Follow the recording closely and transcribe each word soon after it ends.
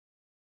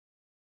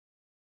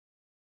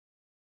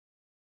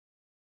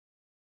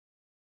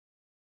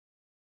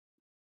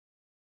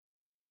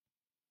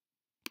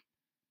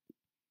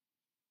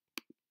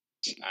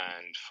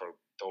and for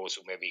those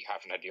who maybe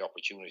haven't had the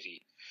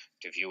opportunity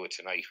to view it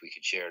tonight, we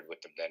could share it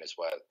with them then as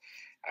well.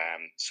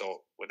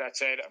 So with that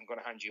said, I'm going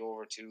to hand you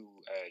over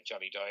to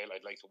Johnny Dial.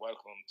 I'd like to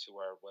welcome him to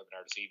our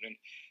webinar this evening.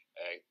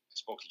 I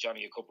spoke to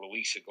Johnny a couple of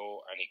weeks ago,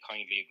 and he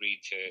kindly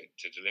agreed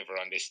to deliver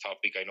on this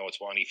topic. I know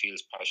it's one he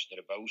feels passionate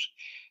about.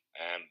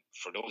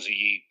 For those of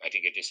you, I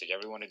think at this stage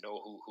everyone would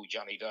know who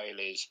Johnny Dial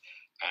is,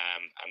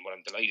 and what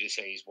I'm delighted to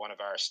say is one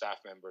of our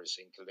staff members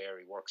in Kildare.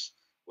 He works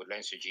with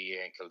Leinster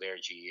GA and Kildare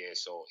GA,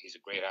 so he's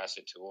a great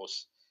asset to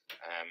us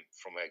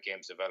from a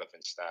games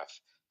development staff.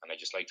 And I'd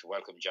just like to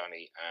welcome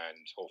Johnny,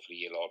 and hopefully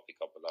you'll all pick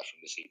up a lot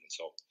from this evening.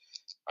 So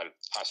I'll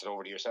pass it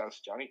over to yourself,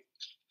 Johnny.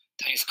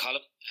 Thanks,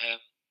 Colin.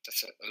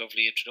 That's a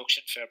lovely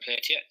introduction. Fair play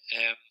to you.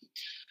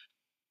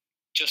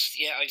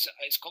 I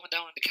was coming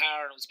down in the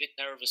car and I was a bit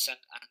nervous, and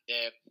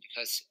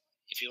because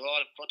if you were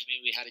all in front of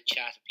me, we had a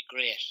chat, it'd be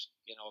great,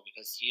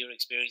 because your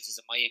experiences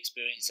and my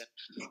experience, and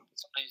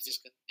sometimes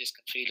this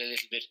can feel a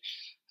little bit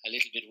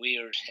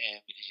weird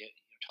because you're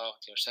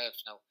talking to yourself.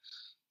 Now,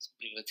 some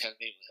people tell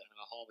me when I'm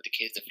at home with the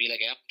kids, I feel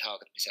like I'm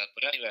talking to myself.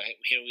 But anyway,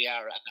 here we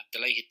are, and I'm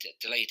delighted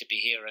to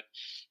be here, and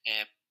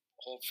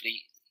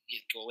hopefully you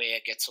go away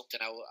and get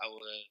something out of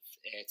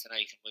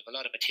tonight. And we have a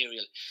lot of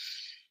material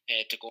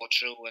to go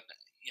through, and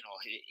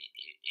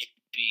it'd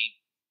be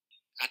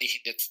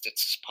anything that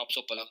pops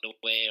up along the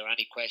way, or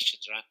any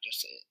questions, or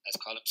just as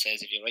Colin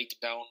says, if you write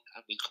them down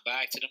and we'll come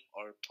back to them,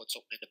 or put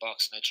something in the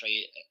box and I'll try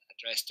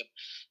address them.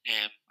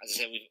 As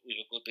I said,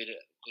 we've a good bit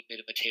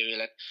of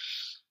material, and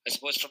I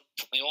suppose from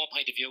my own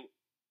point of view,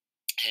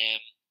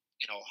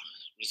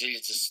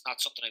 resilience is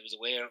not something I was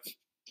aware of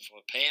from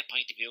a playing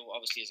point of view.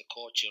 Obviously, as a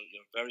coach,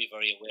 you're very,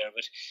 very aware of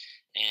it.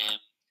 And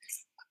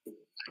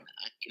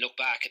you look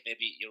back at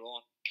maybe your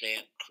own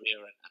playing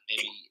career and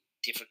maybe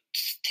different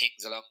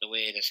things along the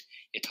way that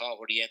you thought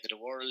were the end of the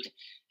world,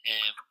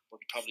 were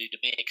probably the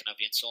making of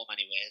you in so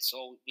many ways.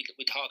 So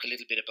we'll talk a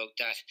little bit about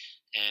that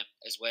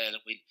as well,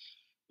 and we'll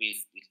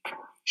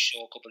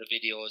show a couple of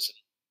videos and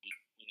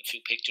we'll a few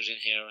pictures in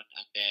here, and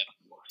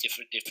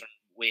different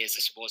ways,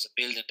 I suppose, of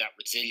building that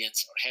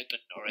resilience, or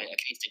helping, or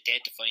at least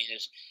identifying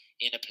it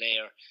in a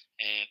player,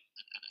 and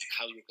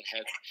how you can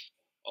help.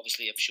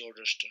 Obviously, I'm sure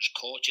there's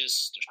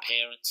coaches, there's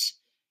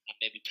parents, and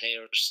maybe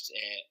players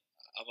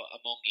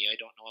among you. I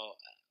don't know,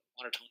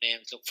 one or two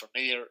names look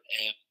familiar,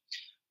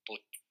 but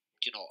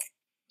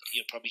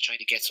you're probably trying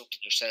to get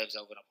something yourselves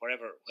out of it.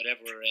 Wherever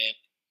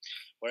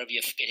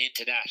you fit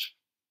into that,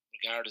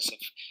 regardless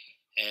of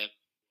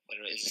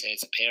whether, as I say,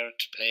 it's a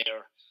parent,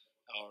 player,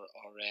 or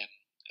a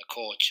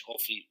coach.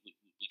 Hopefully, we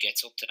get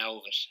something out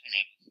of it.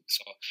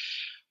 So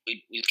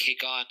we'll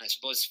kick on. I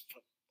suppose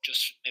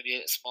just maybe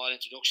a small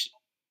introduction.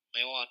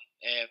 My own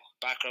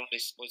background, I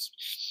suppose.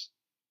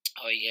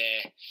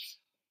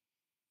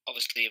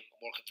 Obviously, I'm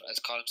working for, as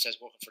Colin says,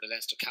 working for the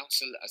Leinster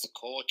Council as a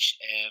coach.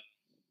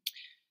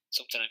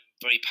 Something I'm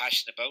very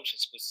passionate about. I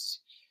suppose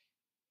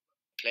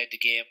played the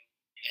game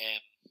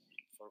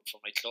for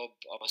my club,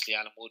 obviously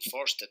Alan Wood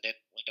first, and then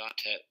was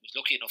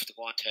lucky enough to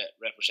go on to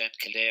represent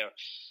Kildare.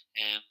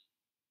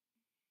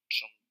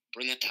 Some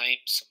brilliant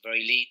times, some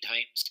very lean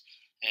times.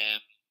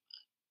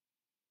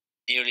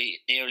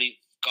 Nearly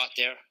got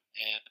there.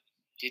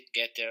 Didn't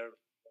get there.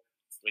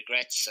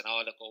 Regrets and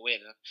all that go with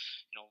it. And,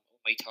 we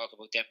might talk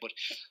about them, but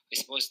I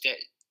suppose the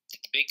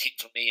big thing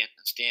for me, and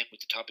staying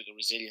with the topic of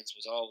resilience,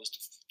 was always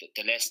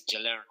the lessons you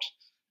learned,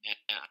 and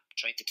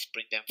trying to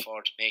bring them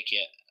forward to make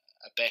you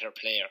a better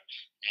player.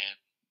 And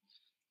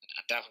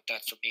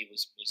that for me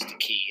was the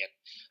key. And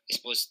I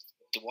suppose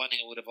the one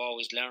thing I would have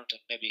always learned,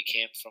 and maybe it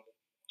came from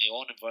my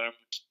own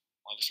environment.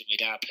 Obviously,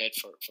 my dad played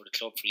for the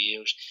club for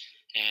years,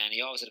 and he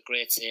always had a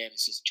great saying. He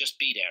says,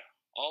 "Just be there,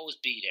 always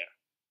be there."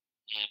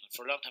 And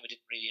for a long time, I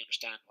didn't really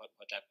understand what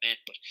that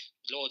meant, but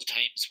loads of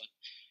times when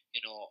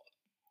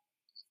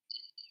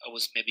I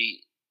was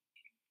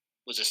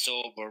a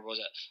sub, or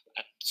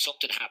and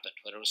something happened,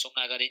 whether it was something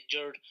I got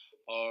injured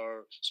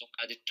or something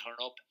I didn't turn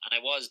up, and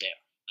I was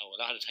there. Now, a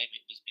lot of the time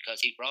it was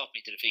because he brought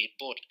me to the field,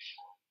 but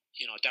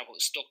that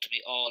was stuck to me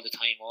all the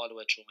time, all the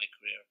way through my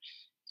career.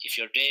 If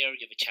you're there,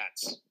 you have a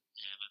chance.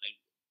 And I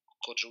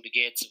cut through the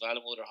gates of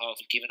Alan Wood or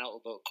Hawfield, giving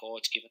out about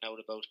coach, giving out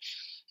about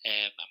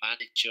a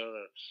manager,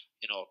 or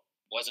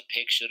wasn't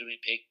picked, should have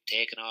been picked,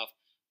 taken off.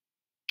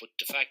 But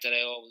the fact that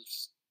I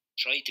always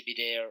tried to be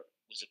there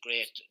was a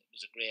great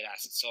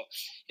asset. So,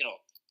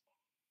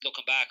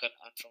 looking back on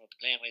from a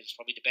playing way, it's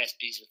probably the best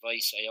piece of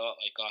advice I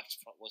got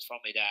was from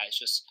my dad. It's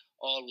just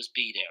always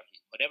be there.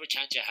 Whatever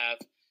chance you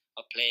have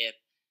of playing,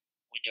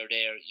 when you're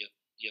there,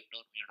 you've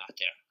none when you're not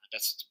there. And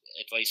that's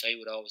advice I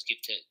would always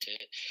give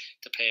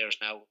to players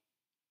now.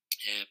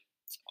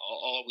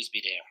 Always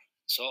be there.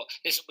 So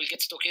listen, we'll get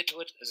stuck into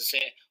it. As I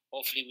say,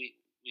 hopefully we'll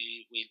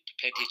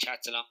plenty of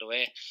chats along the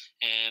way.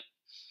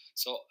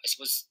 So I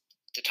suppose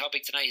the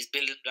topic tonight is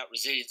building that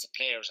resilience in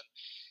players, and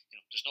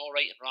there's no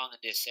right and wrong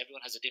in this.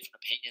 Everyone has a different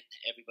opinion.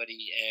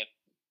 Everybody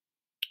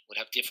would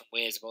have different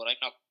ways about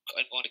it.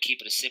 I'm going to keep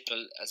it as simple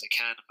as I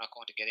can. I'm not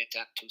going to get into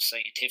that too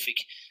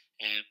scientific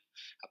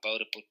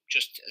about it. But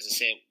just as I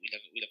say,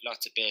 we'll have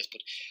lots of debates.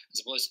 But I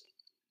suppose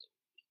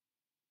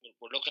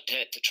we're looking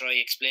to try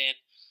explain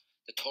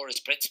the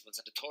Tourist principles.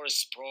 And the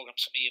Tourist program,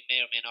 some of you may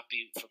or may not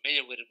be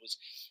familiar with it, was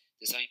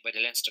designed by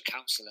the Leinster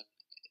Council, and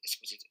I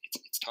suppose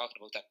it's talking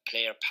about that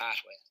player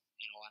pathway,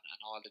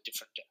 and all the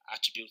different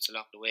attributes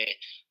along the way.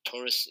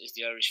 Tourist is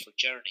the Irish for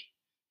journey.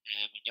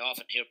 And you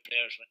often hear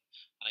players, and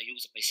I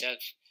use it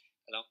myself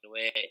along the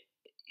way,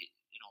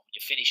 when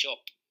you finish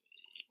up,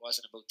 it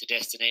wasn't about the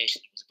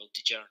destination, it was about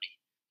the journey.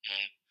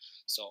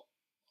 So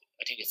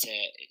I think it's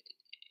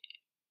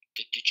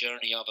the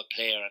journey of a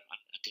player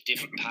and the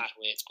different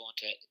pathways going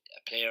to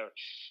a player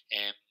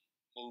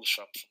moves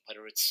from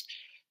whether it's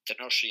the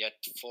nursery at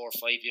 4 or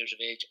 5 years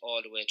of age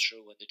all the way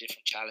through, and the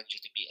different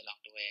challenges they meet along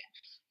the way.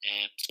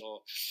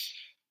 So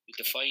we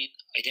define,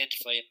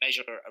 identify and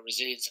measure a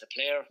resilience in a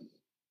player.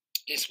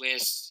 This way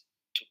is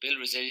to build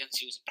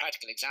resilience using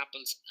practical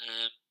examples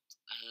and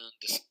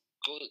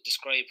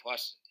describe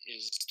what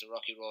is the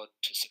rocky road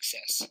to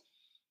success.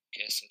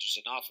 Okay, so there's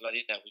an awful lot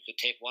in that. We could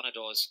take one of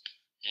those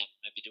and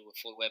maybe do a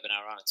full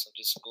webinar on it. So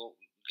we'll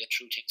get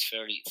through things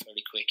fairly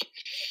quick.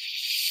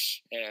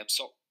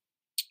 So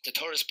the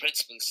Tourist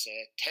principles,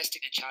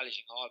 testing and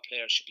challenging, all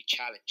players should be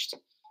challenged.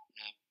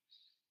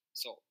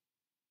 So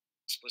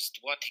I suppose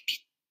the one thing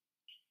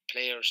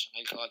players,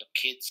 and I'll call them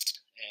kids,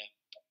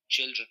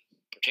 children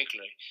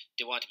particularly,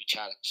 they want to be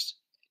challenged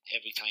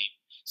every time.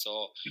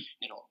 So,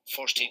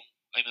 first thing,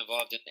 I'm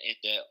involved in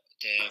the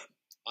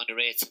under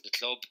 8s in the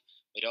club.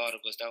 My daughter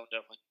goes down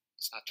there when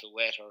it's not too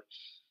wet, or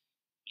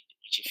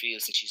when she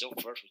feels that she's up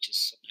for it, which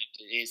is sometimes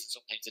it is and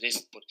sometimes it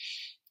isn't. But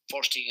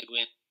first thing, you go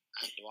in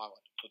and they want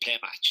to play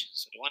a match.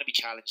 So they want to be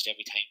challenged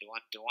every time. They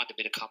want a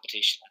bit of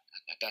competition,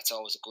 and that's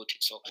always a good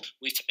thing. So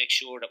we have to make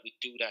sure that we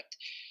do that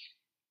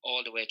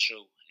all the way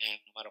through,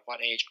 no matter what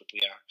age group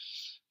we are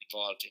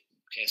involved in.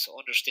 Okay, so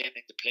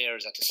understanding the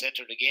players at the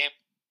centre of the game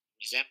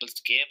resembles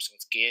the game, so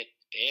it's game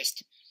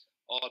based.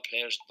 All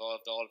players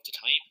involved all of the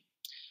time,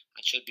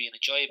 and should be an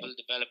enjoyable,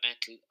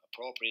 developmental,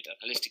 appropriate,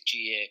 and holistic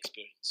GA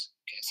experience.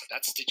 Okay, so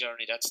that's the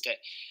journey. That's the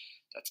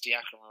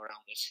acronym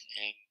around it.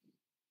 And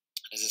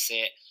as I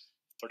say,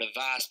 for the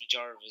vast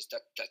majority of us,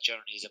 that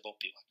journey is a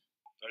bumpy one.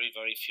 Very,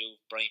 very few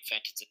Brian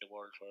Fentons in the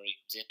world where he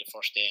comes in the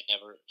first day and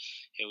never.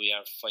 Here we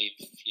are 5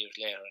 years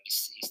later, and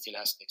he still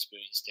hasn't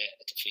experienced a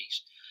defeat.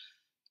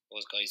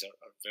 Those guys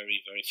are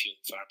very, very few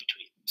and far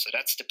between. So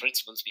that's the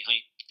principles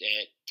behind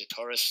the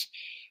Tourist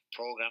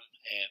program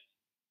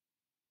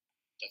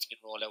that's been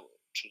rolled out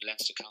through the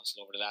Leinster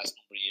Council over the last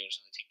number of years,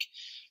 and I think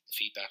the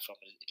feedback from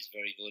it is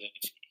very good. And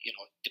if,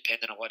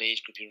 depending on what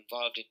age group you're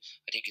involved in,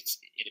 I think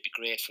it'd be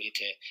great for you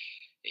to,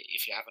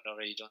 if you haven't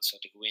already done so,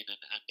 to go in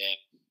and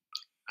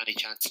any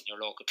chance in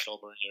your local club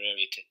or in your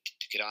area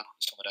to get on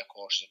some of that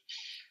course and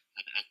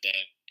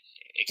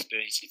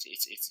experience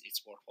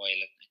it's worthwhile,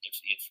 and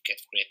you get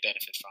great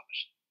benefit from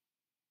it.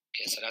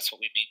 Okay, so that's what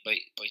we mean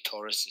by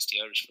Tourist, is the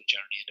Irish for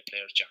journey and the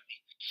player's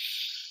journey.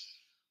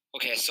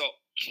 Okay, so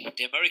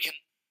the American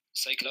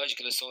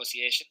Psychological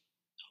Association,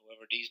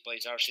 whoever these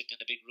boys are sitting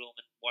in a big room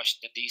in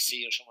Washington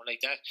DC or somewhere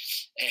like that,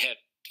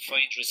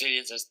 defines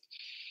resilience as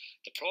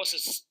the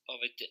process of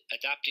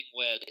adapting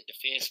well in the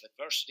face of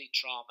adversity,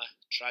 trauma,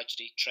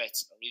 tragedy,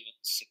 threats, or even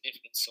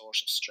significant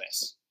source of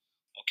stress.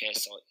 Okay,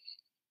 so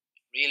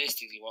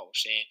realistically what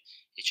we're saying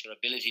is your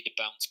ability to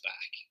bounce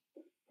back,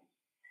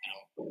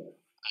 and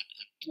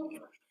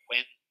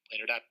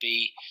whether that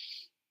be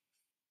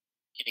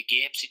in a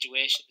game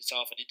situation, it's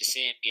often in the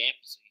same game.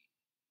 So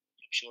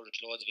I'm sure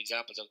there's loads of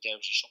examples out there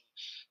where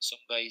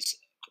some guys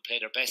could play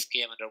their best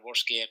game and their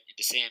worst game in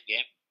the same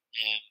game,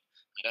 and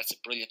that's a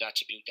brilliant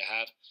attribute to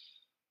have.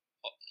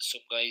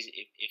 Some guys,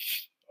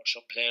 or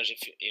some players, if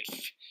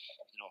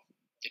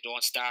they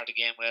don't start a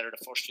game well, or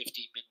the first 15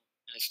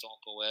 minutes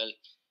don't go well,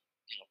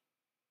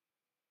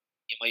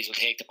 you might as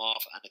well take them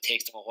off, and it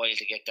takes them a while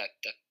to get that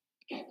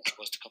I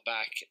suppose, to come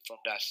back from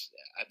that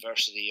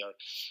adversity or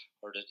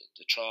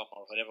the trauma,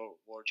 or whatever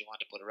word you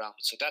want to put around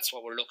it. So that's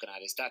what we're looking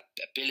at, is that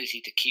ability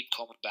to keep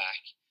coming back.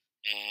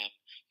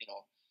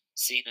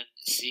 Seeing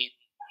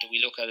do we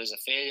look at it as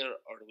a failure,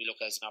 or do we look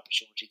at it as an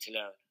opportunity to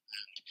learn?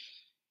 And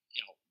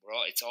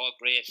it's all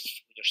great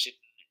when you're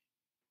sitting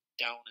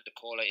down in the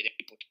cold light,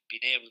 but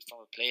being able,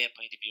 from a playing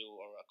point of view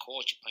or a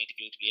coaching point of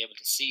view, to be able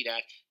to see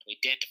that, to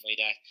identify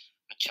that,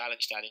 and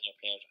challenge that in your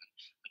players,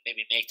 and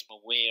maybe make them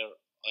aware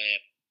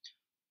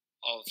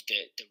of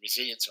the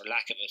resilience or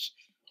lack of it,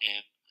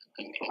 and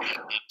get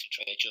them to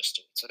try to adjust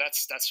to it. So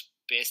that's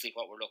basically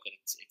what we're looking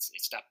at.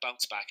 It's that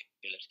bounce back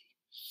ability.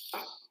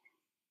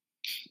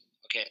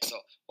 Okay,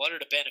 so what are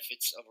the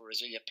benefits of a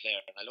resilient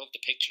player? And I love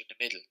the picture in the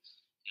middle,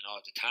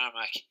 the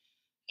tarmac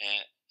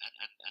and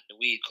the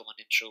weed coming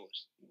in through it.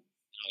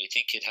 You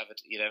think you'd have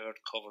it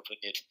covered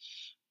when you'd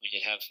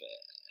have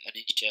an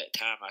inch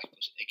tarmac,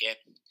 but again,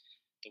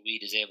 the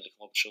weed is able to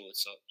come up through it.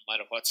 So no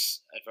matter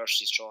what's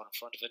adversity is thrown in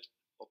front of it,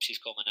 up she's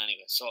coming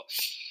anyway. So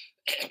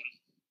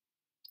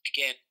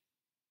again,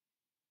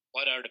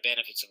 what are the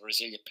benefits of a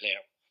resilient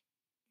player?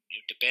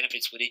 The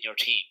benefits within your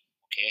team.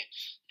 Okay,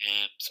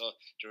 so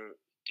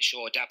they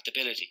show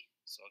adaptability.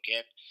 So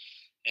again,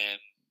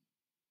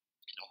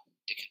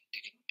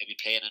 they maybe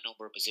play in a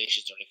number of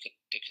positions, or they can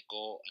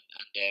go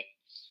and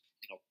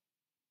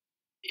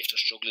if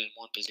they're struggling in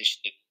one position,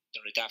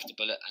 they're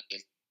adaptable and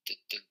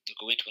they'll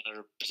go into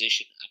another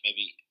position and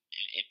maybe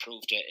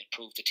improve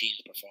the team's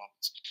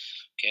performance.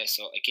 Okay,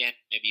 so again,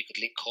 maybe you could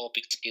link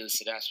coping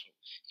skills to that.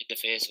 In the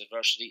face of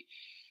adversity,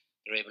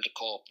 they're able to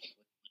cope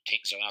when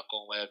things are not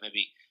going well.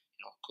 Maybe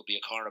could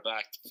be a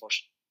cornerback. The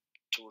first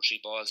 2 or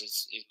 3 balls,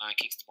 his man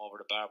kicks them over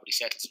the bar, but he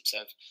settles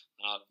himself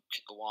and all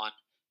can go on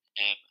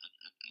and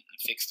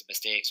fix the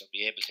mistakes, or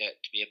be able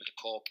to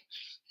cope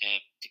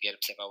to get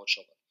himself out of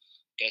trouble.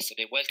 Okay, so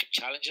they welcome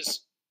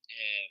challenges.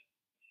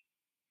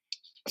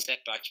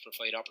 Setbacks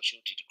provide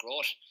opportunity to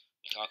growth.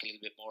 We'll talk a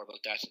little bit more about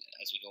that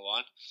as we go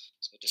on.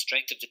 So the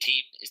strength of the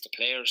team is the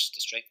players.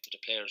 The strength of the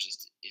players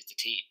is the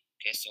team.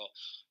 Okay, so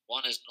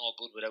one is no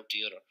good without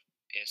the other.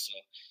 Okay, so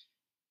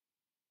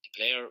the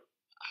player,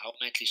 how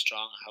mentally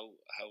strong, how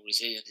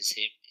resilient is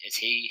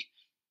he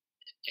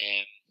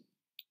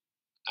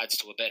adds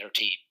to a better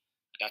team.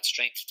 And that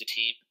strength of the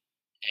team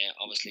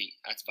obviously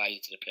adds value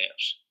to the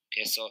players.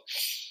 Okay, so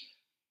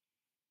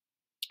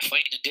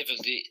finding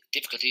difficulty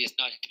is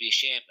nothing to be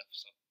ashamed of.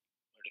 So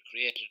where they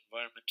create an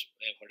environment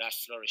where that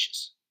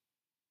flourishes,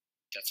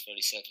 that's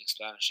very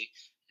self-explanatory.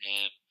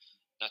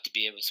 Not to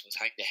be able to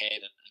hang the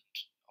head and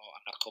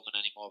I'm not coming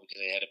anymore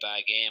because I had a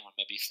bad game, or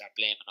maybe start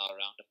blaming all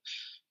around them.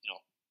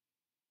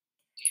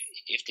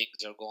 If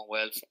things are going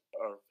well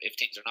or if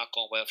things are not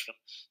going well for them,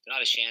 they're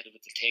not ashamed of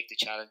it. They'll take the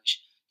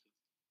challenge.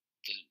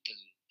 They'll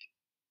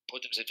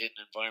put themselves in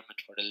an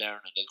environment where they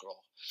learn and they'll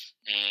grow.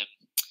 And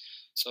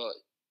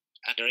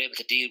they're able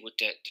to deal with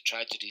the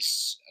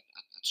tragedies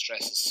and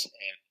stresses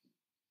and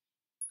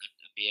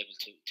be able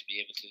to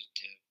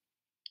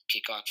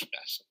kick on from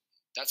that. So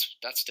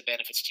that's the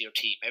benefits to your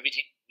team.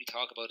 Everything we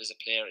talk about as a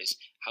player is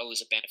how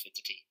is it benefit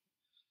the team.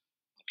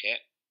 Okay,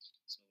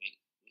 so we'll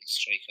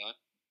strike on.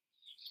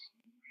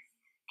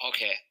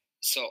 Okay,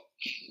 so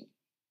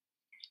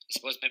I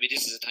suppose maybe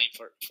this is a time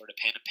for the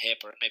pen and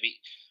paper.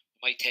 Maybe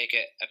we might take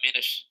a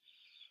minute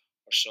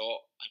or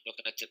so. I'm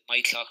looking at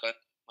my clock on.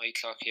 My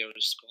clock here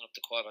is going up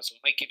to quarter past, so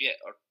we might give you,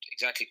 or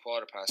exactly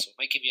quarter past, so we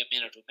might give you a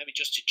minute, or maybe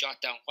just to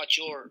jot down what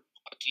do you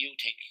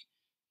think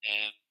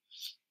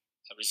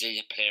a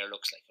resilient player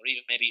looks like, or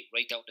even maybe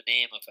write down the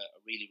name of a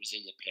really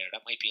resilient player.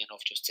 That might be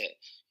enough just to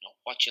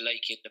what you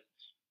like in them.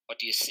 What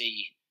do you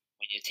see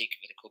when you think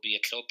of it? It could be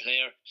a club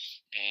player,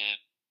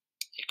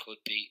 it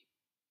could be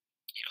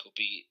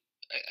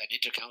an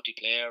inter-county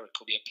player, it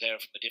could be a player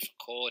from a different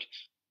code.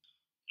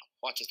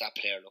 What does that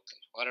player look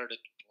like? What are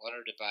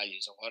the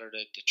values, or what are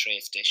the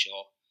traits they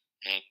show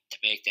to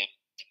make them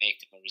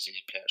a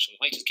resilient player? So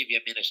we might just give you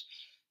a minute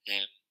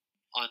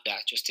on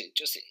that, just I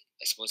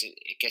suppose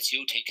it gets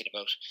you thinking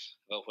about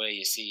where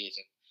you see it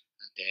and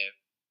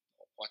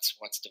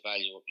what's the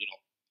value of,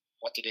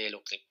 what do they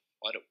look like?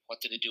 What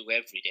do they do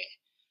every day?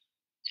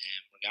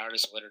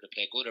 Regardless of whether they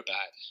play good or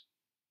bad,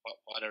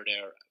 what are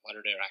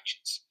their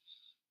actions?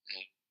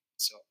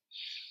 So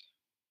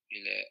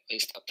I'll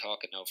stop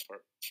talking now for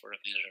a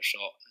minute or so,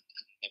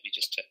 and maybe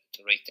just to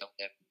write down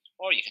them,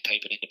 or you can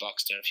type it in the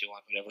box there if you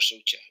want, whatever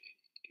suits you.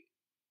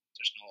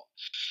 There's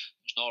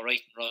no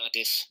right and wrong at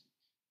this.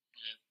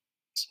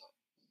 So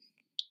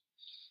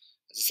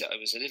as I said, I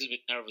was a little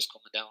bit nervous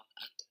coming down,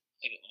 and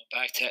I went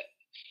back to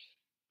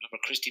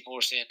remember Christy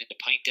Moore saying in the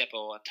pint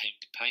depot one time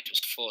the pint was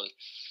full,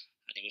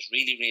 and he was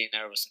really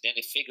nervous. And then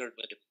they figured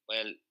with him,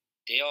 well,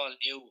 they all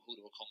knew who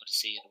they were coming to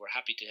see, and they were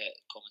happy to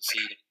come and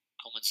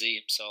see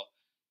him. So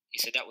he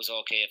said that was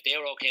okay. If they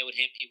were okay with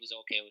him, he was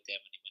okay with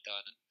them, and he went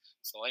on. And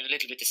so I'm a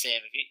little bit the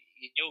same. If you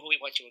knew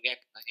what you were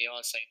getting, and you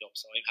all signed up,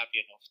 so I'm happy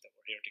enough that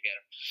we're here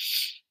together.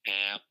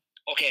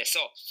 Okay,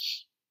 so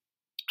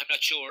I'm not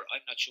sure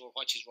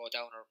what you wrote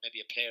down, or maybe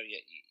a player you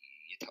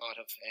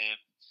thought of,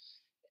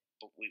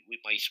 but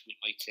we might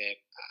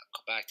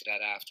come back to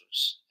that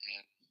afterwards.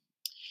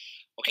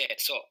 Okay,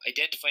 so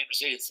identifying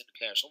resilience in the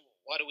player. So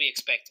what do we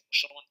expect?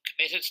 Someone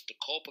committed to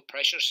cope with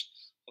pressures.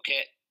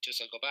 Okay,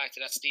 I'll go back to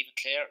that. Stephen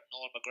Clare,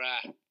 Noel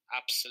McGrath,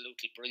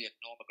 absolutely brilliant.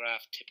 Noel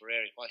McGrath,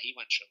 Tipperary, what he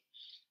went through.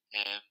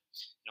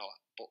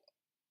 But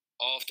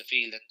off the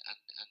field and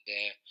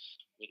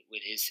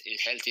with his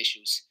health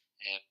issues,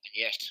 and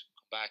yet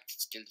come back to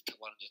still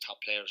one of the top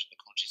players in the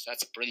country. So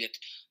that's a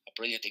brilliant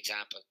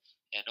example.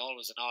 And Noel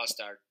was an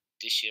all-star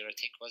this year, I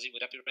think, was he?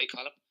 Would that be right,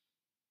 Colin?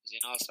 Was he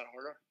an all-star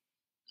hurler?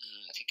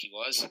 I think he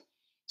was.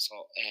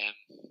 So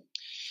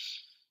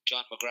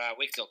John McGrath,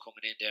 Wicklow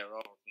coming in there,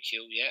 Robert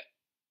McHugh, yeah.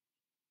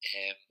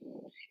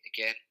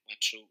 Again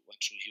went through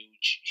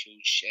huge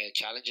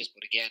challenges,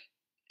 but again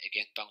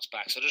bounced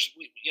back. So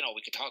we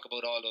could talk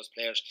about all those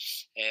players.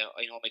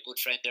 I know my good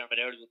friend Dermot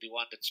Early would be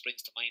one that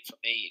springs to mind for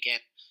me.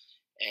 Again,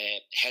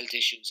 health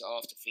issues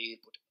off the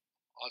field, but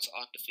also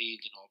on the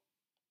field.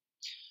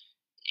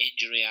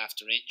 Injury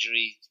after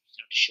injury.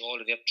 The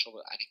shoulder gave him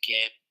trouble, and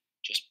again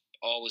just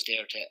always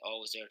there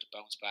to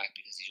bounce back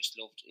because he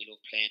loved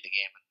playing the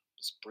game, and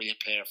was a brilliant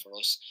player for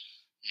us.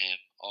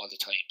 All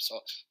the time. So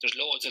there's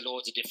loads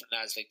of different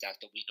lads like that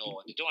we know,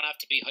 and they don't have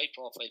to be high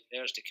profile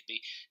players. They can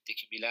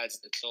be lads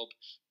in the club,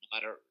 no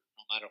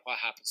matter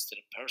what happens to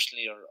them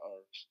personally or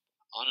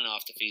on and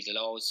off the field, they'll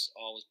always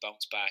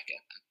bounce back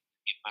and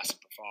give massive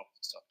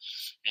performance. So,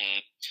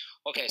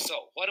 okay,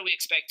 so what do we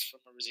expect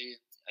from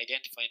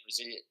identifying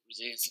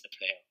resilience in a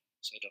player?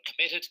 So they're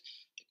committed,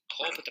 they can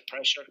cope with the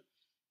pressure,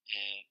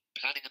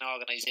 planning an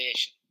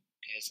organisation.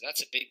 Okay, so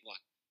that's a big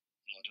one.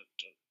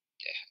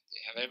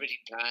 They have everything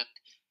planned,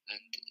 and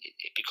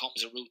it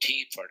becomes a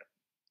routine for them.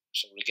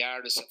 So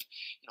regardless of,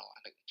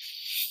 and it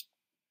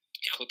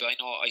could be. I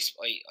know I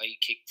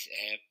kicked.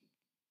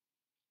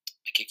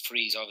 I kicked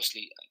frees,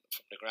 obviously,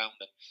 from the ground.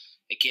 And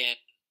again,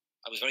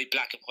 I was very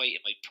black and white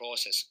in my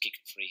process of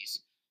kicking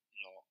frees.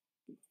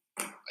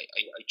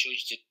 I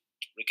judged it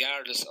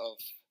regardless of,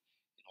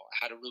 I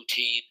had a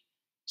routine.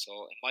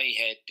 So in my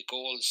head, the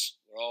goals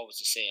were always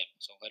the same.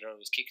 So whether I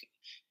was kicking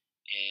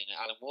in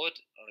Allenwood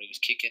or I was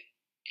kicking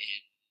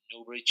in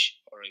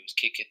Newbridge or I was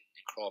kicking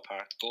in Crow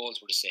Park, the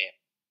goals were the same.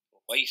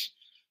 White,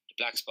 the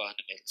black spot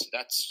in the middle. So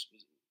that's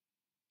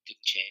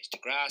didn't change. The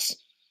grass,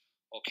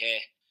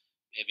 okay.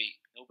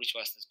 Maybe Newbridge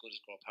wasn't as good as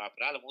Grove Park,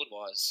 but Allenwood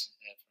was.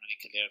 For any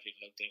Kildare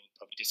people out there would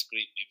probably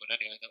disagree with me, but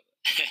anyway.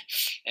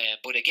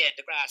 But again,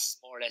 the grass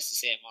is more or less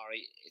the same.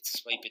 Alright, it's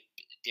a bit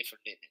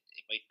different. It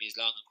might be as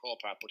long in Crow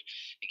Park, but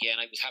again,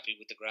 I was happy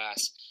with the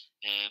grass.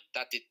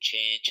 That didn't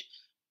change.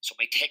 So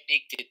my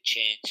technique didn't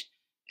change.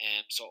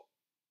 I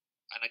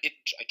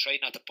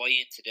tried not to buy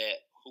into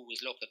who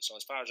was looking. So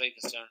as far as I'm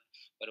concerned,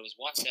 whether it was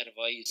one set of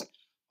eyes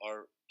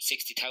or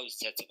 60,000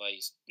 sets of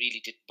eyes, really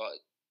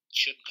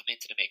shouldn't come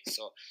into the mix.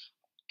 So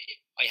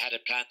I had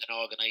it planned and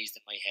organised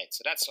in my head.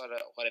 So that's sort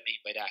of what I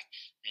mean by that.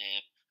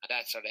 And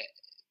that sort of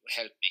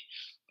helped me.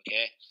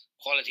 Okay.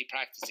 Quality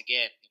practice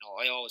again.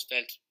 I always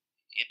felt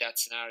in that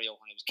scenario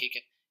when I was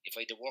kicking, if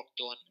I had the work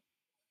done,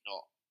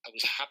 I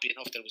was happy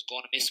enough that I was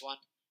going to miss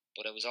one,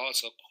 but I was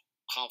also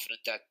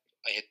confident that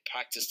I had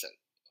practiced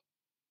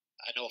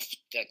enough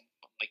that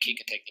my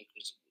kicking technique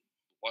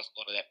wasn't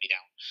going to let me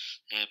down.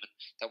 And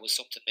that was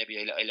something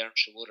maybe I learned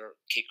through other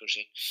kickers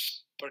in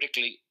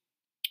particularly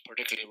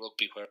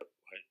rugby where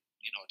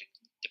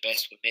the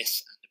best will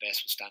miss and the best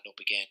will stand up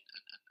again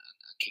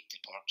and kick the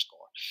important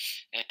score.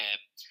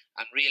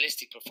 And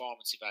realistic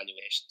performance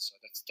evaluation. So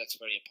that's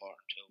very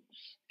important too.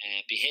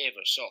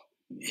 Behaviour. So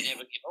they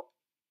never give up.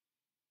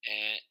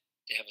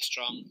 They have a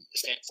strong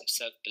sense of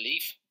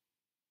self-belief.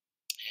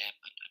 And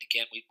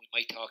again, we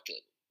might talk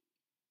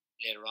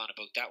later on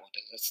about that one.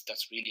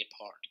 That's really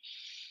important.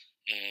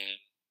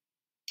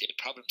 They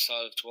problem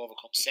solve to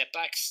overcome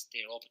setbacks.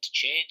 They are open to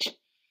change.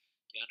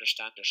 They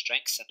understand their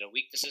strengths and their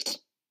weaknesses,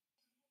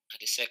 and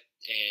they set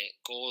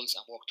goals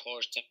and work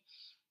towards them.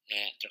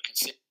 They're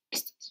consistent.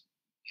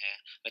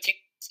 I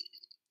think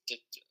the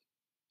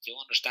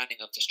understanding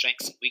of the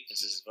strengths and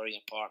weaknesses is very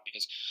important,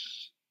 because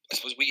I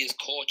suppose we as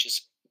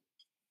coaches,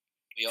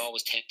 we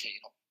always tend to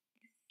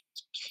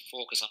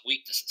focus on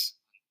weaknesses.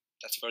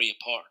 That's very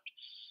important.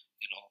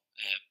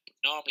 But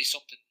normally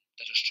something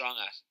that you're strong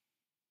at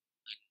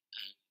and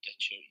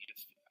that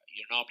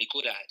you're normally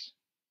good at.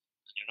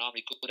 You're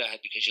normally good at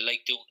it because you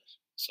like doing it,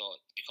 so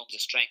it becomes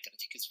a strength. And I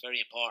think it's very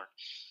important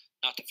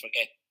not to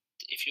forget,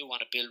 if you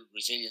want to build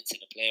resilience in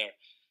a player,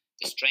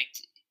 the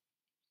strength,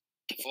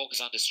 to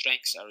focus on the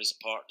strengths are as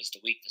important as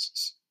the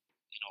weaknesses.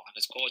 And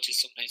as coaches,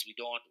 sometimes we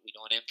don't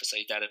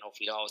emphasize that enough.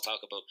 We always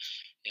talk about,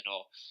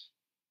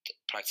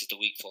 practice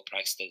the weak foot,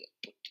 but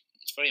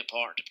it's very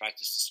important to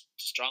practice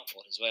the strong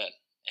foot as well.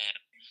 And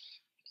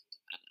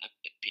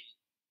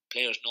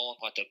players knowing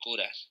what they're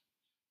good at.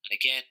 And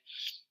again,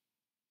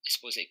 I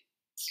suppose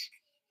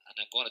and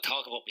I'm going to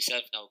talk about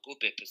myself now a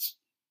good bit, but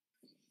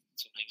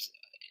sometimes,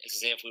 as I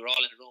say, if we were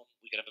all in the room,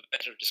 we could have a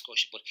better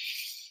discussion. But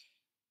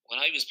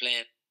when I was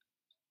playing,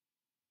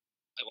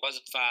 I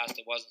wasn't fast,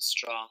 I wasn't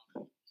strong,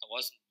 I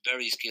wasn't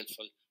very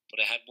skillful,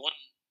 but I had one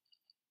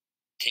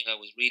thing I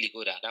was really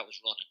good at, that was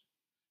running.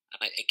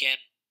 And again,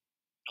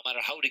 no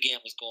matter how the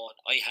game was going,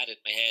 I had it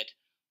in my head,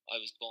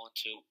 I was going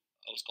to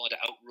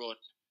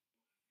outrun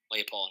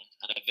my opponent,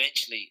 and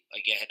eventually I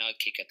get an odd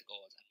kick at the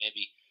goal, and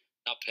maybe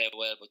not play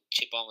well, but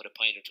chip on with a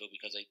point or two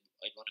because I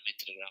run him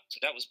into the ground.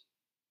 So that was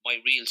my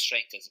real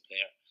strength as a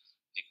player.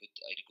 I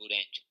had a good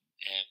engine.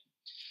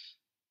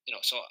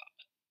 So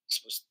I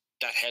suppose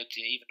that helped.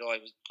 Even though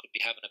I could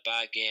be having a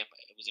bad game,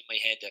 it was in my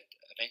head that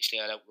eventually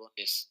I'll outrun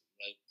this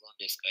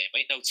guy. I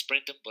might not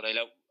sprint him, but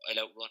I'll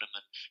outrun him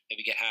and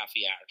maybe get half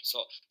a yard.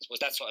 So I suppose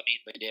that's what I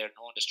mean by there,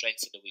 knowing the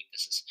strengths and the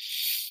weaknesses.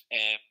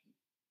 And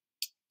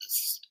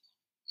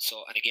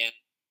again,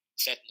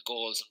 setting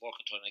goals and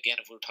working to it. And again,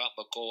 if we were talking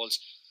about goals,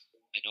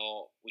 I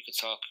know we could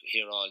talk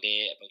here all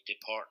day about the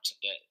importance and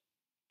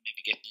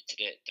maybe getting into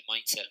the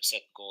mindset of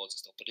setting goals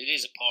and stuff, but it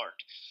is important,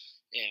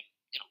 and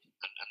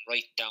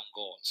write down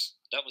goals.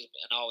 That was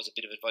always a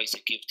bit of advice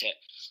I give to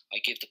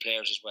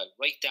players as well.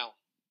 Write down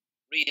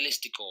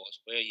realistic goals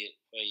where you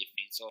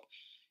feel. So,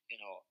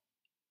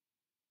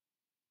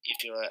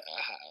 if you're a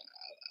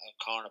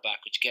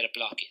cornerback, would you get a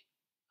block in?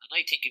 And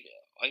I think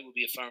I would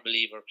be a firm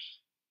believer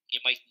you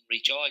mightn't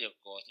reach all your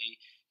goals.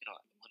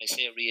 When I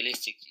say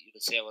realistic, you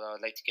could say, well, I'd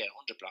like to get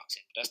 100 blocks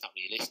in, but that's not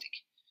realistic.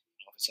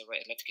 If I say,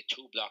 right, I'd like to get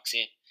 2 blocks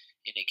in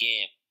in a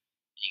game,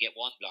 and you get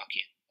one block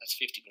in, that's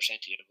 50%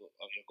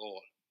 of your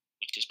goal,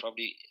 which is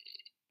probably,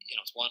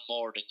 it's one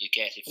more than you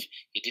get if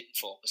you didn't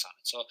focus on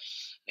it. So,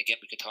 and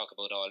again, we could talk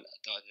about all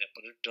that,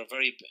 but they're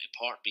very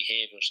important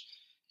behaviours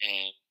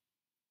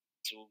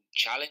to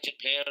challenging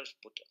players,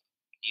 but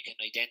you can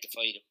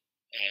identify them,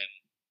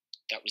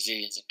 that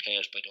resilience in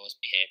players by those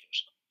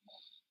behaviours.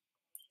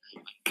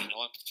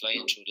 I'm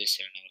flying through this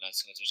here now, lads.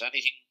 So if there's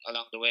anything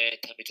along the way,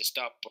 tell me to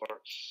stop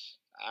or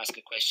ask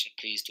a question,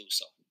 please do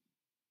so.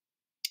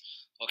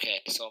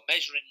 Okay, so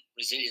measuring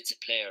resilience in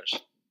players.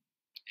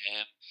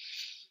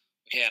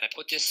 Okay, and I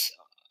put this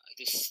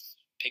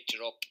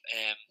picture up.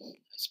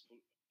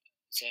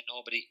 Saying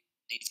nobody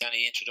needs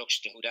any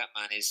introduction to who that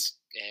man is.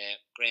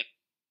 Graham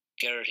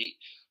Geraghty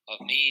of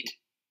Meath,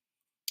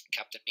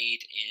 Captain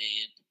Meath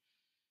in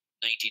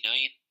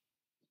 '99.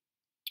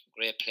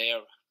 Great player.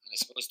 And I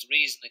suppose the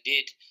reason I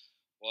did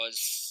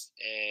was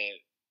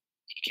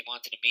he came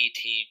onto the Meath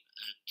team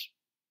and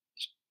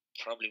was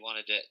probably one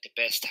of the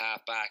best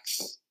half-backs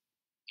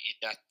in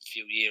that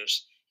few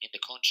years in the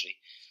country.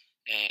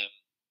 And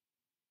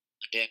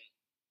then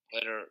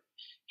whether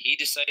he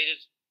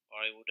decided,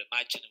 or I would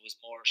imagine it was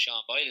more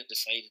Sean Boylan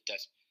decided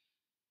that,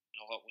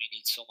 we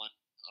need someone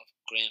of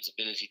Graham's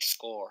ability to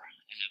score,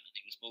 and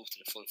he was moved to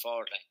the full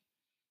forward line.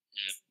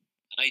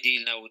 And I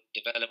deal now with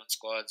development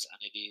squads,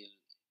 and I deal with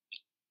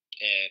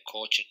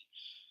coaching,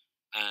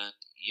 and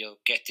you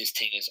get this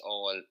thing as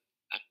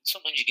and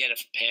sometimes you get it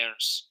from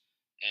parents.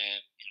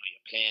 You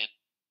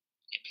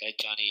play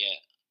Johnny a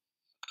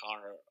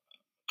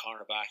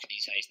cornerback, and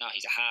he's a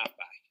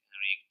halfback.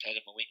 You play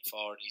him a wing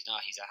forward, and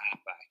he's a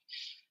halfback.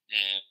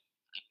 And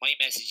my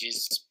message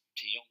is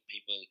to young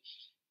people,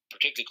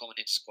 particularly coming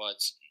into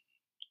squads,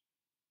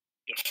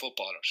 you're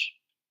footballers.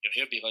 You're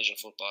here because you're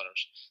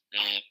footballers.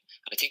 And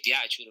I think the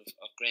attitude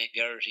of Graham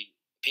Geraghty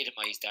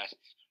epitomised that,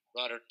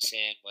 rather than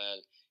saying,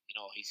 well,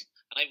 he's.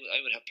 And I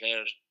would have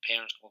parents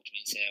come up to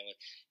me and say, well,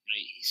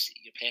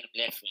 you're playing him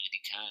left wing and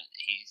he can't.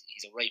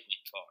 He's a right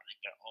wing forward. And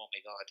they're, oh my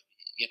God,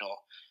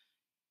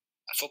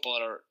 a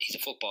footballer. He's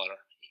a footballer.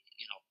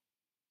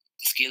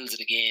 The skills of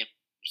the game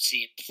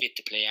seem fit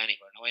to play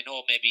anywhere. Now I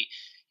know maybe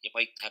you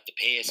might have the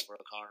pace for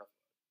a corner,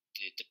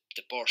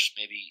 the burst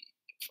maybe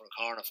for a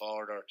corner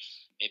forward, or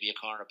maybe a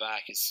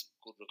cornerback is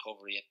good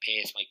recovery and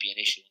pace might be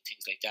an issue and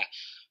things like that.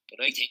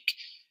 But I think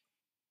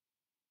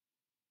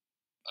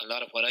a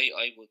lot of what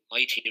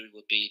my theory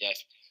would be that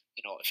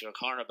if you're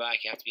a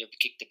cornerback, you have to be able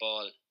to kick the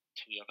ball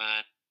to your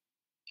man,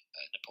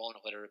 an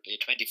opponent, whether it be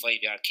a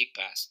 25-yard kick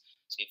pass.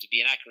 So you have to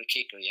be an accurate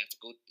kicker. You have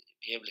to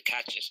be able to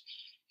catch it.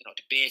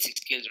 The basic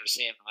skills are the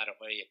same no matter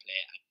where you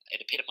play. And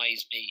it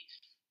epitomised me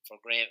for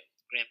Graham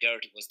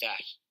Geraghty was that,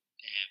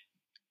 and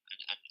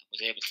was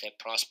able to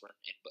prosper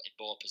in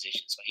both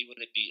positions. So he would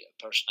be a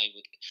person I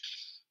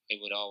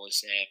would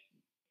always.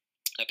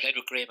 I played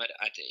with Graham at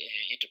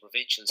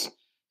interprovincials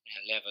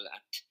level,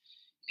 and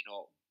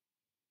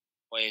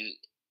while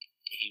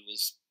he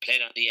was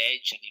played on the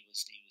edge, and he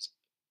was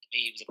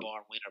a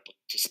born winner. But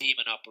to see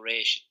him in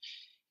operation,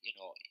 when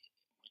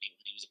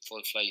he was in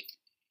full flight,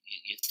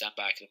 you'd stand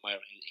back and admire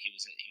him. He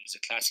was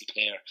a classy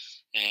player,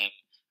 and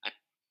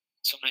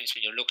sometimes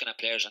when you're looking at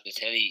players on the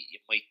telly, you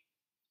might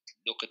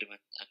look at them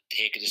and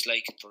take a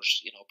dislike at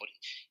first, But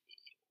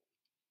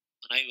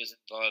when I was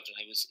involved, and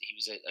he was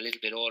a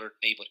little bit older than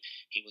me, but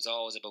he was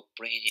always about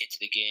bringing you into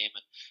the game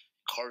and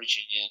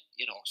encouraging you.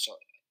 So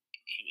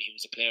he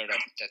was a player that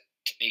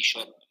to me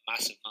showed a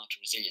massive amount of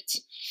resilience.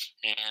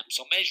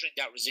 So measuring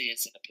that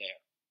resilience in a player.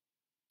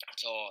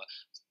 So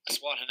a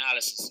SWOT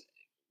analysis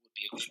would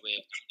be a good way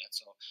of doing that.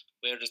 So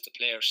where does the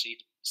player see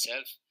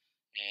himself?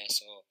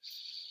 So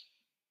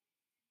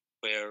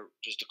where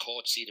does the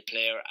coach see the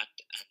player, and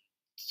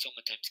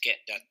sometimes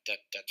get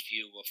that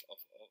view of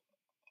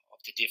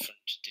the different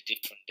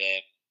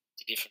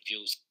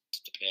views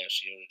of the players.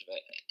 So you're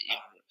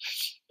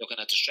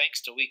looking at their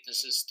strengths, their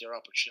weaknesses, their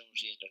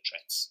opportunity, and their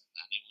threats.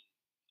 And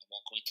I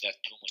won't go into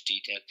that in too much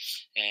detail.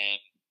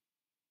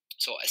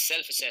 So a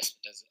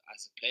self-assessment as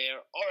a player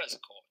or as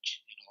a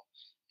coach,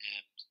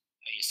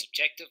 are you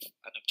subjective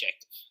and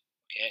objective?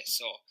 Okay,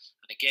 so,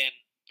 and again,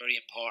 very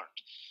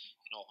important,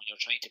 when you're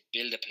trying to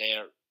build a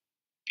player,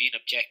 being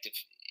objective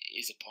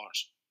is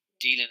important.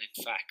 Dealing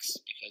in facts,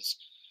 because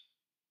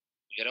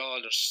we get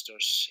there's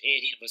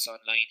 18 of us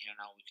online here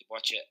now. We could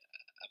watch a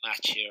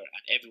match here,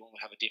 and everyone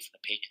will have a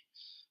different opinion.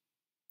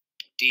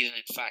 Dealing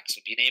in facts,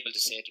 and being able to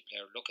say to a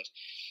player, look at,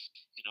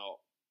 we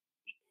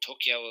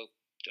took you out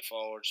the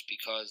forwards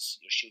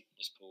because your shooting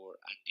was poor,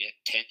 and you had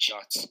 10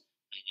 shots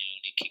and you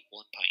only kicked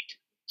 1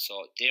 point.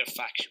 So they're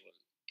factual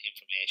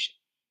information.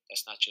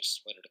 That's not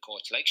just whether the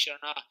coach likes you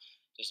or not.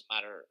 It doesn't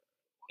matter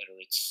whether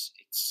it's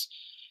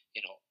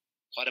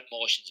what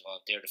emotions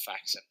involved. They're the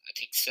facts. And I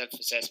think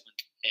self-assessment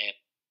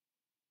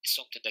is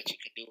something that you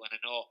can do. And I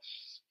know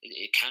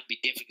it can be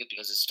difficult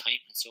because it's time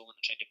consuming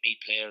and trying to meet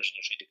players, and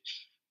you're trying to.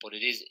 But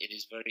it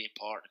is very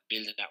important in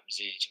building that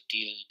resilience. You're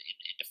dealing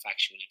in the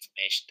factual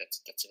information that's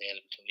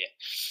available to you.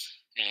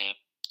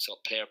 So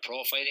player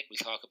profiling,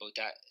 we'll talk about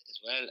that as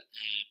well.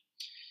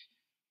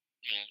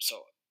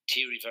 So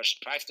theory versus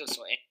practical,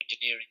 so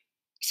engineering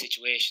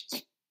situations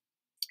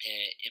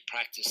in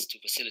practice to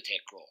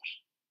facilitate growth.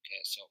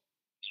 Okay, so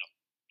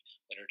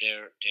whether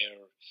they're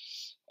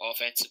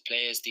offensive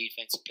plays,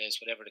 defensive plays,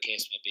 whatever the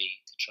case may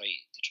be, to try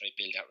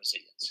build that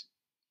resilience.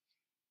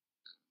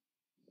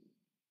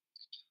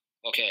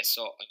 Okay,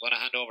 so I'm going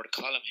to hand over to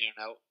Colm here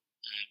now,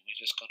 and we're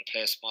just going to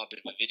play a small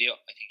bit of a video.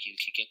 I think you'll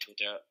kick into it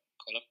there,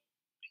 Colm.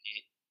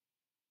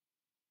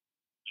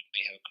 You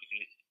may have a quick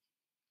video.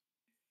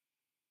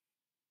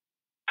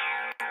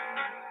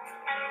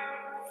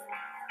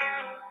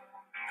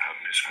 I've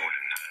missed more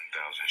than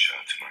 9,000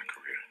 shots in my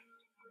career.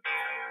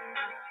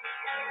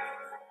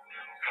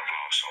 I've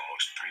lost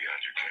almost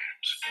 300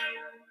 games.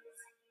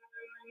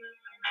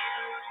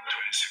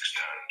 26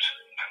 times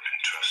I've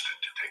been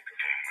trusted to take the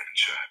game-winning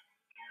shot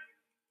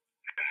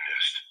and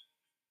missed.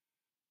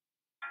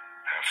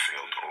 I've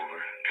failed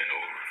over and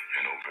over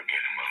and over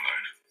again in my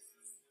life.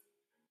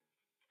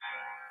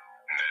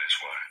 And that is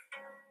why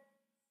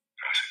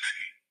I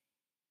succeed.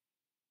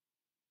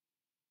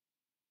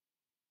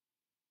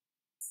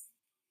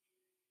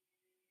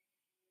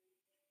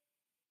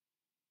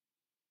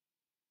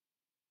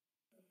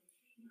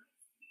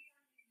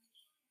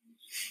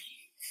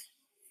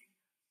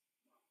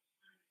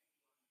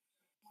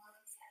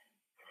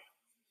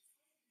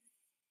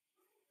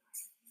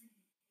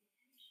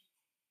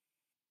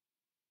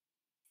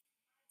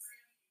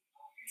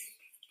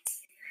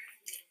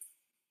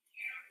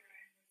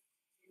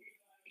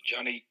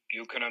 Johnny,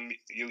 you can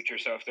unmute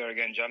yourself there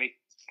again, Johnny.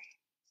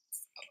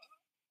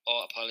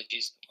 Oh,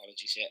 apologies,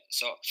 yeah.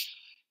 So,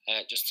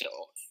 just to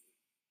go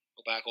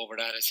back over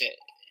that, I said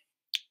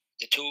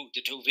the two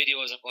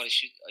videos I'm going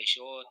to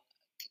show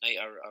tonight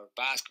are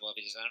basketball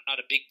videos. I'm not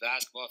a big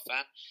basketball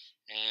fan.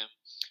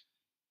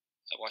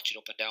 I watch it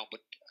up and down,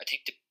 but I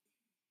think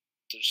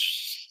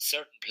there's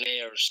certain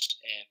players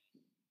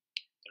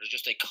that are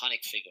just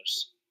iconic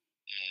figures.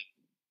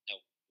 Now,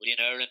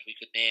 within Ireland, we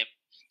could name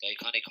the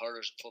iconic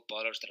hurlers and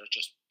footballers that are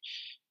just,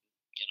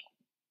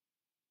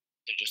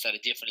 they're just at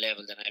a different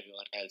level than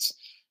everyone else.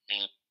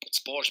 But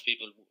sports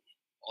people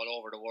all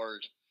over the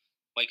world,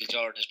 Michael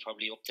Jordan is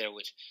probably up there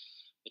with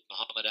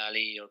Muhammad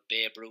Ali or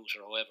Babe Ruth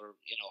or whoever,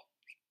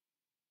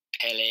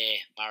 Pele,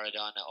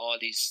 Maradona. All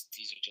these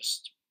are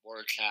just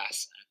world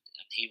class,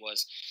 and he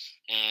was.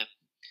 And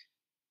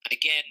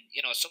again,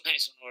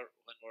 sometimes when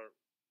we're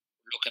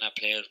looking at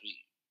players, we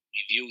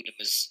view them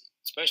as,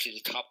 especially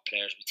the top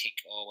players, we think,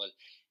 oh well,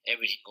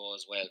 everything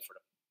goes well for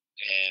them.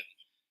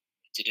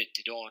 They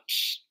don't,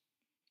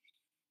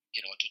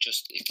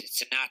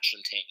 it's a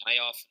natural thing. And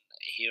I often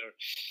hear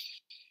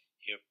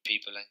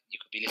people, and you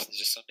could be listening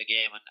to Sunday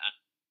game, and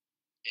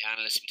the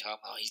analysts will be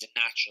talking, oh, he's a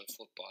natural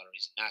footballer,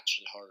 he's a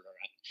natural hurler,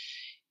 and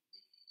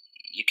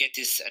you get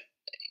this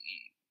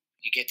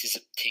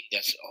thing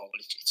that, oh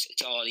well,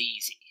 it's all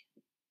easy,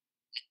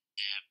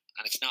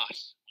 and it's not.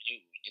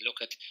 When you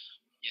look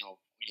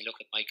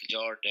at Michael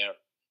Jordan there,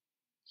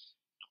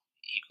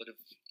 you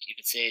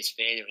could say his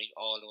failure,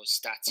 all those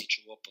stats he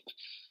threw up of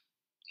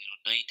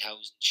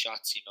 9,000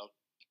 shots,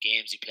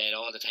 games he played,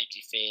 all the times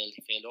he failed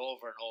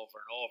over and over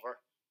and over.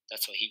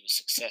 That's why he was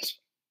successful.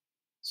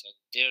 So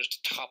there's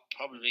the top,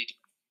 probably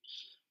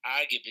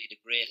arguably the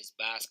greatest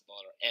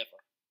basketballer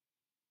ever,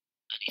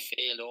 and he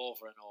failed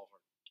over and over,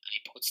 and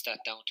he puts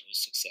that down to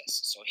his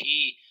success. So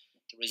the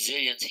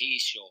resilience he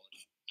showed,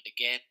 and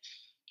again,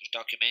 there's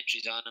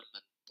documentaries on him,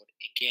 but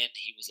again,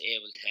 he was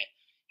able to.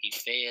 He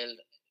failed.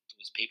 There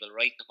was people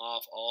writing him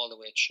off all the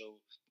way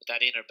through, but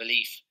that inner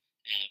belief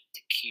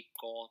to keep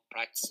going,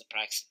 practicing.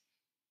 And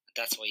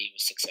that's why he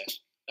was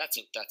successful. That's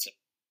an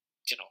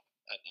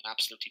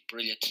absolutely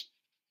brilliant,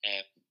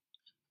 a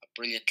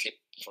brilliant clip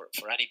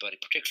for anybody,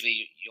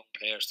 particularly young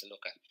players, to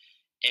look at.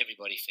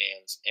 Everybody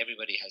fails.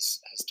 Everybody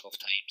has tough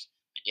times,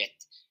 and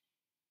yet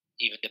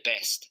even the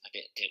best and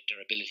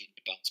their ability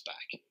to bounce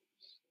back.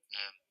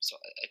 So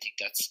I think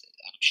that's.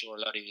 I'm sure a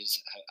lot of you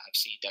have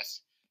seen that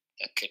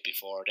clip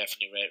before.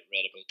 Definitely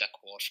read about that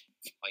quote from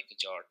Michael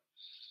Jordan.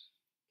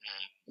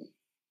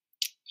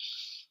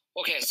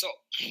 Okay, so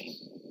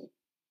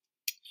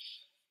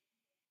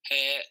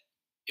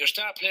your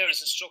star player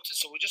is instructed.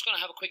 So we're just going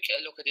to have a quick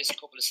look at this, a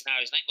couple of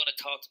scenarios, and I'm going to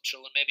talk them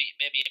through, and maybe you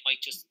might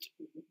just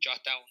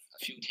jot down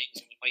a few things,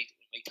 and we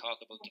might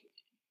talk about them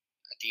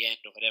at the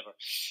end or whatever.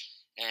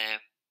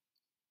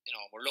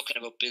 We're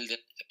looking about building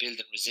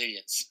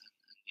resilience,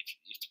 and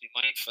you have to be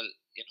mindful.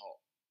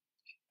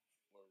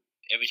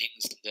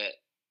 Everything's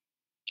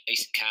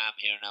nice and calm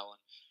here now,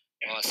 and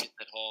we're all sitting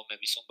at home,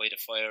 maybe some by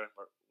the fire, and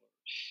we're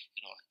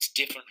it's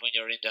different when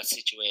you're in that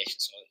situation.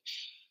 So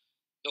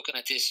looking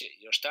at this,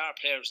 your star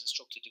player is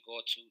instructed to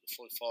go to the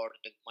full forward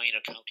in the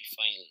minor county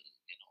final.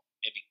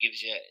 Maybe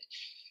gives you,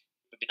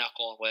 maybe not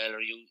going well,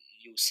 or you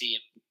see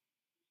him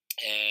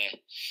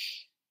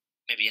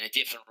maybe in a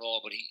different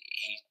role, but he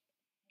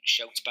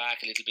shouts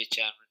back a little bit,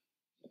 Jan.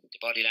 The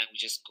body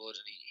language isn't good,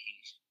 and he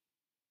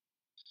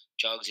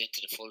jogs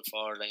into the full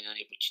forward line,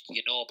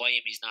 but by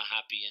him he's not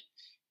happy, and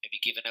maybe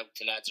giving out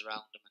to lads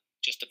around him,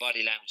 and just the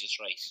body language is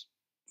right.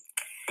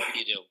 What do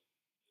you do?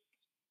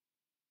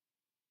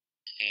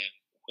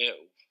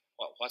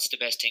 what's the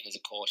best thing as a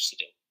coach to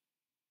do?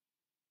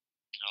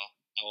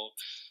 Now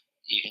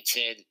you can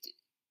say that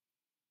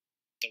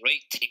the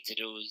right thing to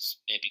do is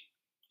maybe,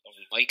 or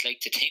we might like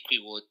to think we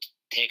would,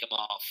 take him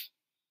off,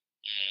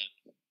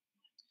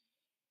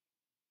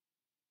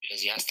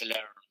 because he has to learn.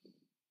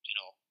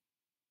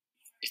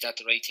 Is that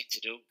the right thing to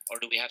do, or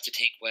do we have to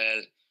think,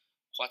 well,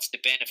 what's the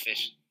benefit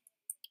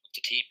of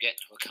the team getting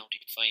to a county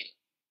final?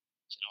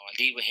 I'll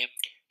deal with him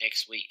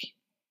next week.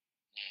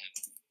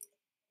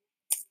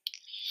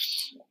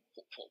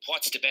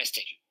 What's the best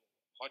thing?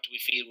 What do we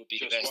feel would be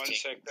just the best thing?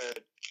 Just one sec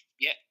there,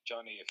 yeah,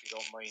 Johnny, if you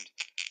don't mind.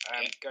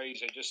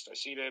 Guys, I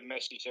see the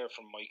message there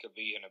from Michael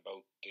Behan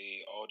about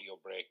the audio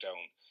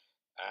breakdown.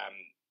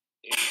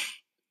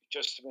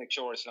 Just to make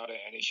sure it's not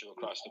an issue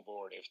across the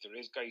board, if there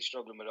is guys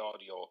struggling with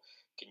audio,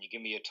 can you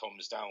give me a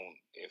thumbs down?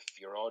 If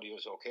your audio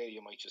is okay,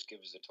 you might just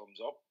give us a thumbs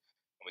up,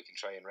 and we can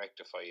try and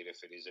rectify it if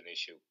it is an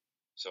issue.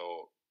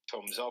 So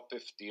thumbs up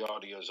if the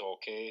audio is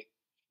okay,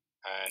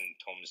 and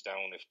thumbs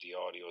down if the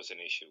audio is an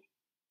issue.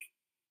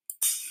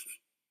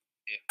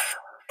 Yeah.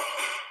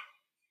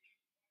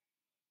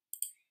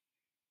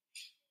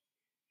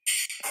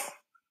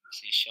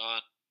 See,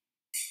 Sean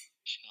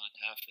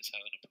Taff is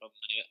having a problem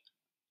anyway.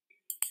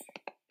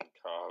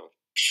 Carl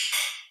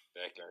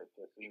Beckler,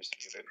 it seems to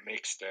be a bit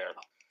mixed there.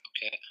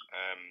 Okay.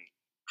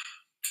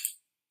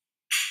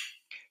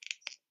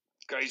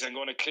 Guys, I'm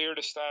going to clear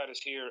the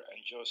status here,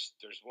 and just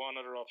there's one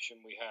other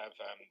option we have.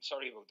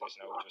 Sorry about this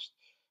now. Just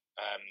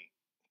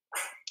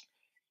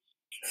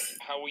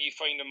how are you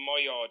finding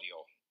my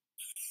audio?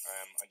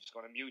 I'm just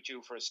going to mute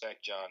you for a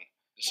sec, John.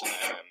 If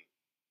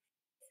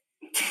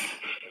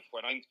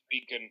when I'm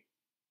speaking,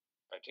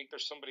 I think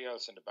there's somebody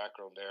else in the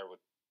background there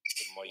with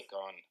the mic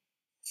on.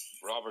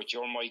 Robert,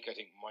 your mic I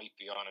think might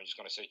be on. I'm just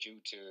going to set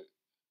you to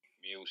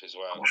mute as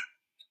well.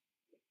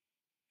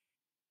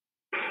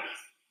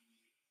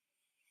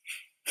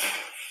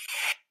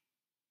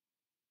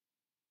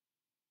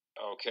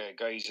 Okay,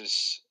 guys,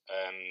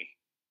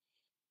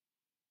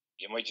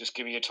 you might just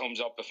give me a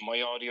thumbs up if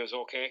my audio is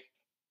okay,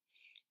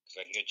 because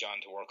I can get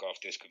John to work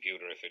off this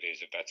computer if it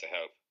is, if that's a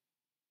help.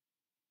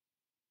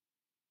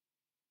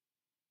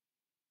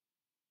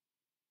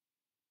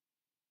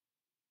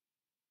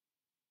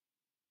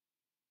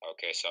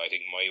 Okay, so I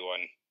think my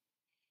one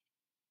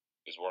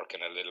is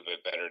working a little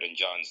bit better than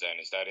John's then.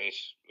 Is that it?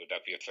 Would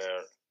that be a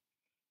fair?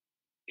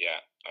 Yeah,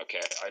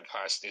 okay. I'll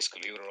pass this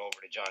computer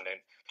over to John then,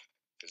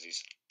 because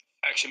he's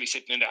actually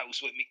sitting in the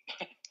house with me.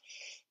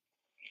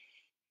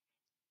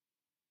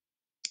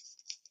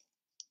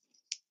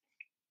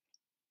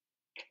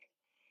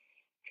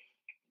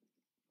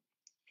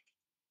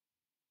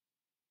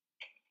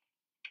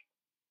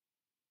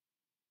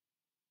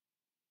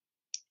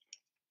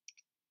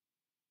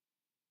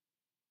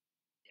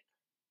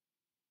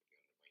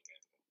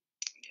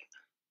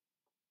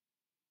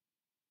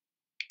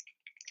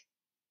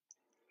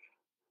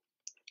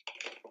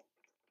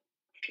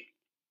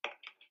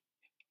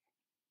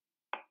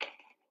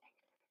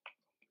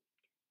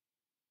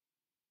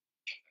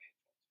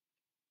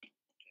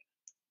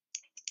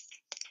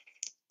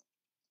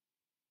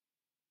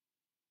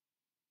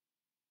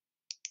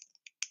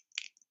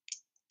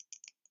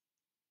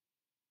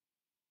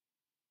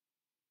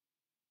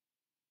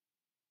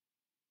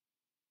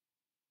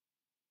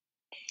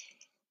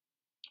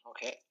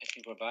 Okay, I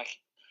think we're back.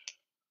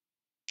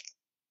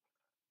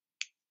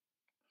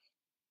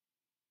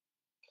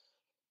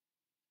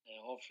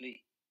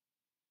 Hopefully.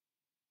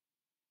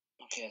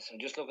 Okay, so I'm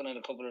just looking at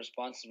a couple of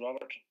responses,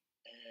 Robert.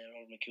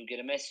 Robert McHugh, get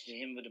a message to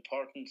him with the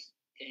importance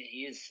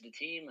he is to the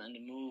team, and the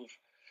move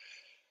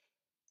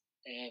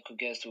could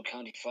get us to a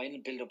county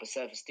final, build up a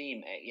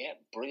self-esteem. Yeah,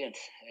 brilliant.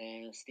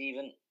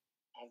 Stephen,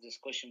 have a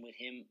discussion with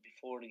him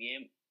before the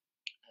game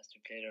as to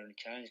play early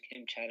challenge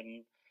game, chat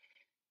him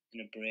in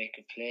a break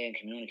of play and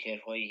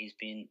communicate why he's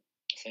been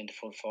sent to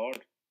full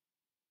forward.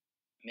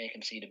 Make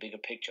him see the bigger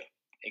picture.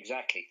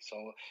 Exactly. So,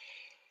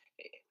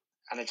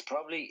 and it's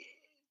probably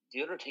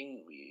the other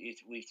thing we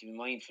have to be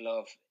mindful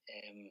of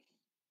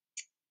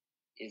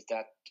is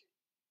that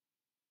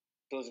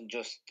doesn't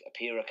just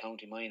appear at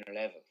county minor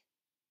level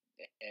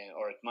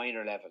or at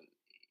minor level.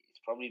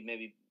 It's probably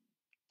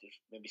there's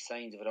maybe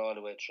signs of it all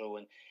the way through,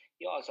 and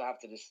you also have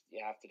to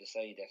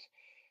decide that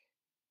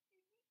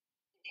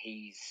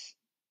he's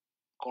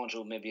going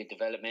through maybe a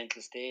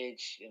developmental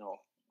stage.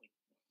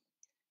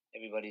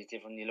 Everybody's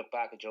different. You look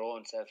back at your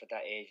own self at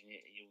that age, and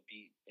you would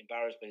be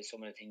embarrassed by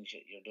some of the things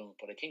you're doing.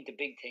 But I think the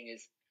big thing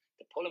is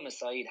to pull him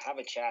aside, have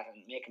a chat,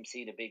 and make him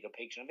see the bigger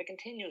picture. And if it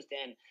continues,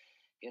 then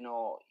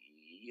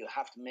you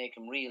have to make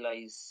him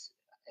realise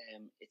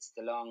it's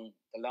the long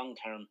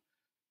term.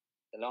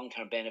 The long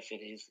term benefit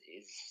is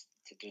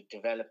to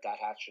develop that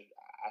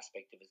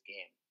aspect of his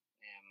game,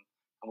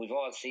 and we've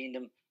all seen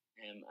them.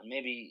 And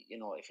maybe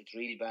if it's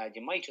really bad,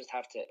 you might just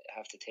have to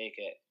take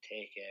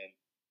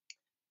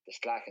the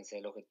slack and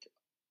say, look,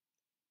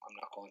 I'm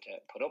not going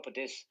to put up with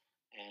this.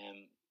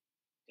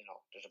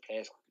 There's a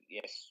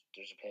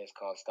place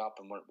called stop,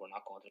 and we're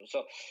not going to.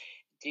 So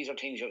these are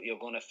things you're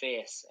going to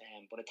face.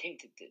 But I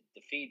think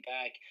the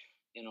feedback,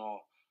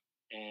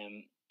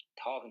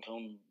 talking to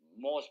him,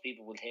 most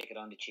people will take it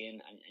on the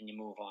chin and you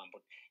move on.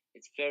 But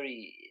it's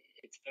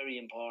very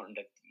important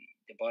that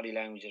the body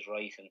language is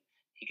right, and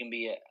he can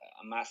be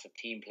a massive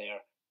team player,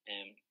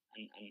 and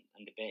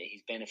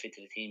his benefit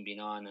to the team being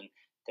on, and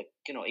that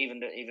even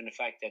the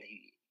fact that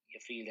you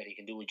feel that he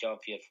can do a job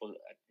for you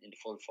in the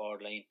full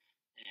forward line,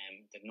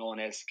 that no one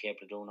else is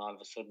capable of doing. All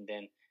of a sudden,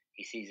 then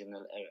he sees in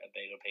a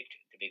bigger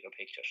picture, the bigger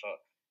picture. So,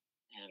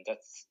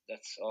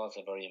 that's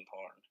also very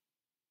important.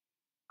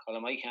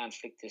 Colin, I can't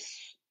flick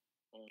this.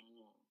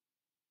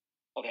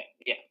 Okay,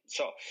 yeah.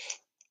 So,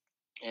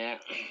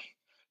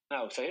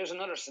 now, so here's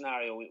another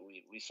scenario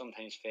we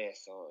sometimes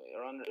face. So,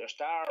 your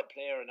star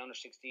player in under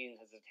 16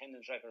 has an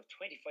attendance record of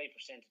 25%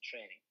 of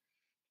training.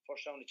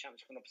 First round of the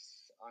champions coming up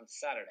on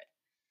Saturday.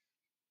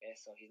 Okay,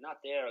 so he's not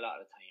there a lot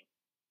of the time.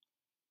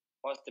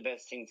 What's the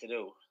best thing to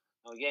do?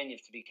 Now, again, you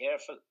have to be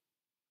careful.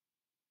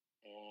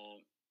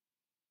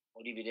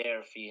 Would he be there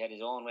if he had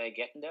his own way of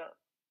getting there?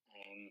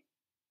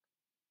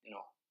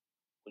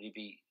 Would he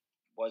be?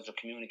 Was there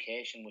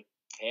communication with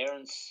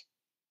parents?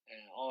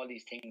 All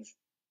these things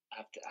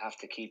have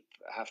to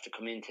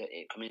come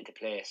into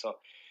play. So,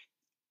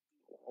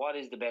 what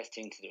is the best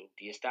thing to do?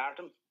 Do you start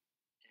him?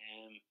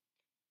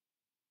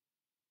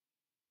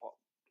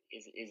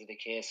 Is it a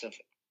case of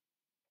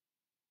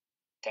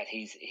that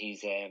he's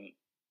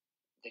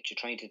that you're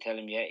trying to tell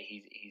him, yeah, he's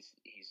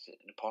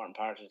an important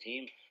part of the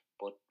team,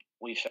 but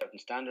we've certain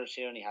standards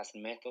here and he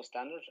hasn't met those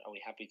standards? Are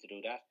we happy to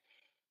do that?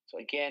 So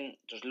again,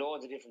 there's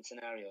loads of different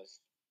scenarios.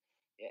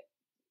 Yeah,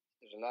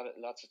 there's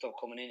lots of stuff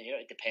coming in here.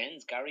 It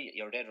depends, Gary.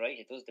 You're dead right.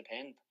 It does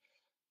depend.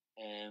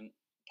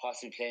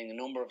 Possibly playing a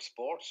number of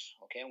sports.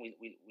 Okay, we'll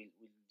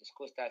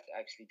discuss that.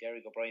 Actually,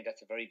 Derek O'Brien,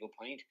 that's a very good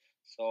point.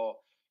 So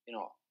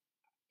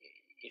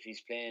if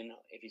he's playing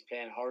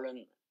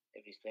hurling,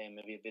 if he's playing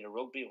maybe a bit of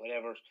rugby,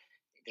 whatever,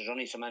 there's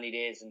only so many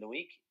days in the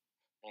week.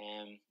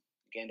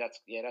 Again, that's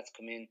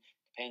come in.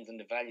 Depends on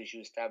the values you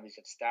establish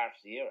at the start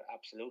of the year.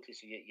 Absolutely.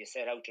 So you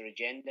set out your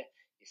agenda.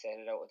 You set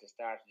it out at the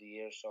start of the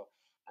year. So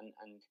and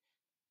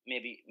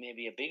maybe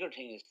a bigger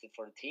thing is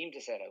for the team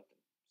to set out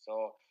them.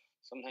 So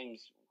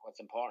sometimes what's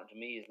important to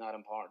me is not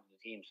important to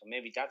the team. So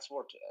maybe that's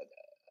worth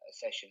a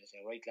session. Is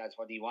say, right, lads,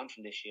 what do you want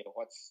from this year?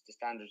 What's the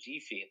standards you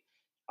feel?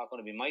 It's not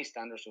going to be my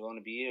standards. They're going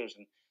to be yours,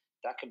 and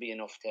that could be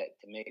enough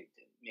to make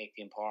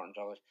the importance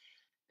of it.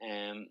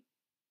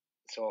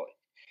 So.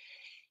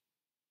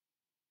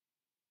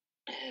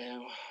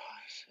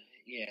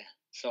 Yeah.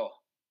 So,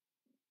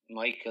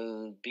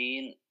 Michael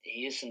Bean,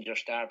 he isn't your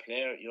star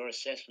player. Your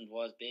assessment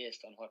was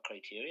based on what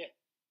criteria?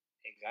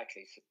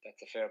 Exactly. So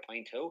that's a fair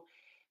point too.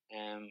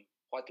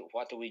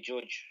 What do we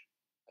judge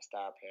a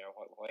star player?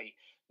 Why?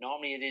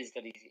 Normally, it is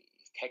that he's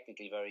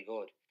technically very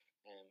good.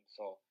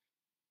 So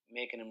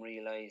making him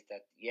realise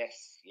that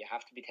yes, you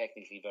have to be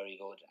technically very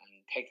good,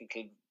 and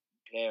technical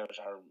players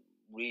are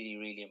really,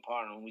 really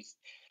important.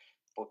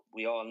 But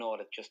we all know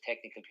that just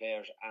technical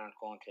players aren't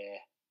going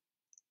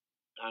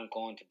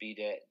to be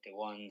the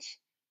ones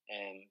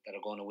that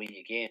are going to win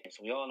you games.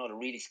 So we all know the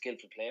really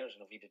skillful players,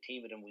 and if we had a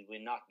team with them, we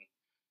win nothing,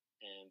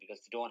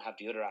 because they don't have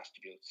the other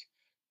attributes.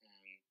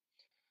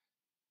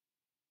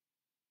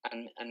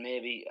 And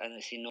maybe, and I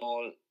see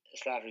Noel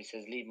Slattery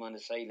says leave him on the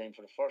sideline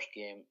for the first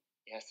game.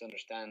 He has to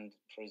understand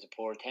for his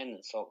poor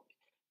attendance. So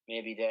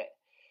maybe that,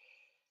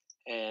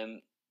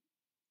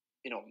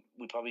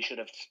 we probably should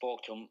have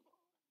spoke to him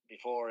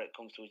before it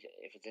comes to,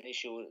 if it's an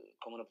issue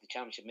coming up the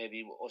championship,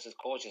 maybe us as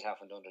coaches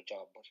haven't done their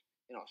job. But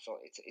so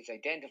it's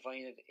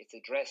identifying it, it's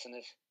addressing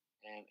it,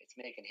 it's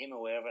making him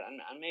aware of it,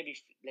 and maybe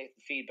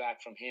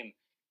feedback from him.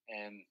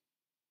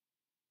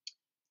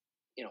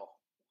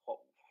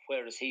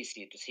 Where does he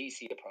see it? Does he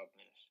see a problem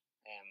in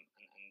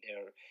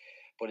it?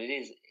 But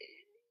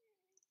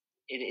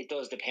it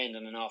does depend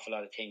on an awful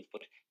lot of things.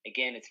 But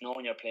again, it's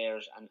knowing your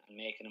players and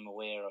making them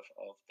aware of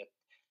that.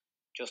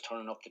 Just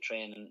turning up the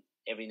training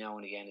every now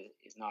and again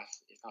is not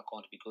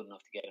going to be good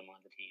enough to get him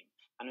on the team.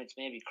 And it's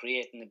maybe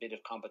creating a bit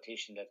of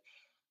competition that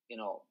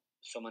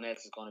someone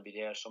else is going to be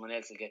there, someone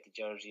else will get the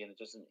jersey, and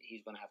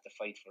he's going to have to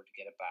fight for it to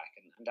get it back,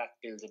 and that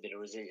builds a bit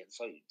of resilience.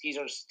 So these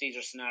are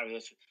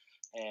scenarios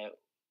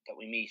that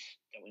we meet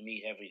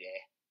every day.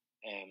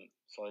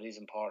 So it is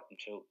important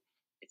to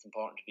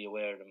be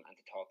aware of them and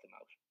to talk them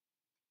out.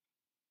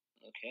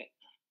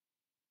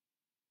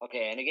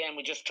 Okay, and again,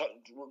 we just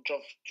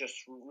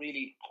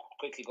really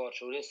quickly go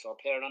through this. So a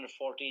player under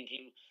 14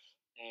 team,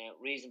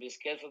 reasonably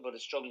skillful but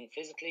is struggling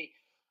physically,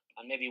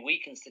 and maybe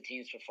weakens the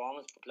team's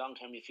performance, but long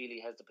term you feel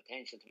he has the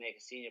potential to make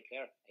a senior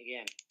player.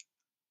 Again,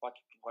 what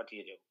do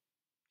you do?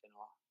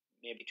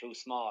 Maybe too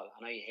small,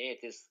 and I hate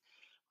this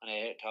when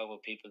I talk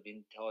about people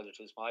being told they're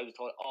too small. I was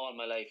told all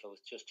my life I was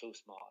just too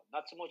small.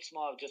 Not so much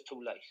small, just too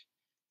light.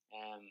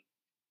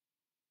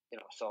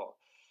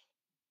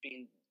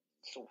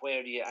 So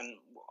where do you, and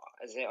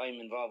as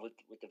I'm involved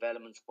with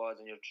development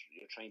squads, and you're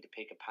trying to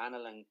pick a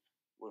panel, and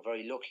we're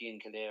very lucky in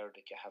Kildare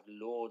that you have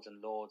loads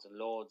and loads and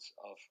loads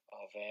of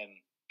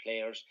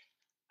players,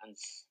 and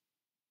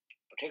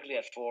particularly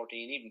at 14,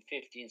 even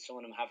 15, some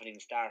of them haven't even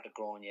started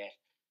growing yet,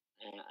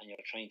 and you're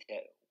trying to,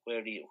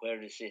 where do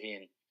they sit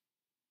in?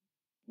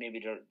 Maybe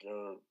their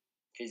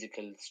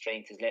physical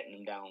strength is letting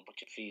them down, but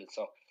you feel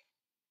so.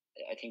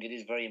 I think it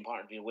is very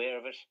important to be aware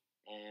of it.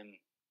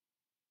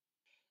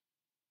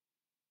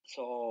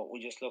 So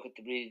we just look at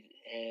the breed.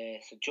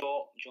 So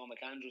Joe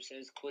McAndrew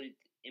says, could it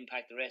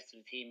impact the rest of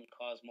the team and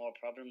cause more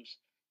problems?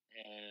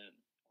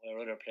 Where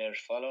other players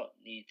follow,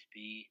 need to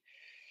be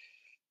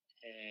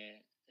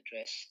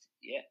addressed.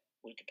 Yeah,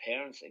 with the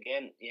parents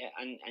again. Yeah,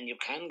 and you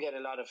can get a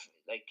lot of,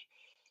 like,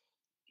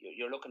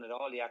 you're looking at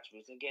all the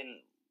attributes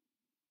again.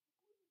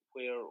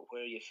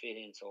 Where you fit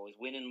in. So is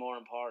winning more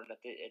important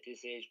at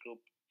this age group?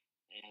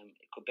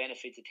 It could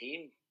benefit the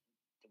team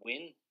to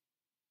win,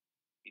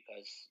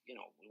 because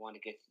we want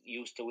to get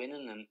used to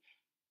winning and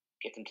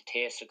get them to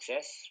taste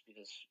success,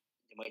 because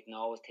they mightn't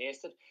always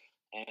taste it.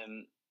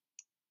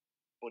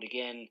 But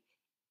again,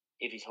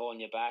 if he's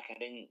holding you back, and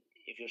then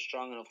if you're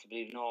strong enough to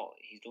believe, no,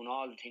 he's doing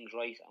all the things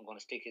right, I'm going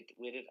to stick it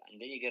with it,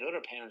 and then you get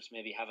other parents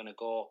maybe having a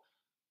go.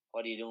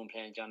 What are you doing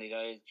playing Johnny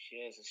Doyle?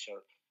 Jesus,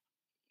 sure.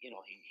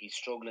 He's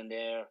struggling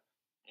there.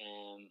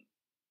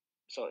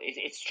 So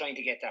it's trying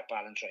to get that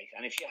balance right.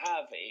 And if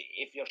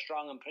you're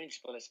strong in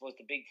principle, I suppose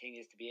the big thing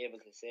is to be able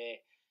to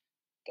say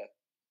that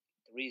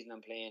the reason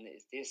I'm playing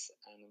is this,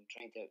 and I'm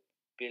trying to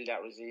build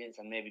that resilience,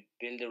 and maybe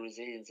build the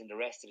resilience in the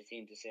rest of the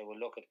team to say, well,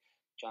 look, at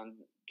John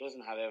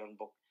doesn't have everything,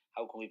 but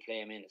how can we play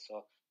him in?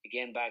 So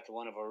again, back to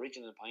one of our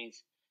original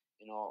points,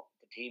 the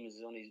team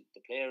is only,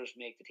 the players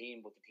make the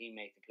team, but the team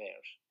make the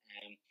players.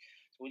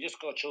 So we'll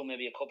just go through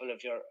maybe a couple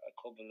of your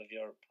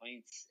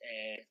points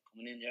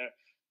coming in there.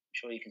 I'm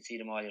sure you can see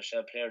them all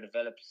yourself. Player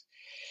development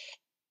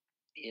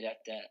is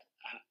at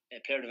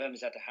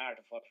the heart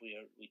of what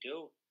we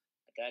do.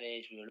 At that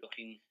age, we were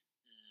looking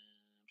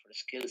for the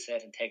skill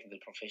set and technical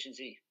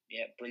proficiency.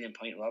 Yeah, brilliant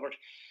point, Robert.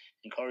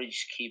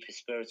 Encourage, keep his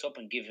spirits up,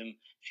 and give him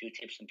a few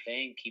tips in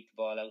playing. Keep the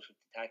ball out of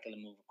the tackle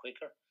and move it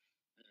quicker.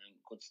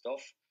 Good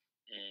stuff.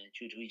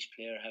 Due to each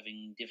player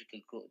having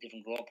different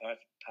growth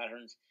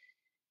patterns,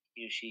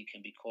 he or she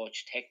can be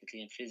coached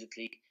technically and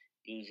physically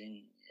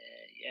using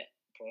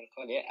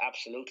protocol. Yeah,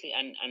 absolutely.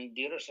 And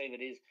the other side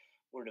of it is,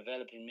 we're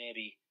developing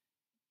maybe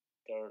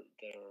their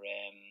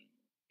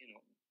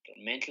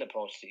mental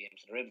approach to the game,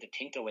 so they're able to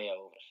think their way out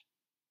of it.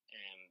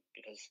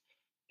 Because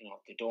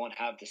they don't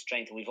have the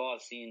strength. And we've all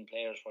seen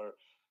players where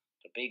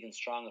they're big and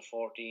strong at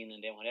 14,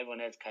 and then when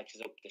everyone else catches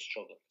up, they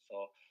struggle.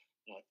 So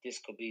this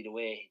could be the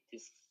way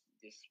this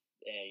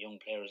young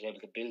player is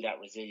able to build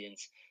that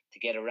resilience to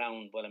get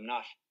around. Well, I'm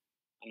not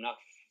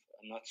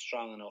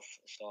strong enough,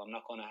 so I'm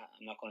not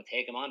gonna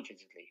take him on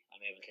physically.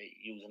 I'm able to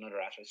use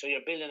another aspect. So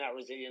you're building that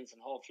resilience,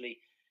 and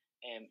hopefully,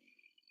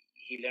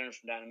 he learns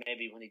from that. And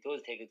maybe when he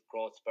does take a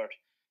growth spurt,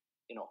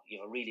 you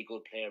have a really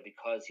good player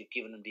because you've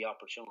given him the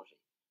opportunity.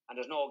 And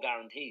there's no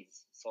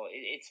guarantees, so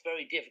it's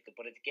very difficult.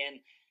 But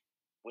again,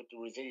 with the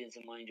resilience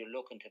in mind, you're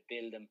looking to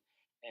build them.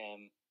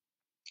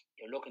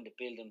 You're looking to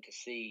build them to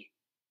see,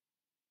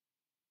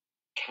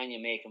 can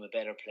you make him a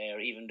better player,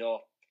 even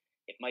though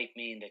it might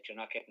mean that you're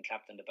not getting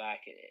clapped on the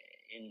back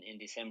in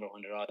December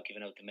when they're all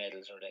giving out the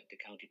medals, or the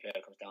county player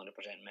comes down to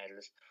present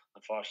medals.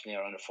 Unfortunately,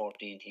 our under 14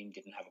 team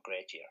didn't have a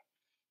great year,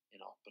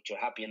 but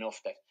you're happy enough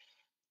that,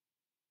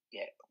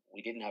 yeah,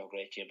 we didn't have a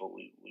great year, but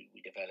we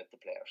developed the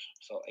players.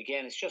 So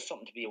again, it's just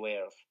something to be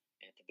aware of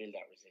and to build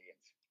that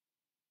resilience.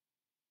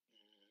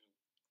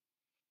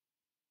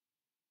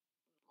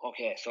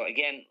 Okay, so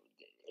again,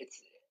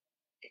 it's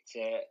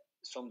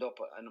summed up,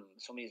 and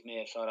some of you may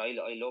have thought, I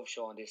love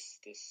showing this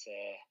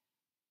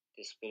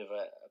bit of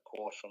a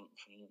quote from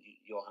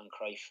Johan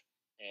Cruyff.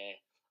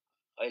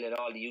 I let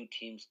all the youth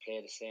teams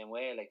play the same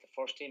way. Like the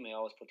first team, I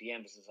always put the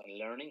emphasis on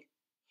learning.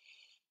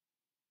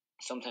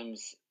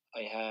 Sometimes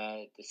I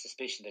had the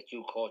suspicion that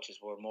youth coaches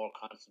were more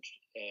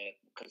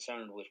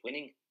concerned with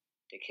winning.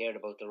 They cared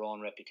about their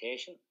own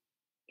reputation,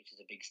 which is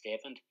a big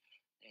statement.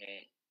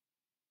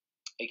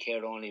 I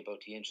cared only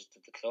about the interest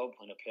of the club.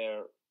 When a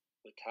player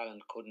with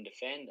talent couldn't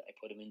defend, I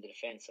put him in the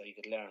defence so he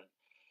could learn.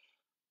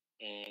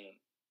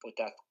 But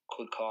that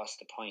could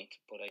cost a point,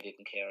 but I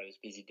didn't care. I was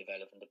busy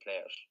developing the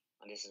players.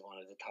 And this is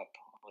one of the top,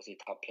 obviously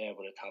top player,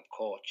 but a top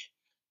coach.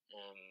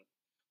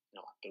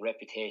 The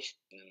reputation,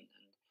 and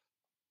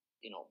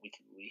we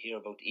hear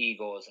about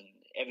egos, and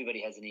everybody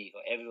has an ego.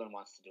 Everyone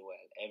wants to do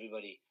well.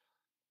 Everybody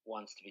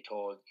wants to be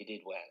told you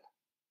did well.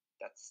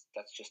 That's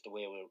just the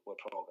way we're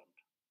programmed.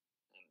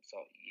 So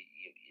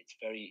it's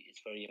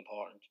very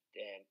important.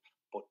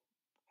 But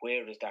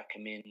where does that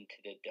come into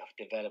the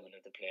development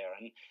of the player?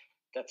 And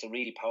that's a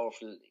really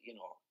powerful.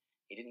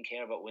 He didn't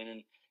care about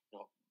winning.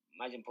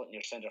 Imagine putting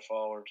your centre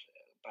forward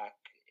back,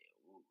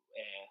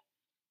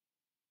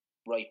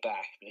 right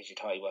back, because you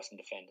thought he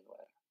wasn't defending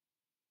well.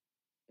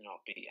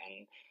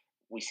 And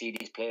we see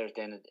these players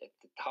then at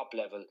the top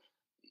level.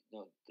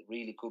 The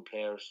really good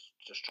players,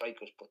 they're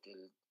strikers, but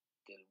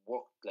they'll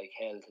work like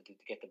hell to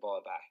get the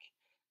ball back.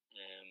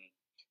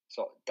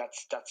 So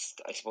that's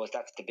I suppose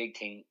that's the big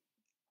thing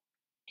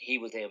he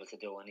was able to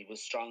do, and he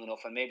was strong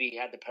enough, and maybe he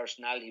had the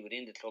personality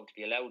within the club to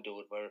be allowed to do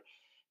it,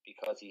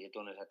 because he had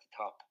done it at the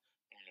top,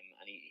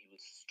 and he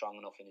was strong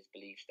enough in his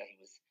beliefs that he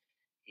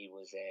he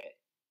was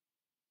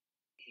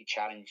he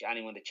challenged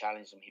anyone that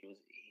challenged him.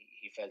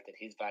 He felt that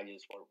his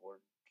values were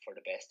for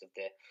the best of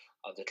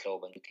the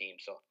club and the team.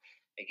 So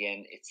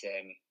again, it's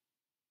a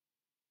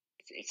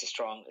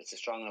strong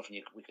enough,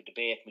 and we could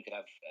debate, we could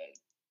have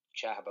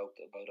chat about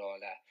all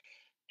that.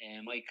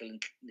 Michael,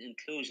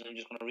 inclusion, I'm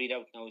just going to read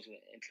out now,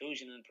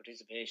 inclusion and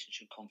participation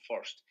should come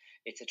first.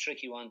 It's a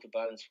tricky one to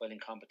balance while in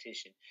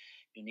competition.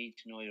 You need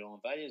to know your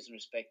own values and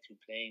respect to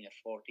playing at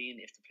 14.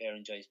 If the player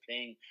enjoys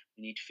playing,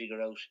 we need to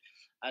figure out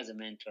as a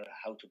mentor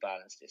how to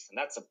balance this. And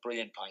that's a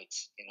brilliant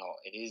point.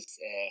 It is,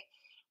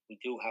 we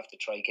do have to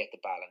try get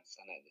the balance,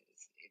 and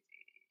it's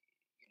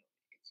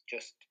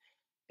just,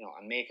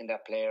 and making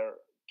that player,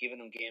 giving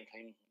him game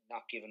time,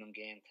 not giving him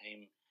game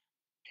time,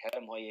 tell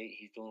him why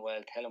he's doing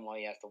well, tell him why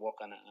he has to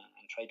work on it,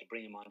 and try to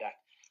bring him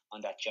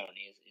on that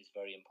journey is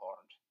very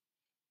important.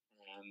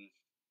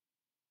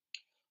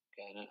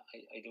 Okay, and I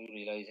do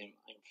realise I'm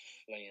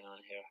flying on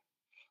here.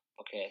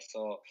 Okay,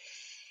 so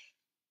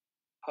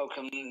how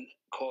can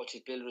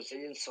coaches build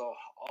resilience? So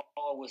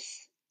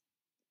always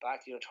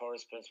back to your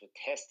Torres principle: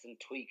 testing,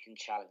 tweaking,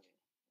 challenging.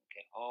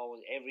 Okay,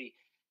 always every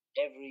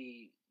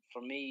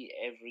for me,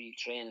 every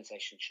training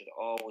session should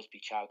always be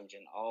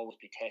challenging, always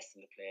be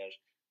testing the players,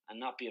 and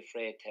not be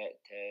afraid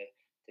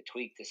to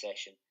tweak the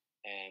session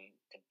and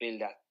to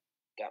build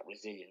that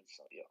resilience.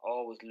 So you're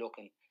always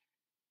looking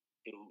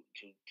to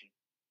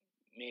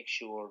make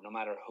sure, no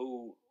matter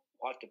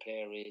what the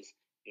player is,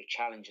 you're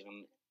challenging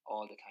them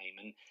all the time,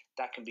 and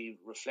that can be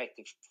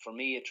reflective. For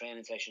me, a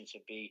training session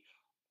should be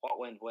what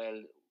went well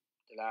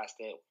the last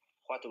day,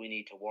 what do we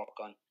need to work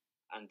on,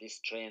 and this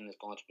training is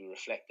going to be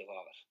reflective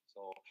of it.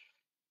 So,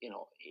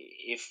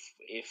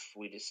 if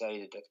we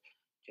decided that,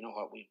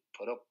 we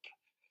put up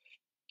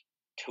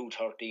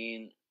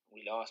 2-13,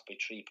 we lost by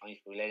 3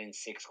 points, we let in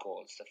 6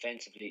 goals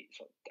defensively.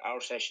 So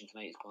our session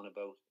tonight is going to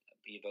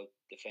be about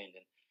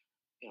defending.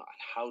 And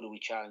how do we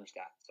challenge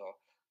that? So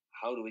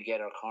how do we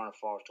get our corner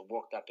forwards to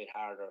work that bit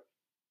harder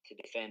to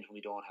defend when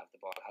we don't have the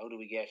ball? How do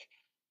we get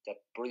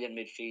that brilliant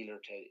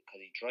midfielder because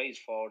he drives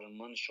forward and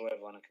runs through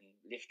everyone and can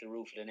lift the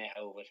roof of the net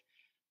out of it?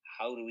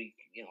 How do we,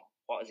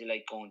 what is he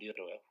like going the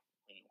other way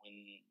when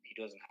he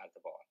doesn't have the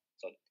ball?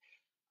 So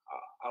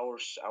our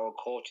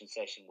coaching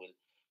session will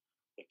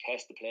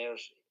test the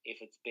players.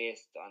 If it's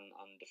based on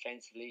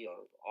defensively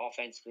or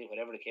offensively,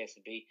 whatever the case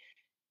may be,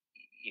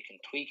 you can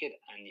tweak it,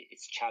 and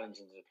it's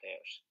challenging to the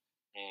players.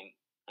 And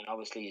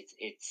obviously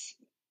it's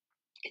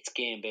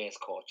game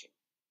based coaching,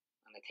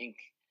 and I think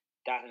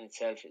that in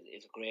itself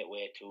is a great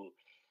way to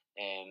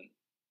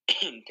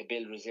to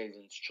build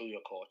resilience through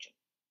your coaching.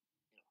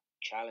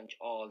 Challenge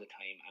all the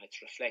time, and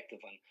it's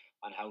reflective on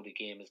how the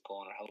game is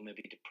going, or how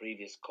maybe the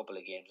previous couple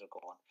of games are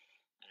going.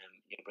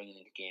 You're bringing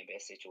into game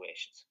based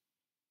situations.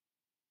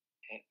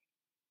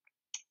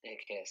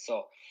 Okay,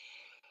 so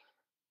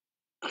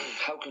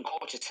how can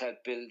coaches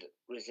help build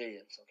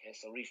resilience? Okay,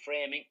 so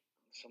reframing.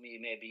 Some of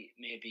you may be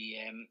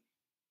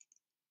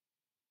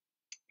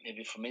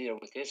familiar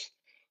with this,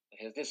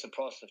 because this is a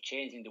process of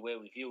changing the way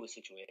we view a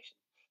situation.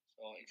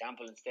 So,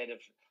 example, instead of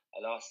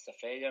a loss as a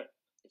failure,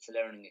 it's a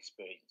learning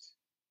experience.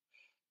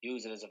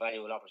 Use it as a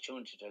valuable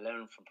opportunity to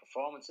learn from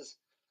performances,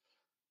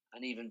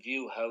 and even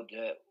view how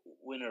the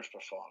winners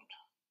performed.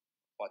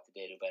 What did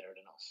they do better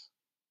than us?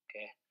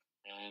 Okay,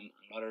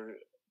 rather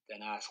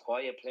than ask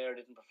why a player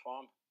didn't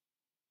perform,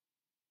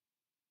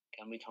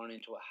 can we turn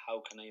into a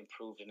how can I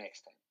improve the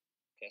next time?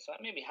 Okay, so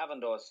maybe having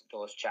those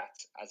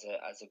chats as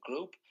a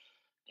group,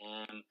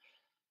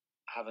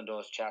 having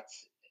those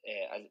chats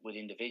with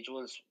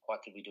individuals.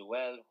 What did we do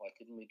well? What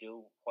didn't we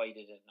do? Why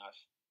did it not?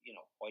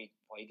 Why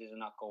did it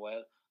not go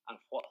well?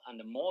 And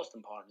the most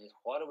important is,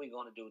 what are we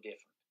going to do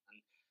different?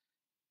 And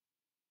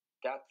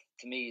that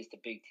to me is the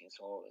big thing.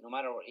 So no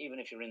matter, even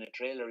if you're in a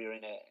drill or you're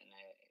in a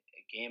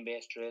game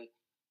based drill,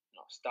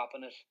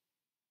 stopping it.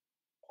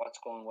 What's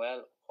going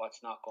well?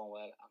 What's not going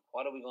well? And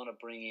what are we going to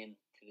bring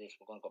into this?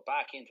 We're going to go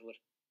back into it.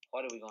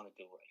 What are we going to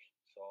do right?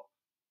 So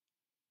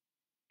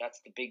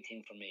that's the big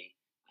thing for me.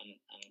 And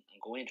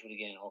go into it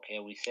again. Okay,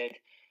 we said,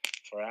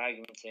 for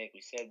argument's sake,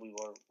 we said we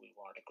weren't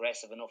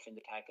aggressive enough in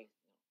the tackle.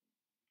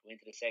 Go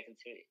into the second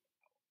series,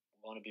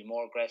 we're going to be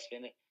more aggressive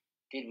in it.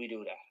 Did we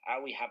do that?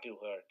 Are we happy with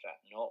where it's at?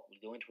 No,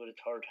 we'll go into it a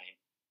third time.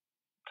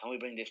 Can we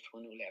bring this to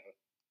a new level?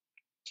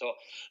 So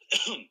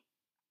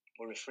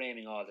we're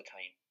reframing all the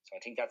time. So I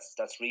think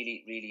that's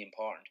really, really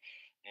important.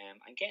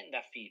 And getting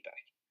that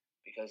feedback,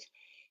 because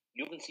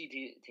you can see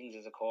things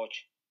as a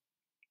coach.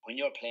 When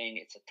you're playing,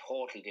 it's a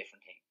totally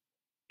different thing.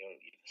 You're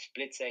a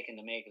split second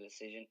to make a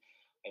decision.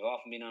 I've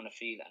often been on a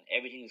field and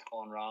everything is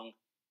going wrong.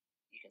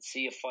 You can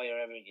see a fire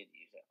everywhere,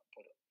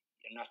 but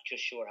you're not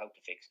just sure how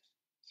to fix it.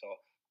 So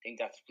I think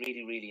that's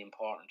really, really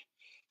important.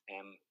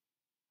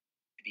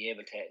 To be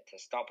able to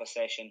stop a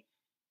session,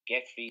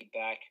 get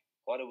feedback.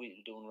 What are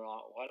we doing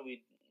wrong? What are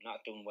we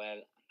not doing well?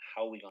 And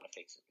how are we going to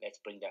fix it? Let's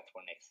bring that to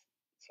our next.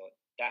 So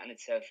that in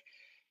itself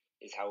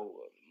is how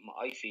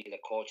I feel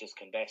that coaches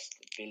can best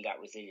build that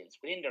resilience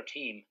within their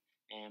team.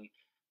 And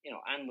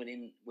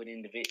within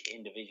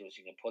individuals.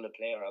 You can pull a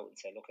player out and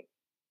say, look,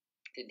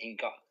 didn't he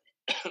got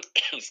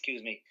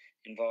excuse me,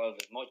 involve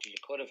as much as you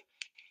could have.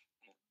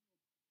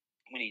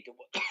 We need to.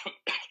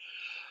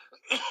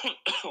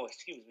 Oh,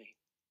 excuse me.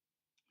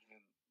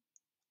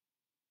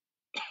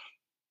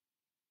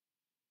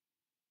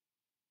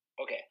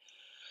 Okay.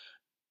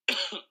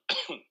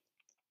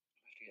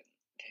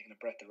 Taking a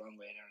breath the wrong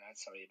way there,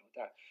 lads. Sorry about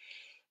that.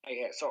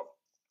 Okay, so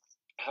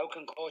how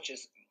can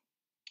coaches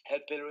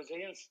help build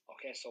resilience?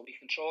 Okay, so we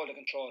control the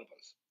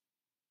controllables.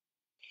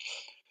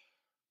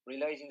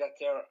 Realizing that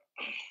there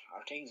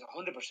are things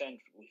 100%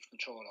 we've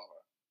control over.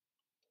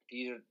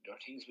 These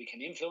are things we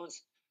can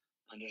influence,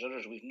 and there's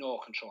others we've no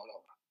control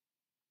over.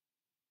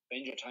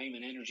 Spend your time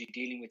and energy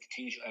dealing with the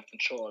things you have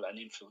control and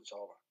influence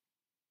over.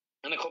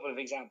 And a couple of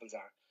examples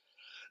are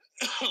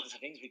the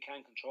things we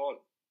can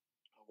control: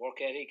 our work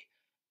ethic,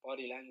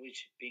 body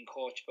language, being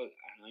coachable.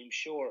 And I'm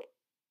sure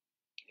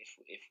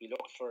if we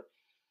look for,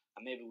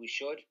 and maybe we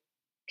should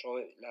throw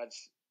it,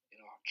 lads,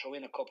 throw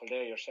in a couple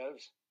there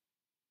yourselves.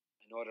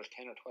 I know there's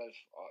 10 or 12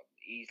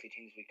 easily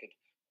things we could.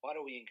 What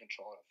are we in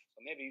control of?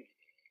 So maybe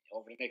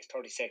over the next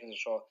 30 seconds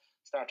or so,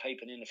 start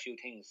typing in a few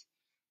things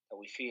that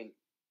we feel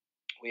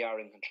we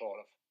are in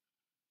control of.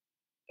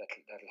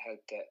 That'll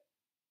help that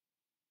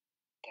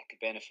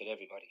could benefit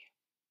everybody.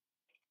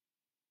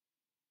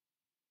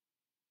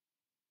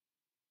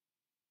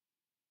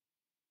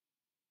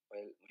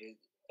 Well, my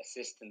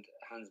assistant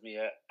hands me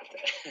a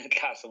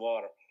glass of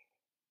water.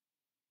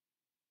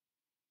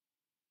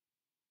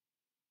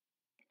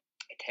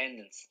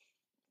 Attendance,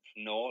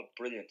 no,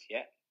 brilliant.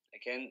 Yeah,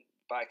 again,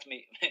 back to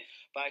me,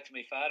 back to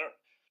my father.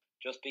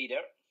 Just be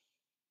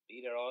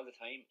there all the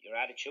time. Your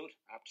attitude,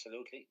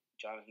 absolutely,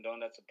 Jonathan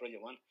Dunn. That's a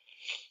brilliant one.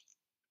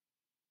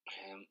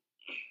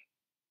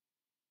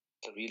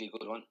 It's a really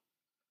good one.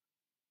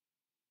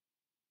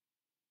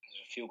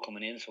 There's a few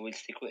coming in, so we'll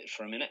stick with it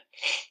for a minute.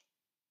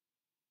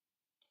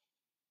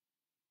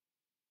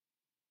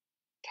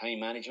 Time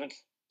management,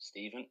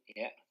 Stephen.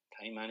 Yeah,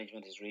 time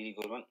management is a really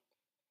good one.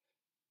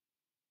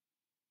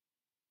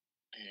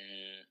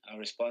 Our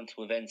response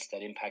to events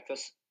that impact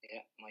us. Yeah,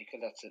 Michael,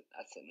 that's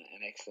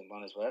an excellent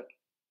one as well.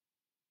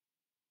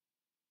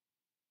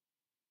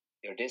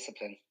 Your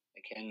discipline,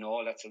 again,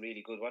 no, that's a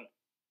really good one.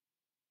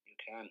 You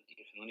can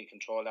only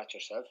control that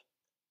yourself,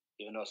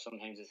 even though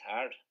sometimes it's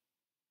hard.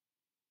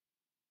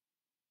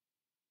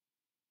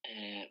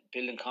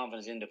 Building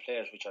confidence in the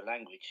players, which are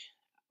language,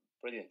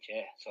 brilliant.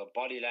 Yeah, so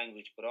body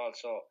language, but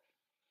also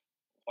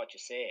what you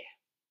say.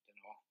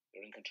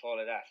 You're in control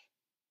of that.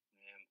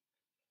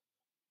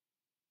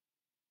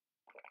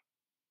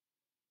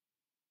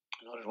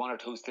 There's one or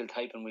two still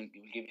typing. We'll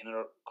give you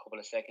another couple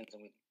of seconds,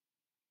 and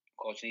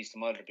coach needs to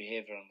model the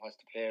behaviour and what's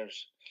the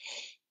players.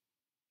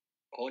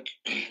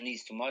 Coach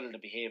needs to model the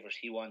behaviours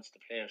he wants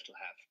the players to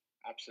have.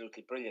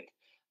 Absolutely brilliant.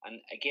 And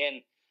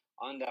again,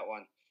 on that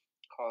one,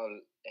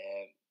 Carl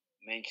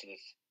mentioned it.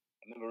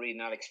 I remember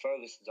reading Alex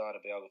Ferguson's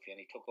autobiography, and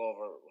he took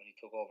over when he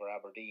took over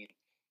Aberdeen.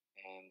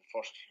 The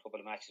first couple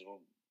of matches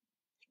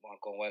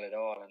weren't going well at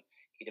all, and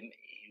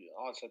he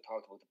also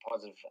talked about the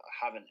positive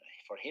having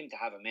for him to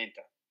have a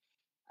mentor.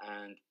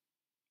 And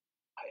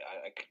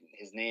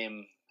his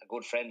name, a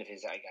good friend of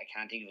his, I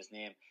can't think of his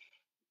name,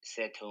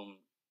 said to him,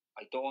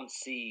 "I don't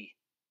see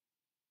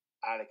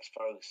Alex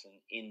Ferguson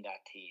in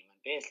that team."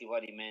 And basically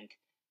what he meant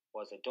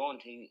was, I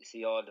don't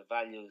see all the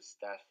values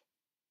that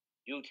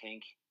you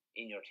think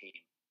in your team.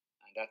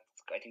 And that,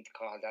 I think,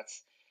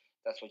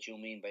 that's what you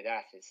mean by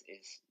that is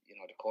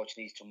the coach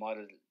needs to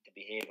model the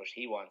behaviours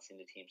he wants in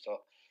the team.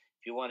 So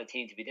if you want a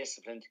team to be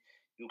disciplined,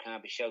 you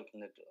can't be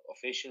shouting at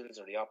officials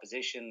or the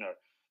opposition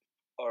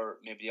or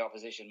maybe the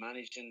opposition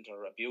management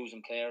or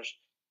abusing players.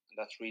 And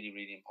that's really,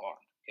 really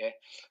important. Okay,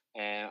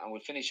 and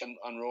we'll finish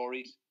on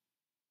Rory's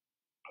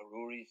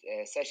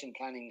session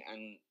planning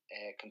and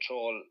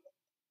control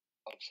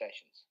of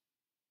sessions.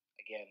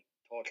 Again,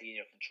 totally in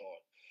your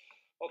control.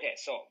 Okay,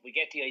 so we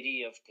get the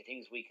idea of the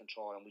things we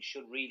control, and we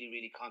should really,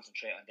 really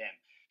concentrate on them.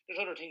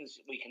 There's other things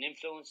we can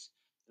influence,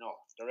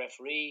 the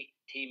referee,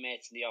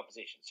 teammates, and the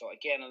opposition. So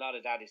again, a lot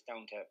of that is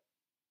down to,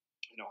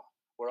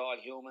 we're all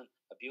human.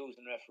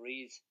 Abusing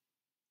referees.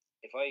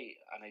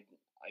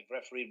 I've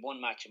refereed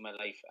one match in my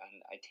life,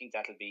 and I think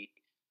that'll be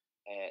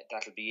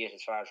it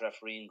as far as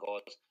refereeing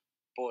goes.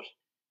 But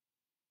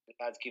the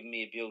lads giving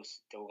me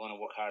abuse, they were going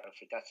to work harder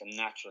for it. That's a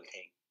natural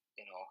thing,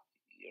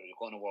 you're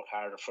going to work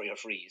harder for your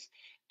frees.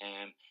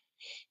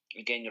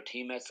 Again, your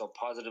teammates, so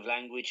positive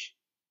language,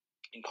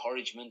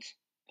 encouragement.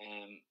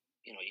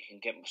 You can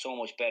get so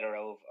much better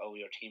out of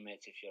your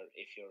teammates if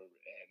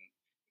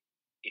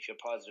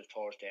you're positive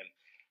towards them,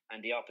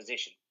 and the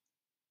opposition.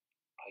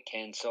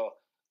 So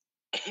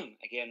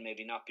again,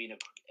 maybe not being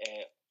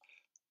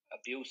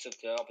abusive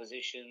to the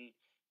opposition,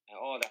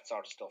 all that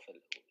sort of stuff.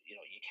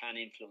 You can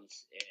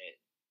influence in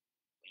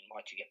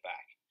what you get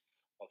back.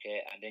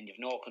 Okay, and then you've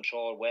no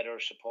control whether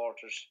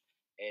supporters,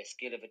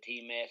 skill of a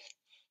teammate,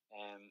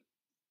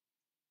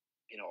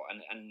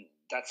 and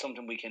that's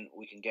something we can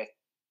get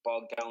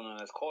bogged down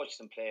on as coaches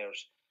and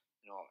players.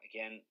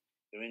 Again,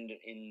 you're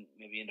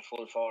maybe in the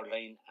full forward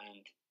line,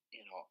 and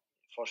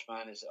first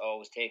man is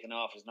always taken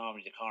off is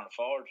normally the corner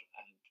forward,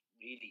 and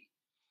really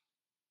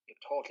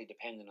you're totally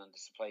dependent on the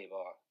supply of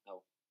ball.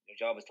 Now your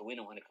job is to win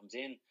it when it comes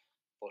in,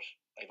 but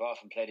I've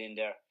often played in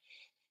there.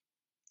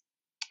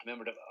 I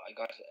remember I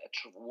got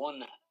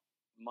one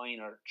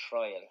minor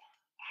trial,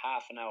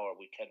 half an hour.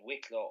 We played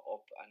Wicklow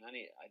up, and I'm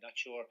not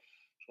sure.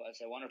 I'd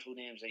say one or two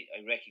names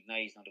I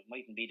recognise. Now, it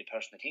mightn't be the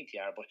person I think they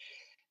are, but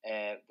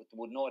they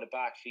would know the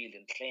backfield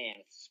in Clane.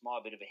 It's a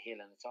small bit of a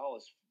hill, and it's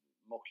always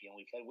mucky. And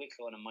we played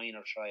Wicklow in a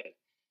minor trial.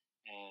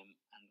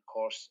 And of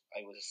course,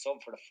 I was a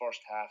sub for the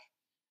first half,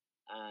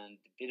 and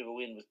a bit of a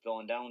wind was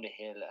blowing down the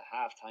hill. At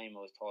half time,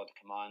 I was told to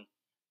come on,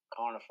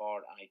 corner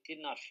forward, and I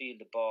did not feel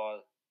the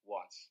ball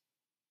once.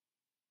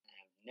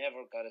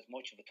 Never got as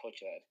much of a touch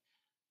at it.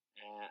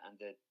 And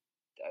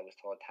I was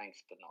told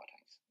thanks, but no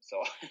thanks. So,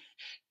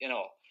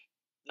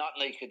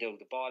 nothing I could do.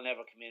 The ball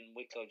never came in.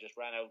 Wicklow just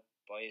ran out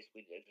by us.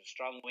 It was a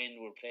strong wind.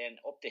 We were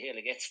playing up the hill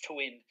against the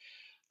wind,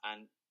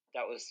 and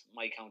that was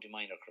my county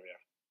minor career.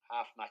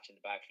 Half match in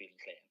the backfield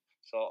and playing.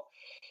 So,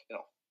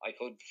 I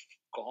could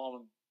go home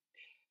and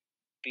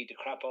beat the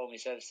crap out of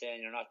myself,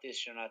 saying you're not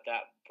this, you're not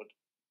that. But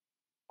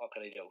what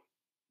could I do?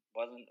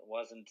 Wasn't.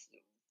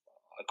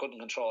 I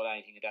couldn't control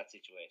anything in that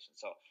situation.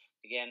 So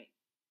again,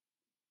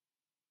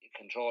 you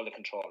control the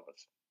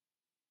controllables.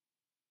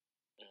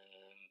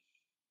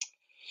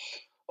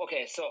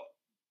 Okay, so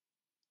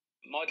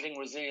modelling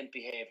resilient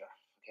behaviour.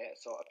 Okay,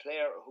 so a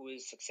player who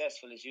is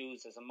successful is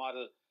used as a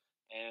model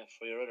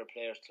for your other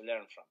players to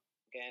learn from.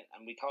 Okay,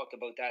 and we talked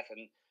about that,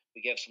 and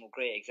we gave some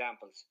great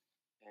examples.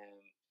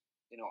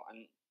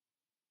 And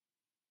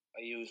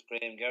I used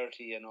Graham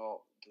Geraghty. There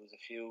was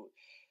a few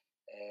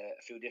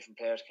different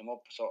players came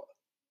up. So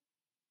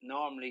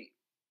normally,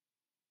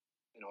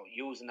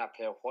 using that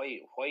player, why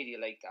do you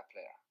like that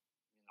player?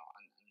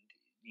 And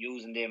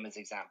using them as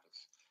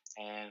examples.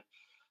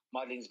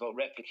 Modelling is about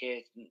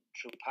replicating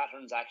through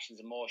patterns, actions,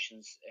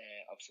 emotions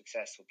of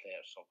successful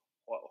players. So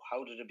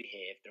how do they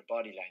behave, their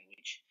body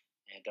language,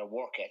 their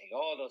work ethic,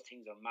 all those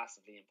things are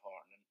massively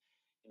important.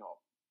 And,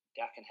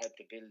 that can help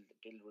to build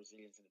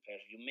resilience in the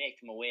players. You make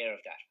them aware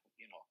of that,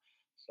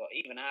 So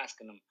even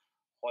asking them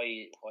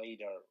why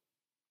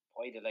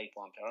they like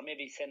one player, or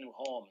maybe send them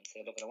home and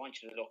say, look, I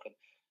want you to look at,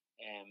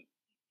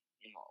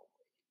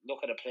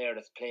 look at a player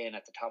that's playing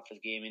at the top of his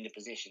game in the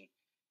position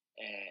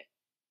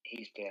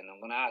he's playing.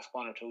 I'm going to ask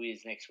one or two of you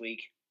next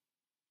week,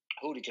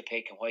 who did you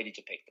pick and why did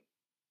you pick them?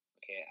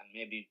 Okay, and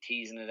maybe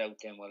teasing it out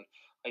then, well,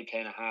 I'm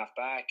playing a half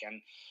back,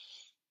 and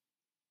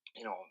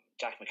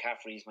Jack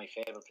McCaffrey is my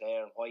favourite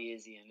player. Why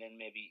is he? And then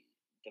maybe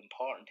the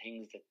important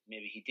things that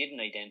maybe he didn't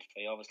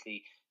identify.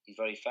 Obviously, he's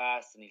very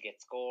fast and he'll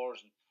get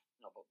scores, and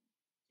but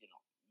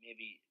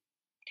maybe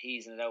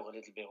teasing it out a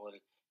little bit. Well,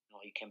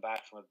 he came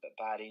back from a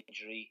bad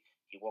injury.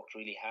 He worked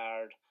really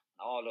hard,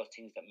 and all those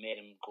things that made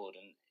him good.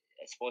 And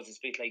I suppose it's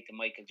a bit like the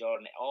Michael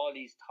Jordan. All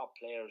these top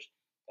players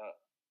that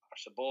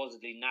are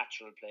supposedly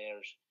natural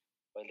players,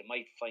 while they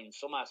might find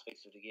some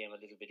aspects of the game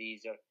a little bit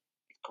easier,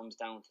 it comes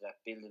down to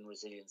that building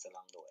resilience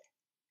along the way.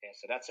 Okay,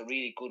 so that's a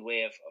really good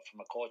way of from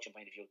a coaching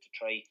point of view, to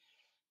try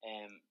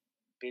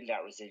build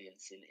that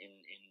resilience in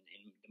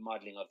the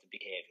modelling of the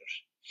behaviours.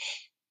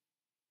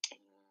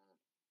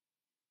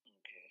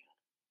 Okay.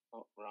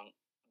 Oh, wrong.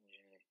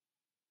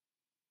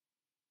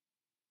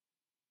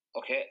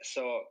 Okay,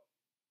 so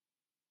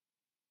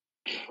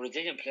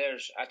resilient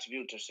players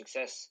attribute their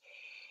success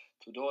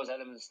to those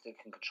elements that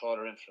can control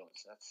or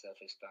influence. That's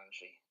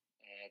self-explanatory.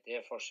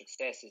 Therefore,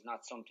 success is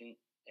not something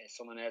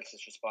someone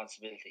else's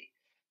responsibility.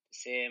 The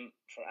same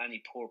for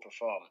any poor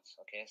performance.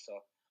 Okay,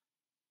 so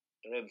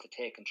they're able to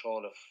take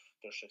control of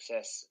their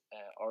success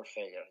or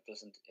failure. It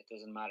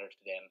doesn't matter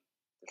to them.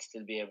 They'll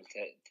still be able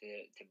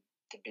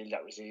to build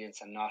that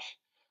resilience and not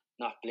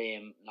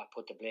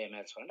put the blame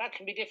elsewhere. And that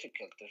can be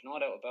difficult. There's no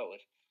doubt about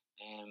it.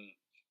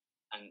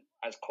 And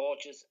as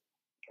coaches,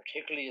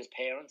 particularly as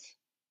parents,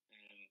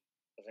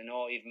 because I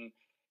know even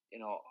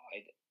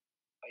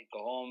I'd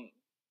go home.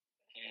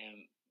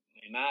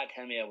 My ma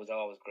tell me I was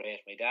always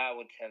great. My dad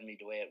would tell me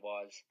the way it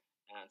was,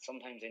 and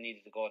sometimes I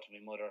needed to go to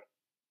my mother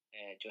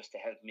just to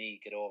help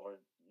me get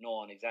over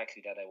knowing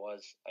exactly that I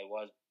was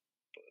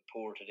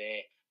poor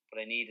today.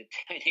 But I needed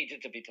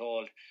to be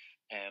told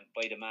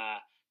by the ma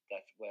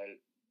that, well,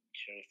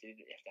 sure, if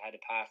they had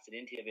passed it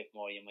into you a bit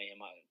more, you might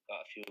have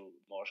got a few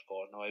more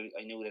scores. Now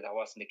I knew that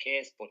wasn't the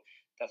case, but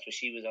that's what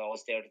she was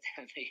always there to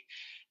tell me.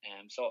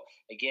 So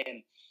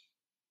again,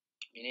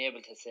 being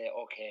able to say,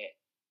 okay,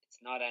 it's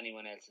not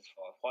anyone else's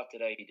fault. What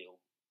did I do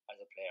as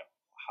a player?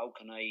 How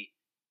can I,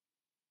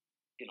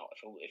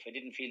 if I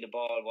didn't feel the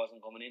ball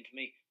wasn't coming into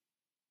me,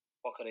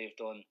 what could I have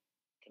done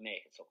to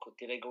make it? So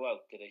did I go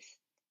out? Did I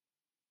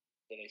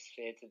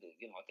say to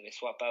did I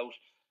swap out?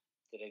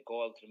 Did I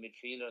go out to the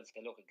midfielder and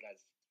say, look,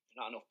 lads,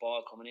 there's not enough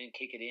ball coming in,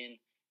 kick it in?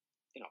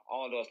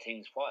 All those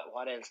things. What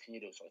else can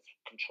you do? So it's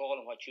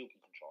controlling what you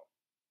can control.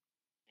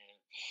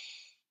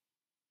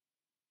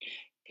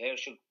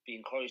 Players should be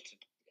encouraged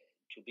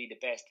to be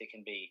the best they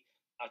can be,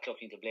 not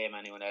looking to blame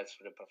anyone else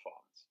for the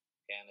performance.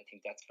 Okay, and I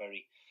think that's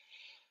very,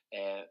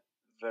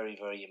 very,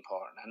 very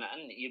important.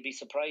 And you'd be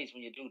surprised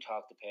when you do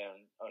talk to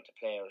parents or to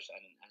players,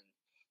 and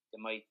they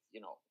might,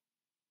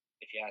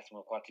 if you ask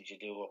them, what did you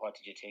do or what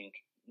did you think,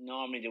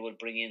 normally they will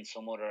bring in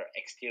some other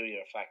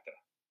exterior factor.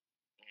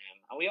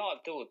 And we all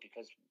do it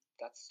because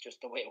that's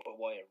just the way we're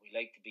wired. We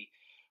like to be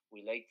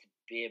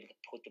able to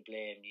put the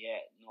blame.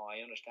 Yeah, no,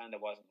 I understand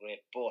it wasn't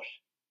great, but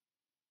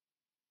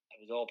I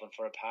was open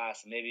for a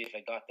pass, and maybe if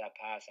I got that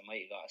pass, I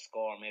might have got a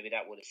score. Maybe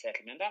that would have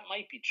settled me, and that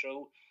might be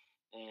true.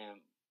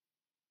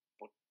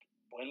 But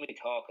when we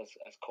talk as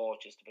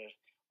coaches,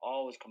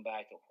 always come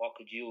back to what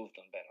could you have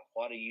done better?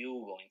 What are you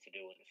going to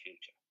do in the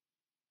future?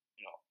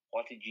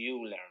 What did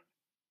you learn?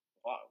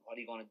 What are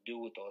you going to do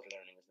with those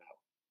learnings now?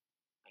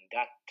 And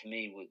that, to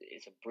me,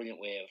 is a brilliant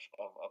way of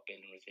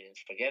building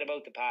resilience. Forget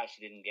about the pass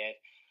you didn't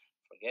get.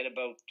 Forget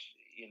about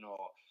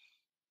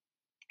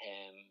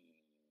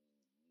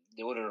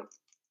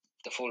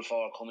the full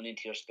forward coming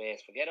into your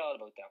space. Forget all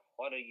about that.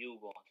 What are you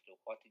going to do?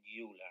 What did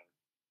you learn?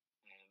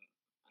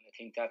 And I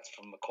think that's,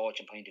 from a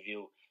coaching point of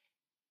view,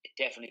 it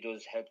definitely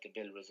does help to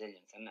build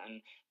resilience.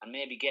 And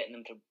maybe getting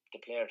them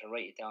the player to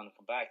write it down and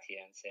come back to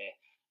you and say,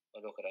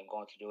 well, look, I'm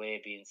going to do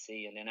A, B, and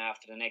C. And then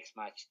after the next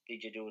match,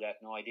 did you do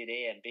that? No, I did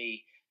A and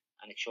B.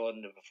 And it showed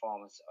in the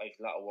performance. I've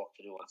a lot of work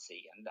to do on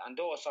C. And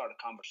those sort of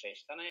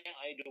conversations. And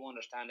I do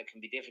understand it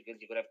can be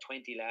difficult. You could have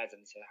 20 lads and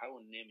they say, how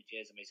in the name of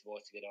Jesus am I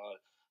supposed to get all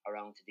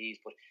around to these?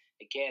 But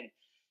again,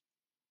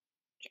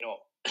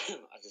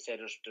 as I said,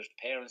 there's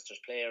parents,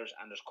 there's players,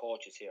 and there's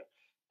coaches here.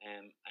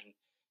 And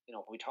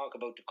when we talk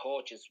about the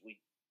coaches, we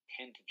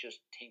tend to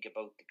just think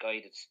about the guy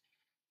that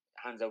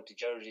hands out the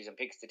jerseys and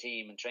picks the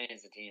team and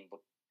trains the team. But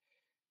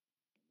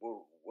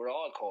we're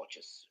all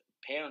coaches.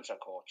 Parents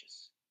are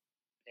coaches.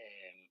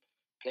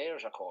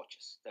 Players are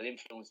coaches. They'll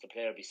influence the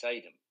player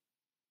beside them.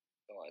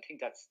 So I think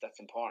that's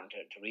important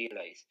to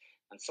realise.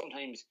 And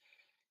sometimes,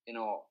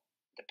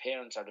 the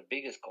parents are the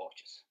biggest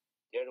coaches.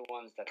 They're the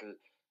ones that'll,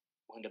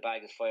 when the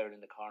bag is fired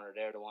in the corner,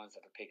 they're the ones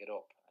that'll pick it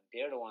up. And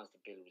they're the ones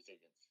that build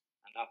resilience.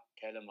 And not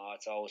tell them,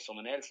 it's always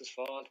someone else's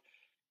fault.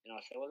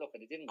 Say, well, look,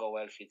 it didn't go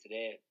well for you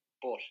today,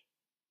 but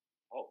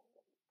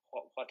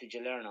what did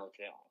you learn out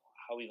there?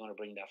 How are you going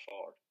to bring that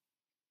forward?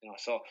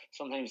 So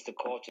sometimes the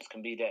coaches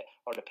can be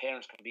or the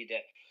parents can be the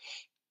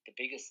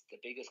biggest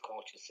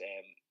coaches.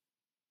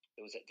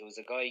 There was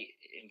a guy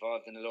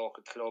involved in a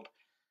local club,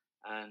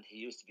 and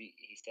he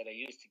said, I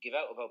used to give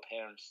out about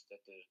parents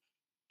that they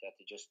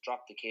just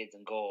drop the kids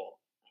and go.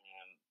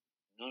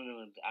 None of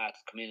them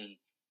come in and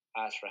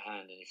ask for a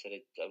hand. And he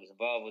said, I was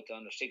involved with the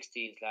under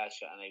 16s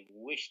last year, and I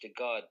wish to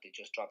God they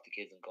just drop the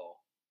kids and go,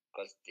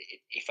 because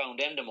he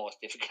found them the most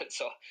difficult.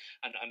 So,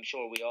 and I'm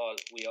sure we all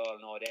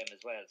know them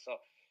as well.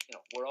 So,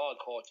 we're all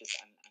coaches,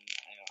 and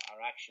our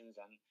actions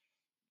and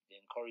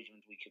the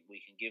encouragement we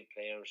can give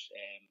players,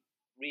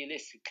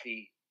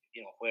 realistically,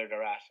 where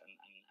they're at and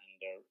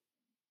their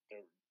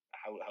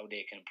how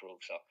they can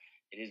improve. So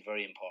it is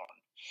very important.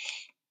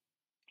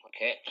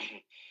 Okay,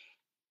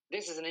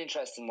 this is an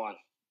interesting one.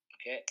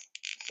 Okay,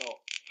 so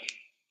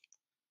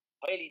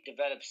highly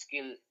developed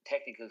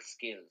technical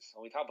skills.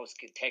 When we talk about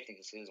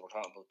technical skills, we're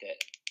talking about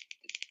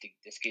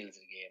the skills of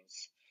the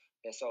games.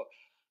 Okay, so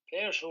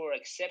players who are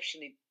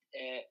exceptionally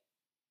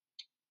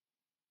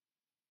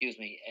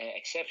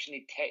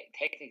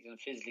technically and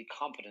physically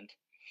competent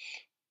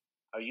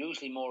are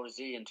usually more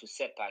resilient to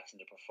setbacks in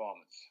their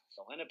performance.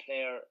 So when a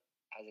player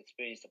has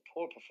experienced a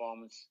poor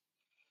performance,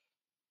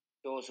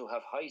 those who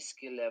have high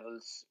skill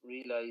levels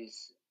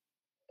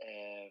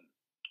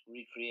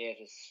recreate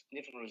a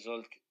significant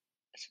result.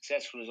 A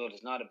successful result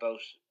is not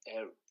about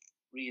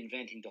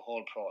reinventing the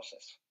whole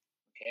process.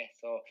 Okay,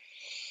 so,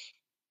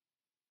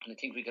 and I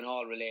think we can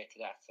all relate to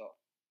that. So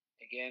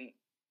again,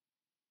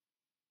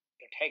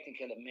 you're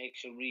technical, it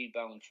makes you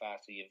rebound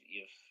faster.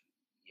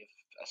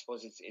 I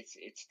suppose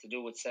it's to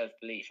do with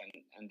self-belief,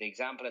 and the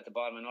example at the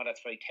bottom, I know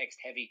that's very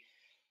text heavy,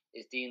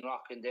 is Dean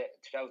Rock in the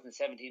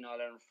 2017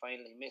 All-Ireland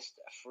final. He missed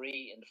a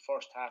free in the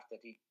first half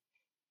that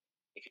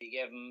if you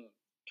gave him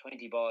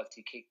 20 balls,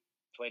 he kicked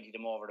 20 of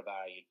them over the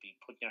bar. You'd be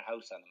putting your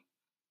house on him,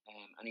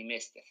 and he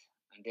missed it.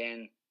 And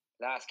then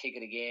last kick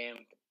of the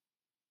game,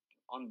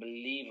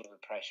 unbelievable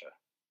pressure,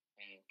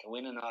 to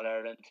win an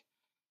All-Ireland.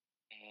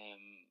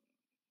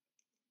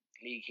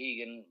 Lee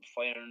Keegan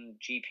firing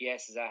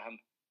GPSs at him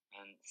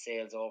and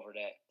sails over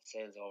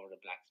the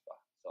black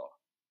spot. So,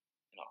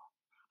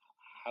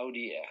 how do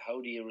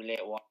you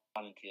relate one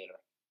to the other?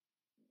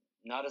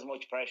 Not as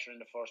much pressure in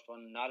the first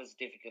one, not as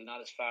difficult,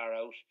 not as far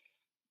out,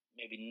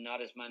 maybe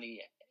not as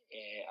many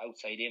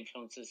outside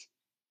influences,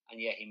 and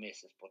yet he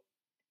misses. But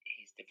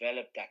he's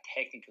developed that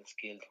technical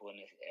skill to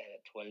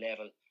a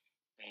level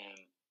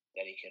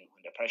that he can.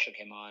 When the pressure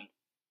came on,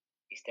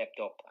 he stepped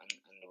up, and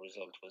the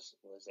result was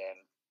the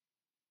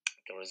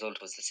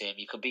same.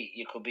 You could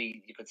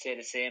say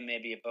the same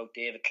maybe about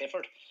David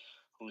Clifford,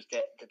 who's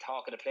the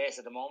talk of the place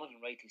at the moment,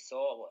 and rightly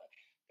so.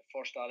 The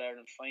first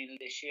All-Ireland final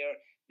this year,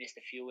 missed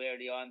a few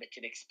early on that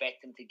you'd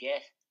expect him to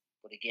get,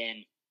 but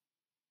again,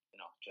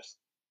 just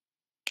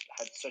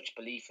had such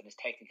belief in his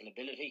technical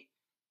ability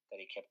that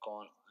he kept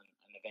going,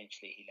 and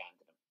eventually he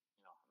landed him.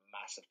 A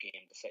massive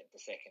game the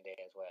second day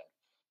as well.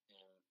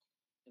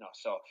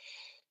 So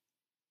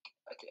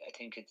I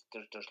think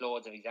there's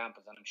loads of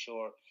examples, and I'm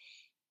sure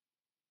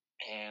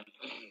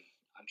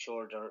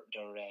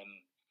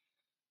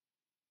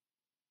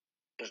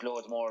there's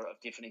loads more of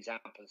different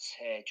examples.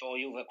 Joe,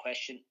 you have a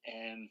question.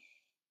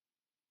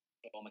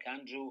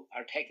 McAndrew,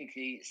 are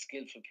technically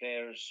skillful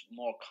players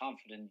more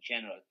confident in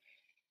general?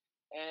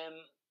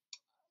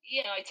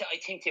 Yeah, I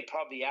think they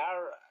probably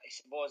are. I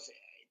suppose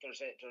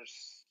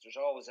there's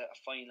always a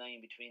fine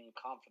line between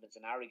confidence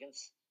and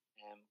arrogance.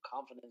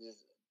 Confidence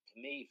is,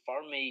 to me,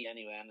 for me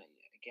anyway, and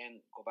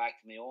again go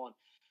back to my own.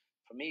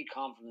 For me,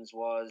 confidence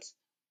was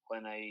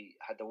when I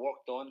had the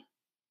work done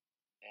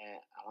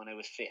and when I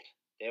was fit.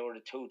 They were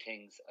the two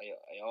things I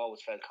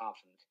always felt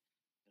confident.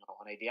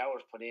 When I had the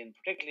hours put in,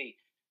 particularly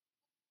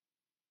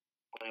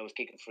when I was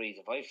kicking frees,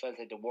 if I felt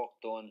I had the work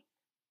done,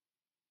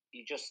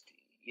 you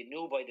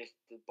knew by the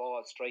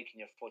ball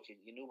striking your foot, you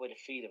knew by the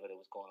feel of it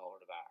was going over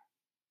the bar.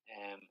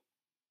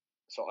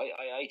 So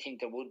I think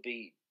there would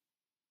be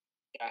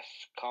that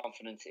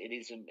confidence. It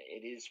is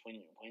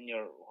when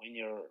you're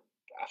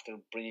after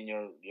bringing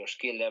your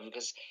skill level,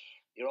 because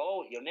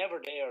you're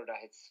never there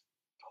that it's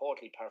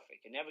totally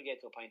perfect. You never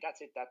get to a point that's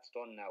it, that's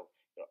done now.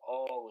 You're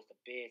always the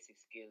basic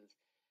skills,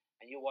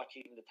 and you watch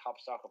even the top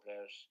soccer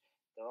players.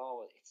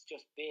 It's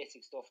just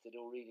basic stuff to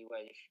do really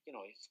well. If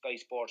Sky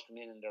Sports come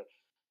in and they're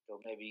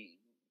maybe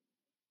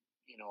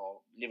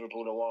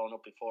Liverpool are warming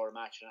up before a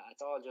match, and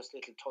it's all just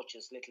little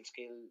touches, little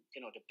skill,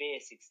 the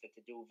basics that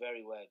they do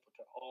very well, but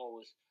they're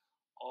always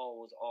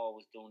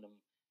doing them,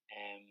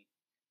 and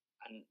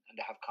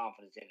they have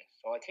confidence in it.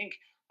 So I think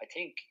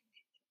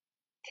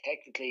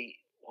technically,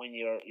 when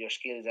your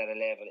skill is at a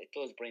level, it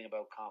does bring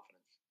about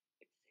confidence.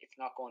 It's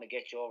not going to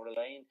get you over the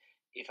line.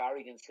 If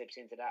arrogance slips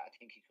into that, I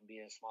think you can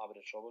be in a small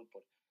bit of trouble.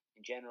 But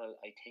in general,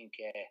 I think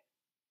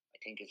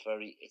it's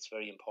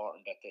very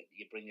important that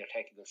you bring your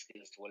technical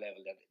skills to a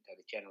level that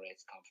it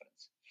generates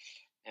confidence.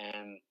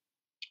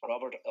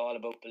 Robert, all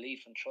about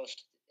belief and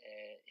trust.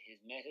 His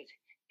method,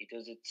 he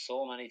does it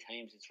so many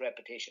times. It's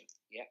repetition.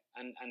 Yeah,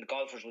 and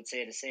golfers would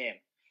say the same.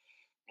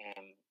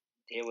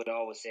 They would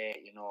always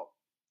say,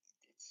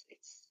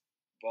 it's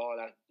ball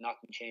that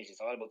nothing changes.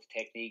 It's all about the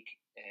technique.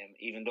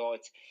 Even though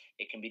it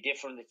can be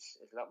different, it's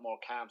a lot more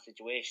calm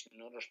situation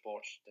in other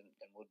sports than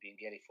would be in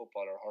Gaelic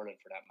football or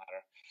hurling for that matter.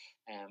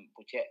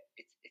 But yeah,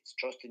 it's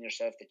trusting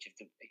yourself that you've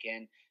to,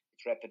 again,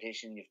 it's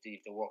repetition. You've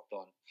the work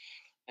done.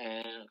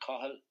 And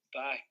Cahill,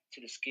 back to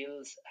the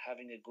skills.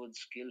 Having a good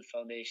skill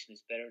foundation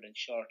is better than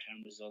short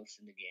term results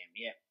in the game.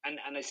 Yeah, and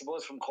I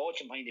suppose from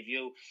coaching point of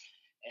view,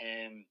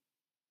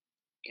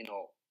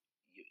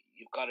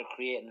 you've got to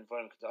create an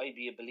environment, because I'd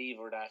be a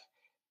believer that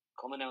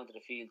coming out to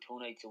the field 2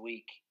 nights a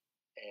week,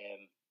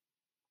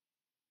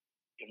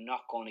 you're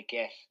not going to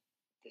get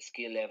the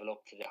skill level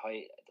up to the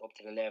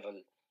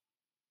level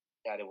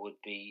that it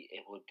would be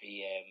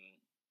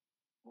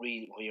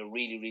really where you're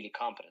really really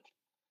competent.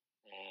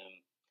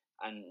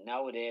 And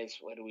nowadays,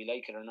 whether we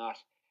like it or not,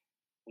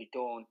 we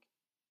don't.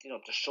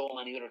 There's so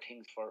many other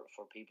things for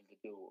people to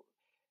do.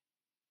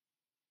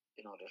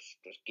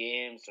 There's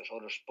games, there's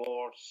other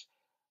sports.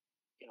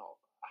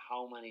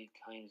 How many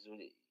times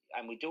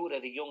and we do it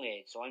at a young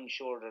age, so I'm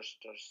sure there's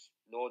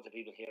loads of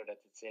people here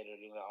that would say that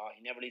he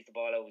never leaves the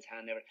ball out of his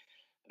hand, never.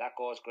 And that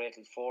goes great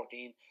till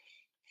 14,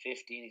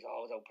 15, he's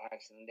always out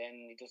practicing, and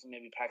then he doesn't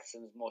maybe practice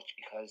as much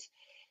because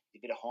he's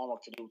a bit of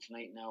homework to do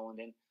tonight now, and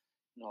then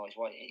he's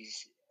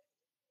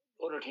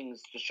other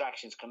things,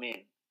 distractions come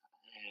in,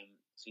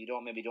 so you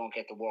don't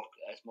get to work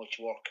as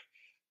much work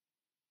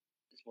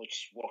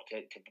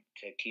to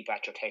keep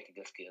at your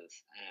technical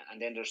skills, and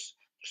then there's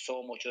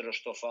so much other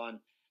stuff on.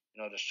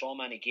 There's so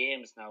many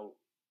games now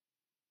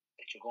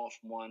that you're going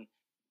from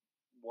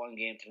one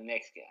game to the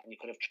next game, and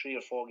you could have 3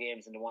 or 4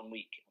 games in the 1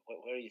 week.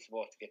 Where are you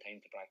supposed to get time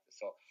to practice?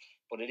 So,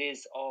 but it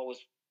is always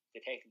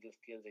the technical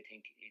skills. I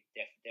think it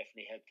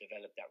definitely help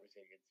develop that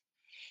resilience.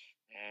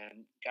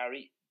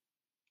 Gary,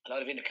 a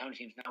lot of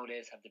inter-county teams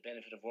nowadays have the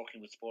benefit of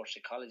working with sports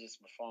psychologists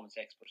and performance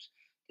experts.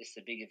 This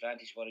is a big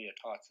advantage. What are your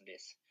thoughts on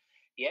this?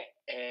 Yeah,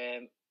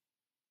 it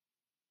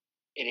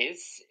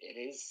is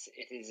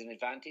an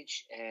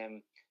advantage.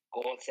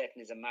 Goal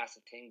setting is a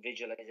massive thing.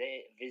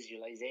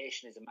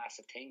 Visualization is a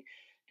massive thing.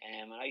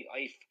 And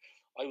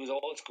I was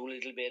old school a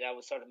little bit. I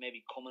was sort of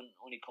maybe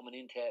only coming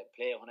into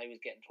play when I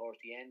was getting towards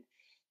the end.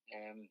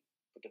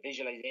 But the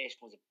visualization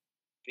was a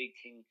big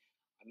thing.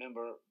 I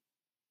remember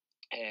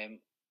the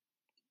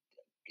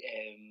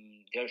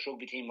Irish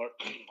rugby team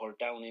were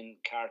down in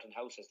Carton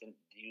House as they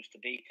used to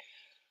be,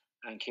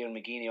 and Kieran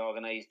McGeeney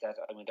organised that.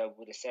 I went out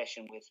with a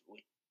session with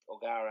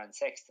O'Gara and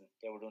Sexton.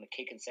 They were doing a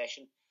kicking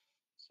session,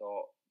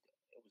 so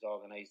it was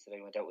organised that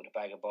I went out with a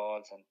bag of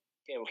balls, and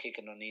they were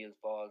kicking O'Neill's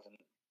balls, and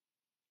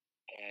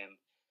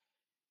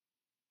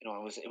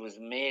it was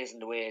amazing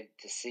the way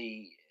to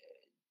see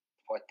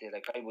what they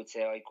like. I would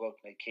say I go out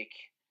and I kick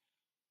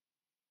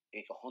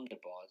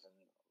 100 balls, and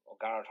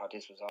O'Gara thought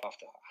this was off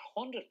the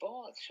 100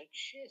 balls.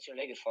 Shit, your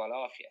leg would fall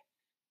off you.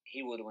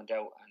 He would have went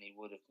out and he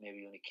would have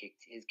maybe only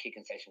kicked, his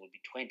kicking session would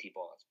be 20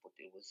 balls, but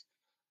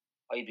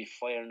I'd be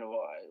firing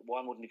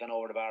one wouldn't be gone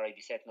over the bar. I'd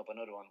be setting up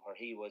another one where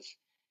he was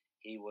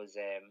he was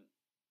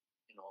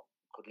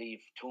could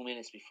leave 2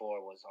 minutes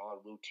before, was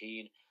all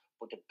routine.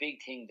 But the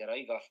big thing that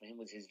I got from him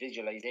was his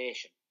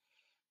visualization.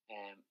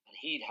 And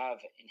he'd have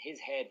in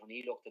his head when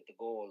he looked at the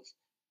goals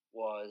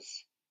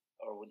was,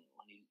 or when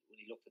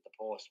he looked at the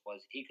post,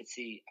 was he could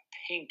see a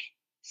pink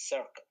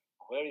circle.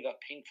 Where he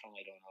got pink from,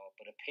 I don't know,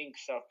 but a pink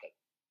circle.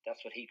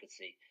 That's what he could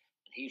see,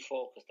 and he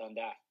focused on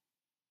that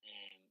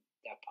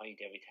point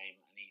every time,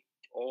 and he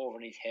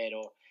over in his head.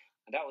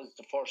 And that was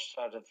the first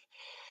sort of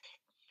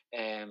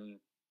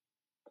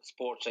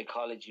sports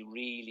psychology.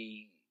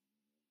 Really,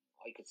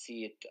 I could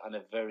see it on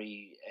a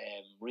very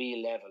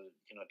real level.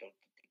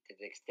 To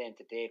the extent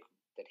that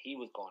he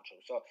was going through.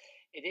 So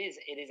it is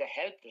a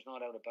help. There's no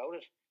doubt about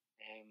it.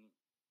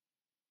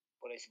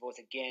 But I suppose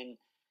again,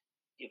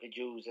 you could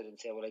use it and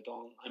say, well, I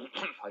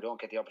don't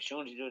get the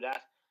opportunity to do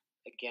that.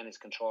 Again, it's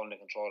controlling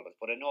the controllables.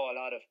 But I know a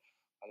lot of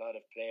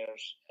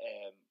players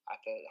at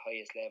the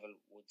highest level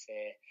would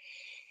say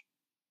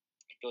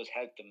it does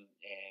help them,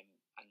 and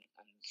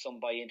some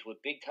buy into it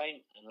big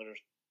time, and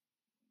others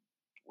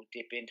would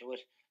dip into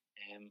it.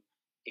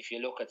 If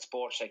you look at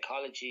sports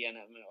psychology, and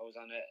I was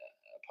on a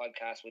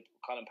podcast with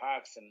Colin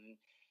Parks, and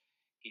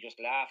he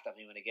just laughed at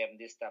me when I gave him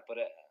that. But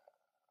a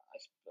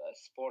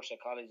sports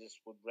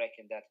psychologist would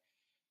reckon that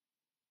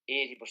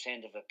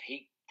 80% of a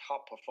peak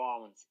top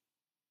performance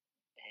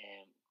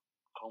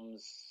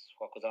comes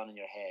what goes on in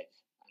your head,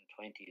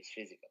 and 20 is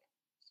physical.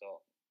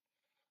 So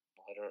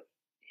whether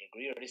you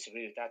agree or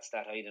disagree with that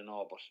stat, I don't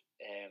know. But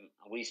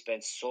we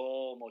spend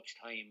so much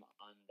time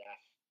on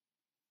that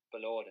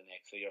below the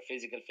neck. So your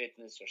physical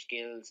fitness, your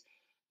skills,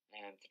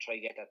 to try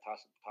to get that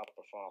top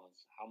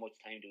performance. How much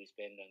time do we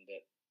spend on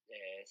the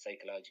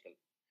psychological?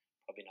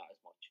 Probably not as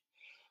much.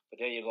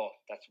 But there you go.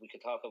 We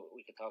could talk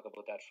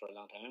about that for a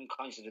long time. I'm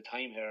conscious of the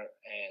time here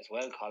as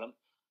well, Colin.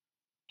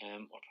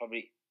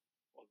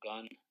 We're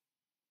gone.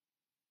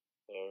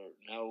 We're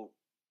now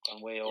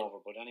gone way over.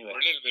 But anyway,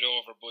 we're a little bit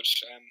over. But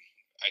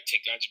I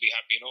think lads will be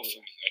happy enough.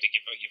 I think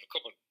you've a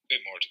couple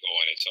bit more to go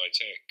on it. So I'd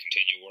say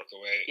continue work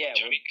away. Yeah,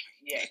 Johnny.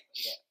 Yeah.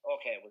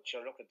 Okay. Well,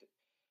 sure. Look at.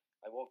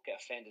 I won't get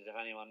offended if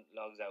anyone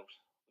logs out.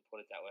 We'll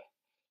put it that way.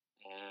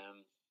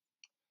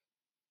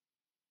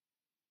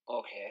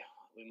 Okay,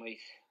 we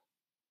might.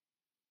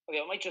 Okay,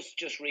 I might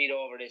just read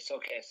over this.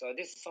 Okay, so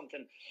this is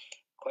something.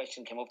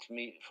 Question came up for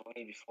me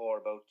before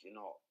about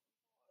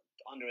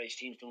underage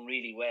teams doing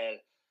really well,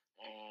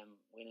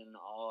 winning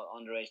all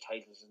underage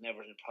titles is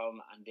never a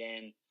problem, and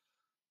then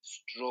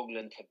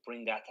struggling to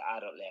bring that to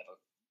adult level.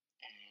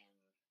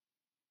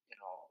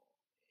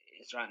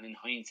 Is there anything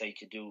in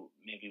hindsight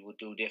would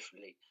do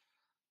differently?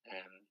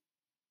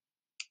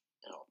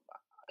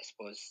 I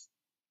suppose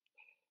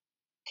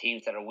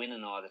teams that are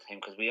winning all the time,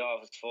 because we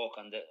always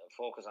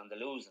focus on the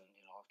losing.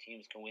 If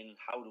teams can win,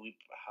 how do we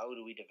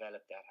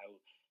develop that? How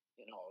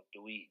do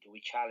we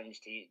challenge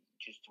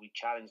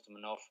them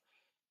enough?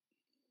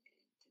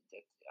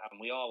 And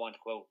we all want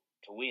to go out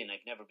to win.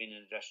 I've never been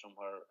in a dressing room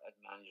where a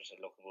manager said,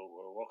 "Look,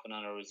 we're working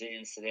on our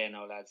resilience today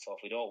now, lads. So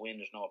if we don't win,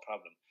 there's no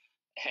problem."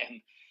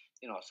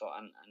 So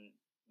and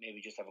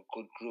maybe just have a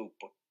good group.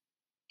 But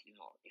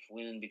if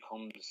winning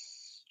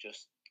becomes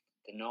just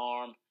the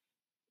norm,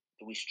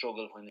 do we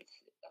struggle when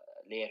it's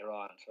later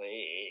on? So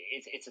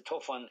it's a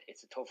tough one.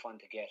 It's a tough one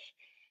to get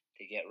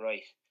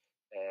right.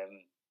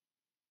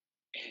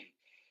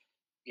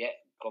 Yeah,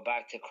 go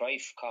back to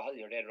Cruyff, Cahill.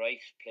 You're dead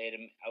right. Play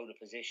them out of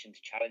position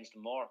to challenge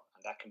them more,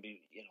 and that can be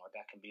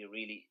a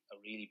really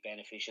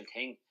beneficial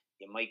thing.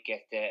 You might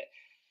get it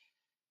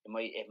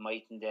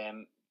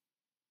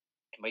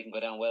mightn't go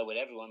down well with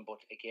everyone,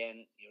 but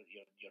again,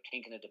 you're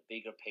thinking of the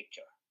bigger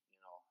picture,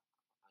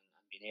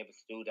 and being able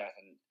to do that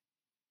and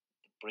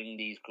to bring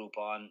these group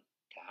on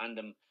to hand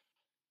them.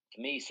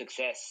 To me,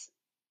 success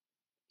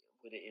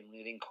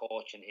within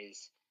coaching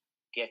is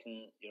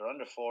getting your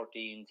under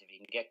 14s.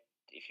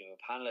 If you have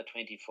a panel of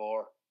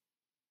 24,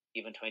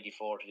 even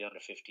 24 to the under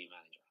 15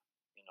 manager,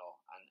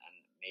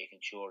 and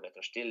making sure that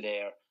they're still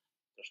there,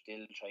 they're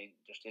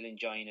still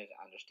enjoying it,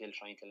 and they're still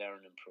trying to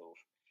learn and improve.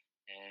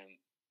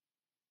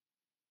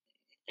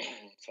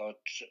 So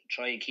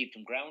try and keep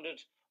them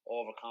grounded.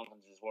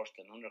 Overconfidence is worse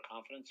than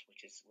underconfidence,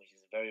 which is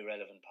a very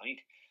relevant point.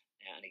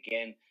 And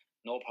again,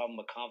 no problem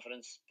with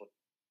confidence, but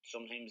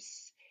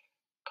sometimes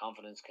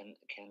confidence can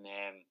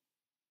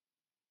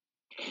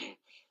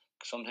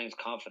sometimes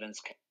confidence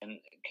can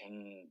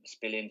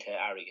spill into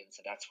arrogance,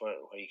 and that's where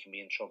you can be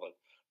in trouble.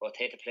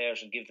 Rotate the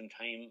players and give them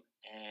time.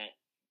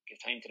 Give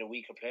time to the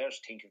weaker players.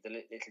 Think of the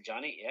little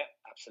Johnny. Yeah,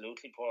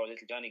 absolutely. Poor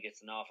little Johnny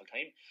gets an awful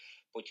time,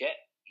 but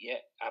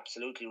yeah,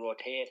 absolutely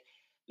rotate.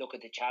 Look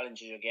at the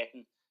challenges you're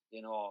getting.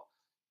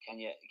 Can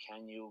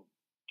you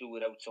do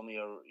without some of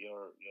your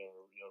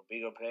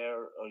bigger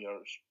player or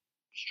your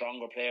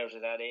stronger players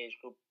of that age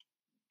group?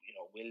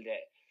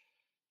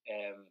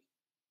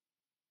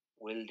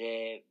 Will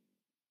they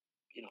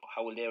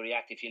how will they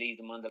react if you leave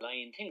them on the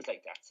line? Things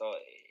like that. So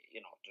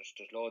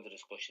there's loads of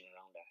discussion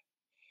around that.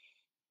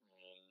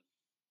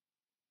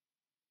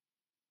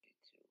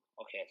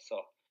 Okay,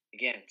 so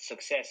again,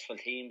 successful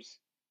teams,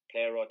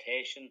 player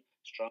rotation,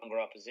 stronger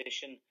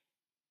opposition,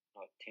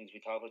 things we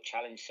talk about,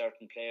 challenge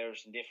certain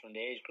players in different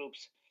age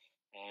groups,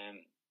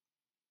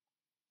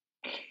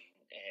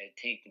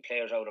 taking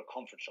players out of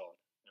comfort zone,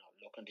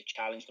 looking to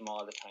challenge them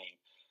all the time.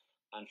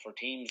 And for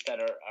teams that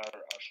are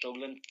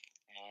struggling,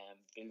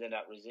 building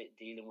that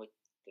dealing with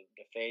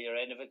the failure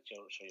end of it,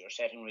 so you're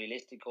setting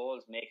realistic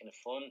goals, making it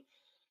fun,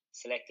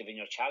 selective in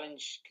your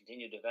challenge,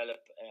 continue to develop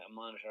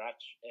monitor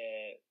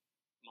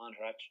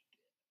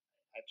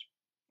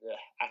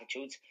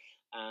attitudes,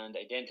 and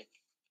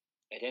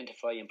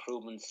identify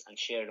improvements and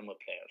share them with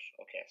players.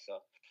 Okay,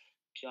 so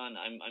John,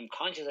 I'm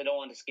conscious I don't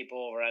want to skip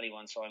over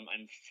anyone, so I'm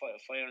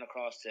firing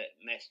across the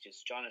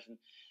messages. Jonathan,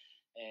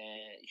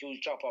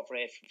 huge drop off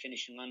rate from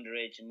finishing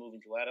underage and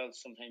moving to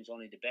adults. Sometimes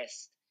only the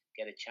best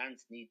get a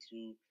chance. Need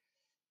to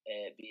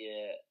be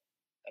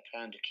a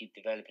plan to keep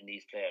developing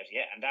these players.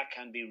 Yeah, and that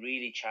can be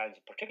really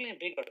challenging, particularly in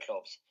bigger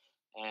clubs.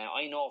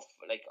 I know,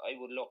 I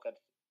would look at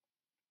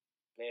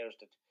players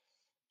that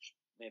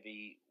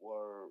maybe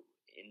were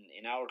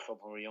in our club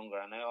when we were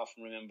younger, and I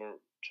often remember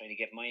trying to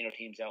get minor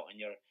teams out, and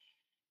you'd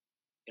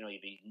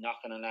be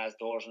knocking on lads'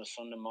 doors on a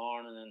Sunday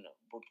morning,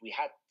 but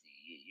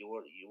you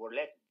were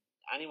let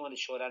anyone that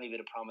showed any bit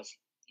of promise,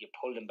 you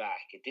pulled them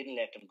back. You didn't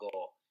let them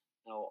go.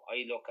 Now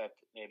I look at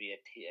maybe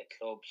a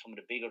club, some of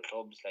the bigger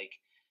clubs,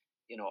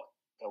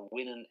 they're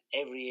winning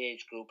every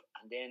age group,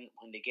 and then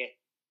when they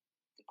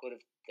could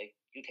have,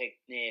 you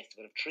take Naas, they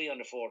could have 3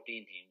 under 14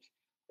 teams,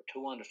 or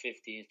 2 under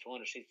 15s, 2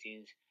 under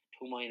 16s,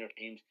 2 minor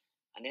teams,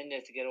 and then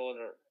as they get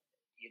older,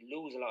 you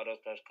lose a lot of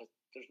those players because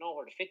there's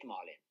nowhere to fit them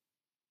all in,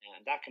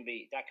 and that can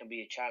be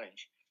a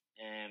challenge.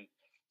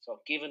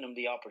 So giving them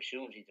the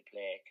opportunity to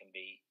play can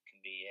be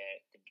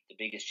the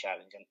biggest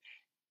challenge. And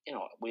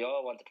we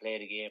all want to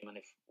play the game,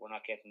 and if we're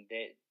not getting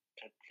to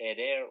play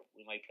there,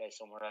 we might play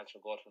somewhere else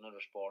or go to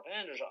another sport.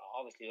 And there's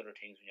obviously other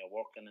things when you're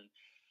working, and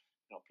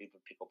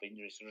people pick up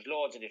injuries. So there's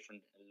loads of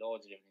different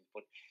things.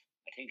 But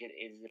I think it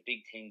is a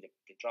big thing,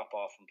 the drop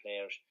off from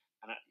players,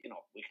 and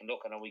we can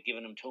look at, are we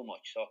giving them too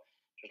much? So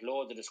there's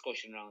loads of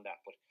discussion around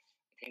that. But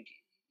I think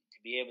to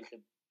be able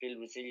to build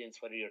resilience,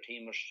 whether your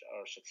team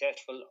are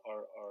successful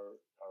or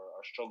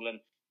struggling,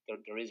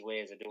 there is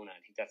ways of doing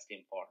that. I think that's the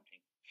important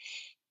thing.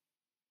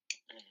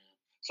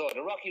 So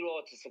the rocky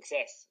road to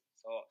success.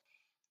 So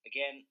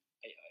again,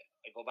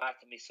 I go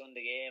back to my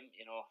Sunday game.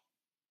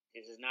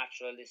 This is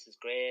natural. This is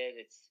great.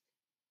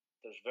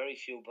 There's very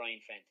few Brian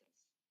Fentons.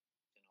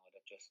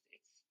 That just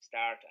it's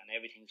start and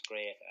everything's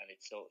great, and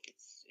it's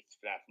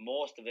flat.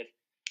 Most of it.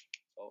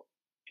 So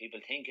people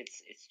think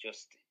it's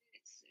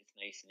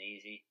nice and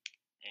easy.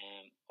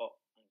 I'm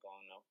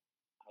gone now.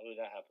 How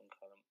did that happen,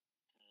 Colin?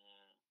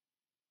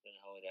 I don't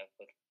know how that,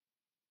 but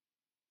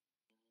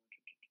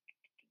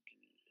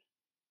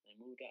I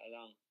moved that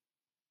along.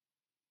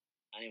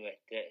 Anyway,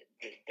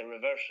 the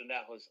reverse from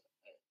that was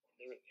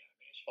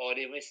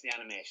they missed the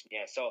animation.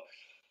 Yeah, so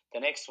the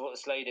next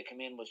slide that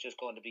came in was just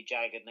going to be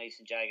jagged, nice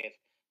and jagged,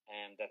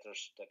 and that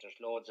there's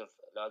loads of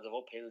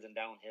uphills and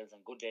downhills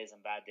and good days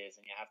and bad days,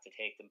 and you have to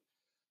take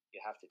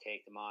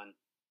them on,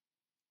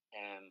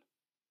 and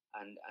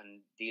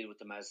deal with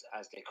them as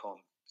they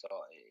come. So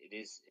it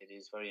is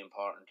very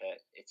important.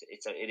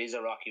 It is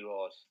a rocky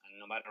road, and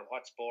no matter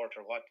what sport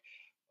or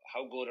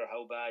how good or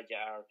how bad you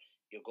are,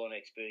 you're going to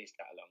experience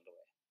that along the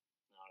way.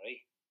 All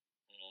right.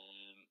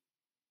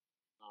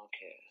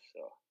 Okay,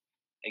 so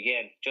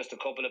again, just a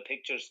couple of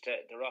pictures to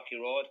the rocky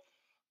road.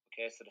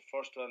 Okay, so the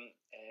first one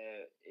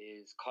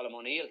is Colm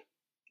O'Neill.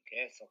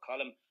 Okay, so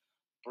Colm,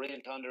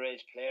 brilliant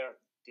underage player,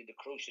 did the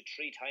cruciate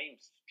 3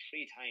 times.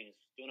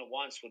 Doing it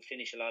once would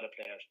finish a lot of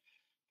players,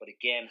 but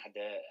again had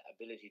the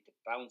ability to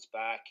bounce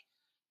back,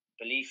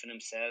 belief in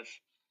himself,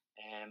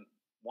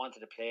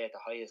 wanted to play at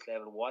the highest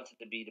level, wanted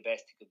to be the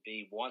best he could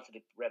be, wanted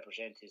to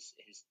represent his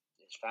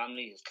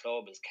family, his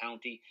club, his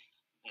county.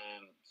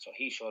 So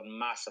he showed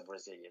massive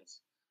resilience.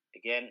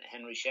 Again,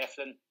 Henry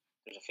Shefflin,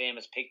 there's a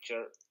famous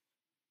picture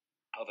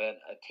of a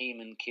team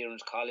in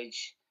Kieran's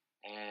College,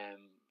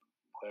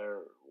 where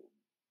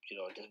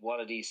one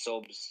of these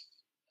subs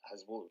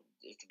is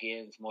the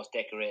game's most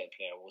decorated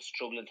player, was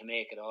struggling to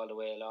make it all the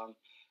way along.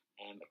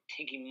 I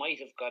think he might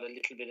have got a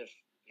little bit of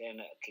playing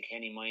at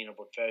Kilkenny minor,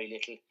 but very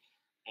little.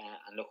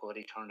 And look what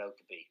he turned out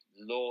to be.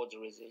 Loads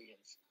of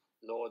resilience,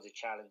 loads of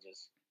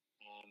challenges,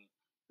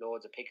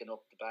 loads of picking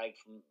up the bag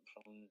from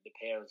the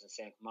parents and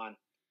saying, come on,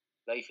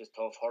 life is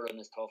tough, hurling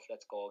is tough,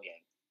 let's go again.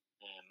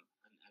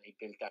 And he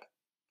built that,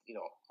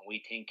 and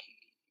we think,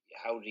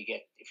 how did he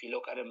get, if you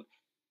look at him,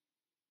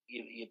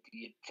 you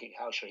think,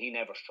 how sure he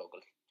never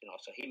struggled,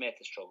 so he met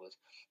the struggles.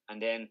 And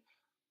then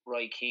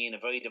Roy Keane, a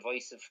very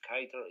divisive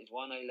character, is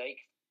one I like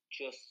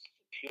just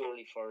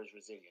purely for his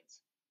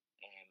resilience.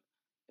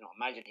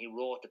 Imagine he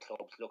wrote the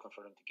clubs looking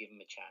for them to give him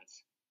a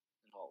chance.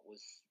 It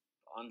was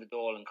on the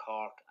dole in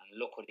Cork, and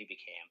look what he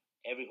became.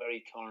 Everywhere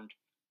he turned,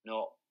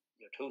 no,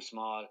 you're too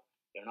small,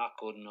 you're not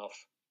good enough,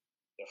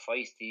 you're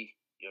feisty,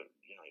 you're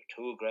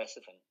too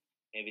aggressive, and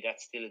maybe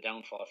that's still a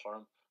downfall for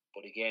him.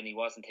 But again, he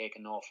wasn't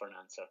taking no for an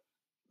answer.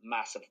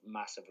 Massive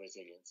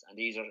resilience, and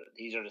these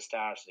are the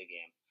stars of the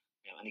game.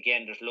 And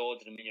again, there's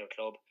loads of them in your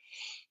club.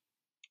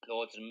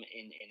 loads of them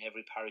in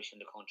every parish in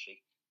the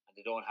country, and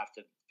they don't have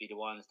to be the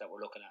ones that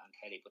we're looking at on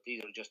telly. But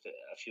these are just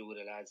a few of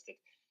the lads that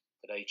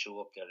I threw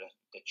up there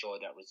that show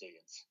that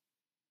resilience.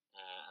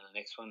 And the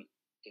next one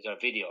is our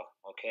video.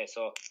 Okay,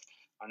 so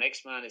our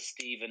next man is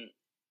Stephen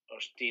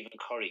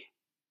Curry.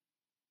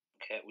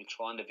 Okay, we'll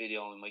throw on the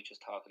video and we might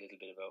just talk a little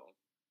bit about him.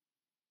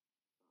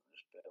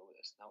 Just bear with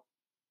us now.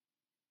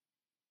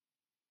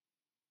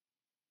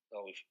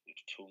 So we've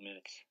 2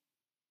 minutes.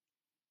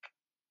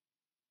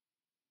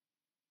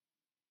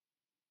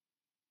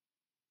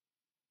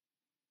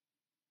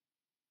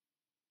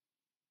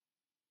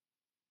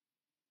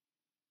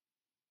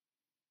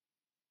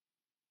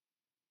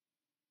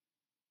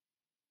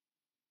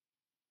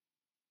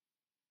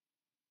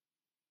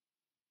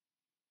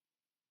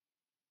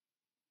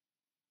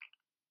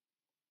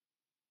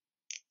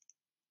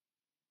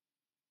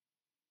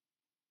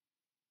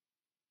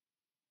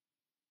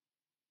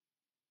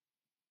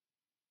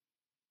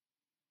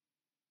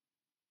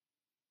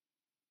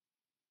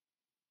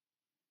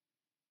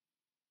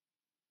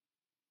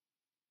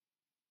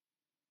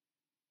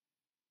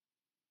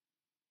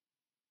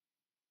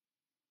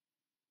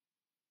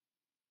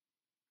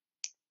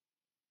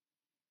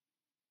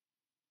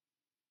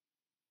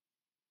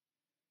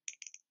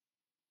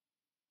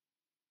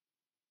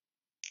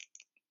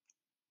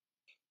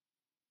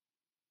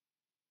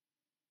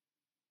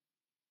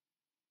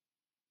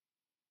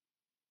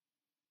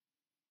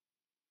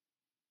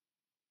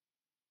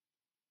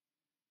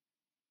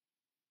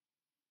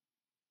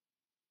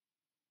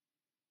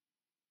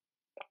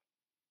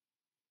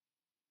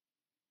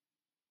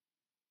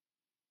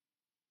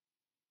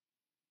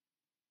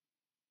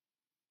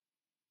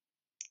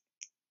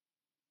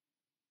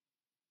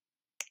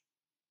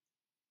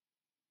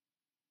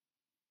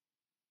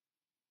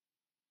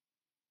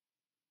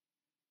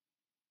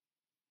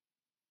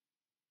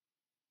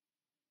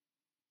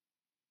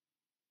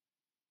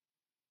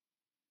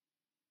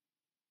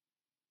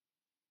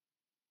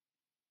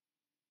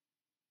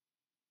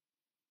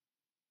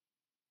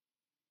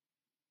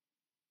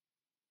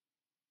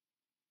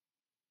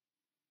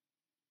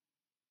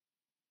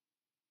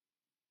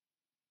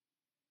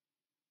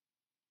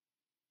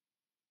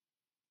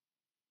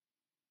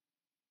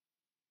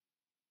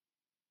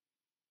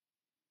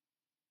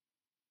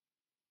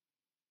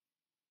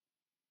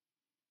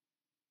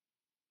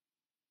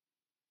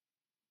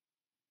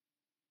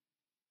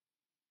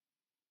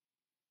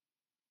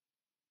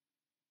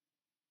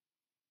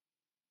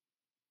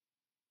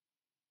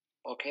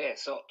 Okay,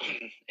 so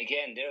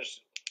again,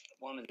 there's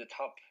one of the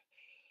top,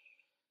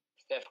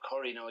 Steph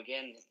Curry. Now,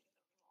 again,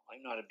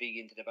 I'm not a big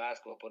into the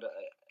basketball, but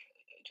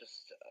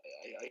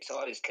I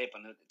saw this clip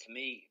and to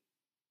me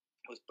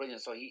it was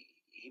brilliant. So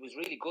he was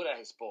really good at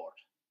his sport,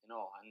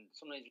 and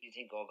sometimes you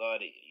think, oh God,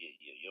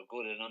 you're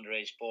good at an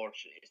underage sport.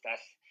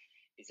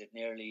 Is it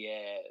nearly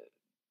a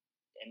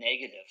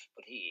negative?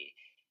 But he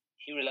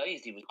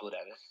realised he was good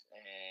at it,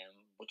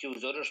 but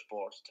used other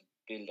sports to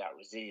build that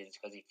resilience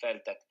because he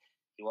felt that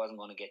he wasn't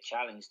going to get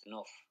challenged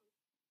enough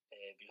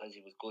because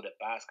he was good at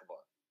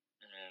basketball,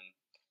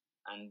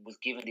 and was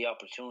given the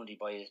opportunity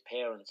by his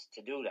parents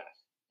to do that.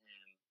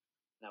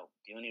 Now,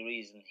 the only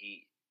reason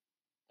he,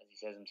 as he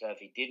says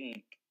himself, he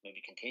didn't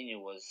maybe continue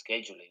was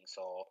scheduling.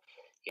 So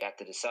he had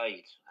to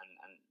decide,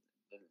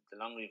 and the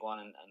longer you go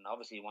on, and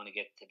obviously you want to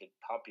get to the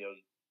top of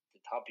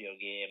your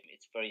game.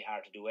 It's very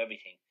hard to do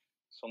everything.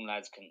 Some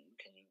lads can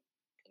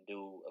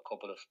do a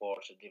couple of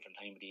sports at a different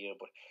time of the year,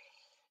 but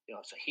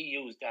so he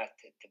used that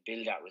to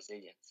build that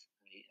resilience.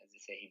 And as I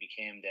say, he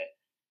became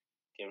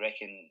they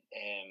reckon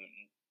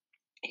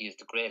he is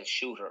the greatest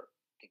shooter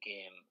the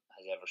game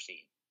has ever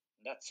seen.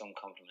 And that's some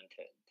compliment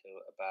to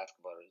a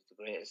basketballer. He's the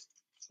greatest.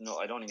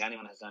 No, I don't think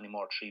anyone has any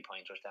more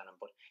 3-pointers than him,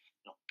 but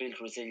built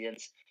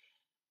resilience,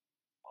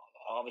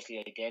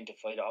 obviously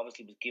identified,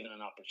 obviously was given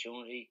an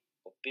opportunity,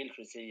 but built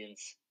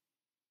resilience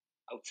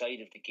outside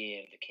of the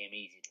game that came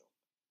easy to him.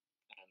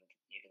 And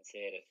you can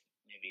say that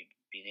maybe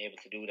being able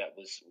to do that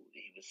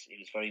he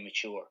was very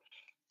mature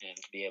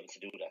to be able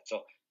to do that.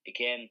 So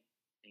again,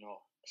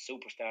 a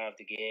superstar of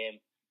the game.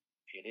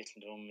 If you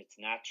listen to him, it's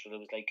natural.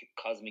 It was like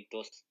cosmic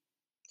dust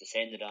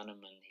descended on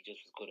him, and he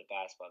just was good at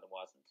basketball. It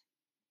wasn't.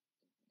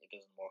 It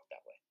doesn't work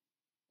that way.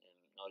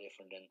 No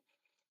different than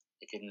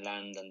it didn't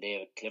land on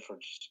David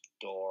Clifford's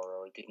door,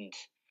 or it didn't,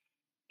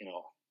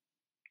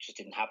 just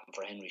didn't happen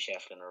for Henry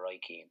Shefflin or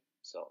Roy Keane.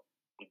 So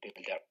we built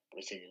that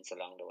resilience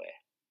along the way.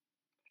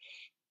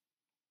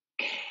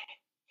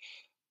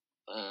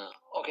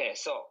 Okay,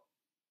 so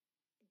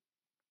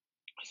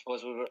I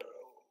suppose we were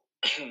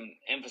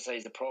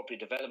emphasize appropriate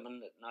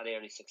development, not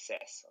early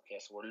success. Okay,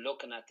 so we're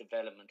looking at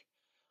development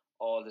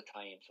all the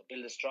time. So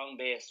build a strong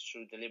base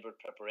through deliberate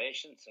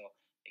preparation. So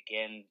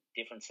again,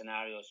 different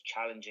scenarios,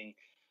 challenging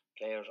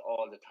players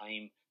all the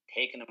time,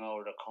 taking them out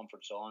of their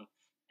comfort zone,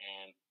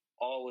 and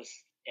always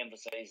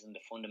emphasizing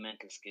the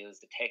fundamental skills,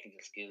 the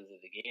technical skills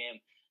of the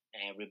game,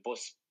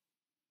 robust,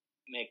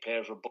 make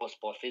players robust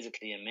both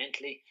physically and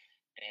mentally,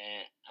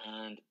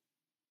 and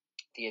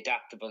the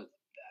adaptable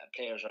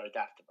players are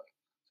adaptable.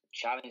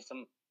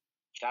 So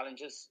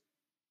challenges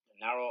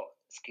narrow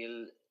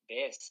skill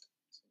base.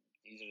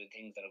 These are the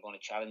things that are going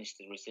to challenge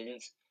the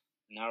resilience,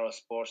 narrow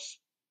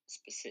sports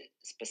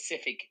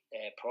specific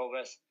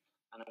progress,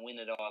 and a win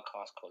at all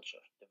cost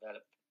culture.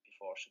 Develop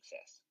before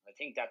success. I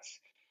think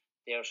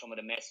they are some of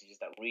the messages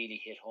that really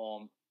hit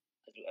home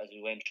as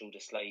we went through the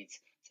slides.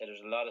 So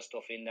there's a lot of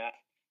stuff in that,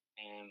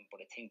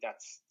 but I think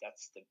that's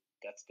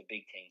the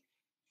big thing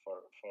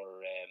for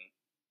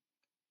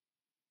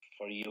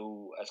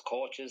you as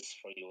coaches,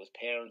 for you as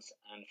parents,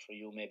 and for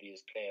you maybe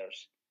as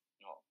players.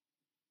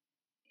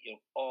 You're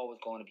always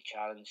going to be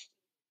challenged.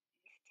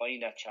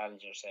 Find that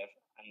challenge yourself,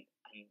 and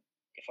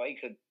if I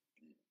could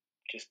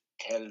just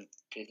tell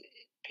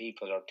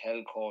people or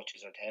tell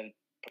coaches or tell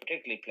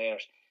particularly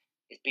players,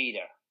 is be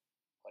there,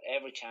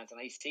 whatever chance.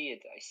 And I see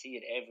it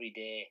every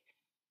day.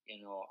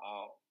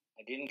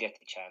 I didn't get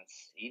the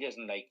chance. He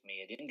doesn't like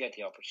me. I didn't get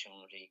the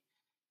opportunity.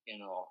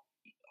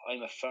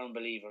 I'm a firm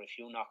believer. If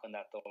you knock on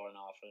that door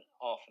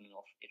often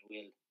enough,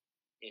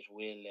 it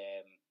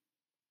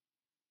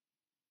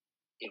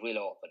will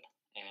open.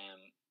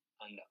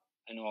 And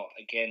I know,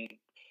 again,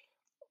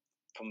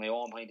 from my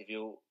own point of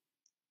view,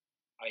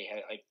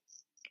 I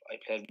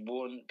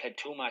played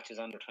 2 matches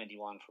under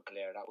 21 for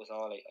Clare. That was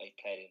all I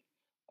played in.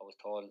 I was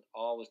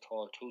always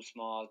told too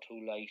small,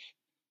 too light,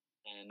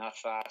 and not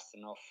fast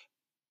enough.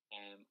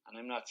 And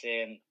I'm not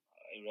saying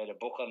I read a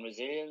book on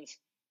resilience,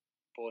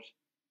 but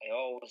I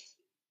always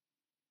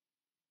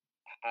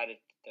had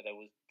it that I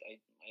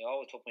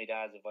always took my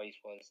dad's advice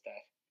was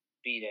that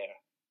be there.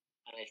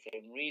 And if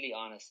I'm really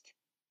honest,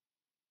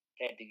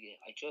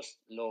 I just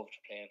loved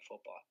playing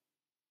football,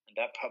 and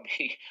that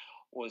probably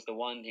was the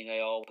one thing I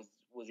always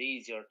was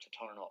easier to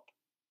turn up.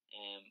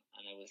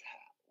 And I was,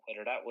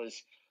 whether that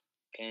was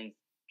playing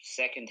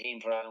second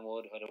team for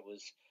Allenwood, whether it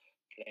was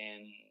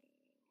playing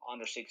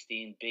under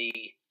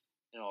 16B,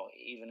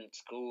 even in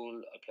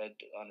school I played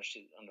under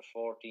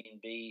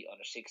 14B,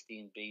 under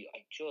 16B.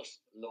 I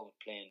just loved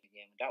playing the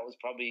game. That was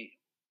probably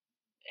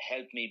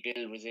helped me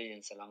build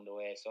resilience along the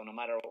way. So no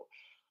matter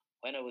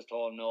when I was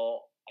told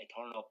no, I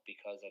turn up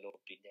because I love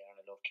being there and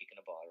I love kicking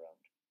the ball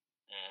around.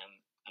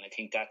 And I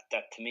think that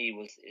to me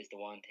is the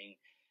one thing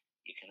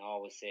you can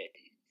always say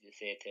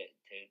to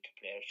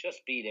players: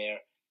 just be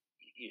there.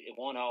 It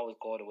won't always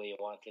go the way you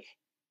want it,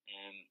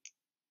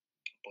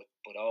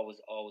 but always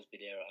be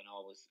there, and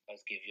always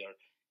give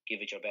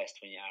it your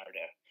best when you are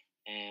there.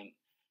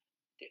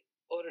 The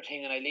other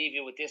thing, and I leave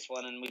you with this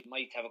one, and we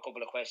might have a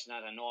couple of questions.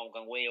 And I know I'm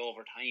going way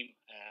over time.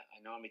 I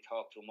normally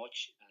talk too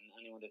much, and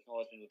anyone that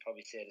knows me would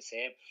probably say the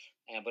same.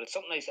 But it's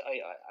something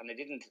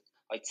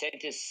I'd sent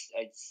this.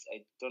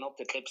 I'd done up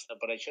the clips,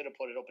 but I should have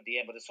put it up at the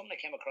end. But it's something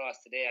I came across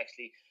today.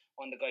 Actually,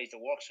 one of the guys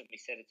that works with me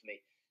said it to me,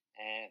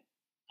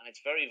 and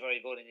it's very, very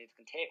good. And you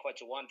can take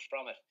what you want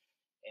from it.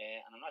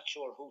 And I'm not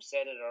sure who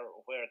said it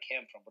or where it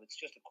came from, but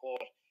it's just a quote: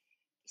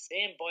 "The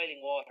same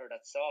boiling water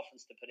that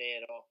softens the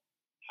potato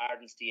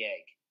hardens the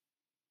egg.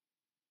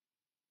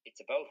 It's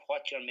about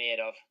what you're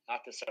made of,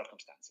 not the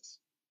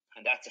circumstances."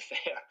 And that's a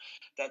fair.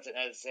 As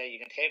I say, you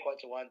can take what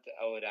you want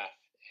out of that,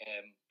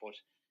 but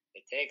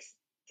it takes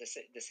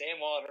the same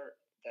water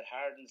that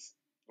hardens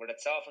or that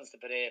softens the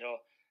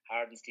potato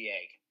hardens the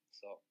egg.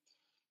 So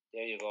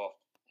there you go.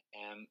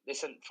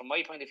 Listen, from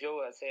my point of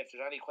view, I'd say if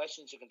there's any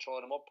questions, you can throw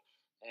them up.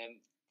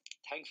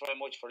 Thanks very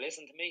much for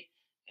listening to me.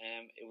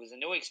 It was a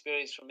new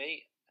experience for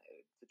me.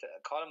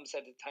 Colin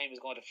said the time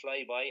was going to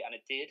fly by, and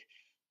it did.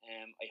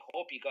 I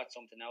hope you got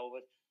something out of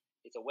it.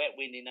 It's a wet,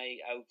 windy night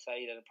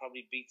outside, and it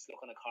probably beats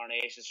looking at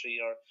Coronation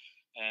Street or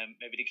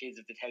maybe the kids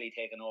of the telly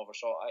taking over.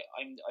 So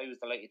I was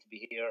delighted to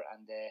be here,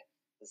 and I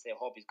say I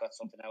hope he's got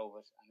something out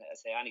of it. And I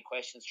say any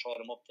questions, throw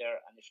them up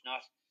there, and if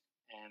not,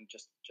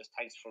 just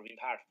thanks for being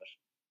part of it.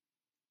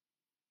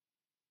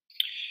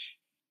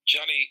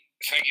 Johnny,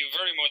 thank you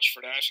very much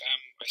for that.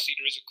 I see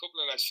there is a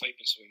couple of lads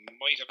typing, so we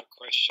might have a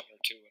question or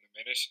two in a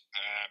minute.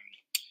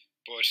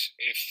 But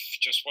if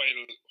just while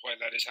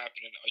that is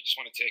happening, I just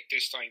want to take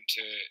this time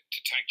to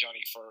thank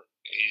Johnny for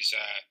his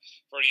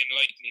very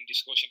enlightening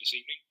discussion this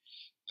evening.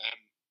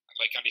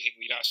 Like anything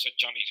we'd asked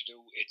Johnny to do,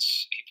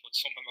 he put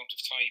some amount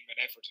of time and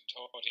effort and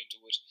thought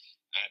into it,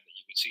 and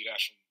you could see that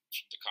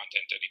from the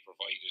content that he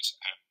provided.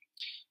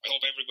 I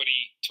hope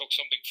everybody took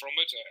something from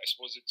it. I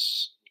suppose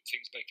it's with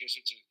things like this,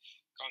 it's a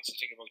constant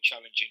thing about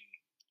challenging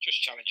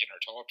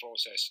our thought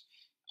process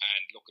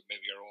and look at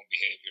maybe our own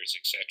behaviours,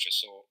 etc.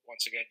 So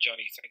once again,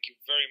 Johnny, thank you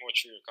very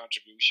much for your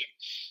contribution.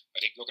 I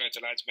think looking at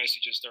the lads'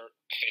 messages there,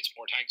 it's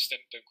more thanks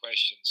than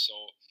questions. So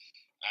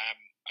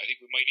I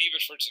think we might leave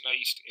it for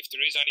tonight. If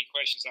there is any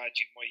questions, add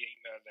you my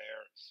email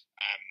there.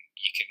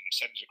 You can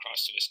send it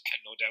across to us,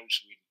 and no doubt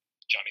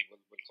Johnny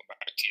will come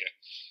back to you.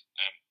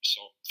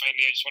 So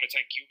finally, I just want to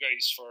thank you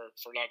guys for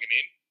logging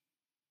in.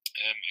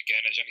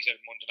 Again, as Johnny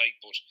said, Monday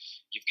night, but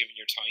you've given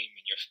your time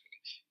and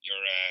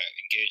you're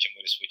engaging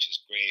with us, which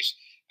is great.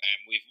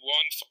 We've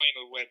one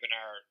final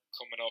webinar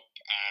coming up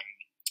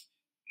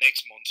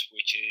next month,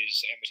 which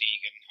is Emmett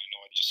Egan. I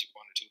know I just see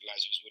one or two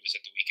lads who was with us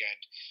at the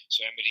weekend.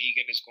 So Emmett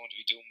Egan is going to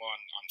be doing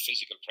one on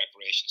physical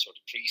preparation, sort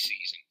of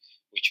pre-season,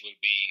 which will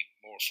be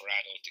more for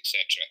adult,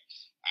 etc.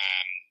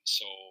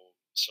 So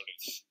sort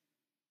of 18,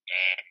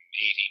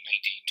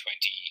 19,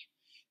 20,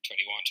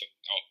 21 to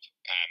up.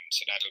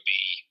 So that'll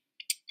be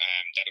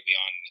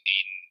on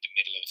in the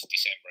middle of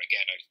December.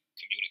 Again, I'll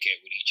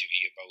communicate with each of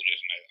you about it,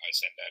 and I'll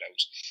send that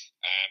out.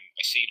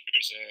 I see there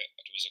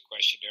was a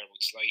question there about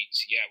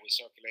slides. Yeah, we'll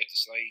circulate the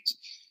slides,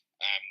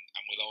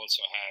 and we'll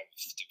also have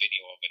the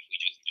video of it.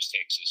 Just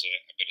takes us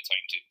a bit of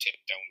time to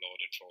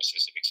download it,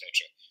 process it,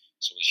 etc.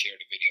 So we'll share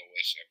the video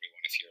with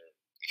everyone if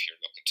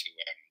you're looking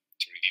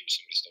to review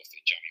some of the stuff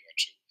that Johnny went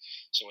through.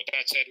 So with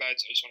that said,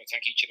 lads, I just want to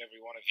thank each and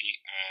every one of you,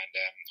 and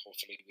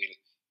hopefully we'll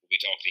be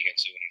talking again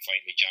soon. And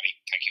finally, Johnny,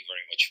 thank you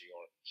very much for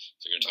your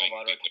time.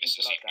 No bother. Thanks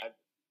a lot, lads.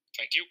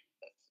 Thank you.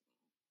 That's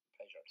a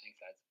pleasure. Thanks,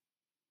 lads.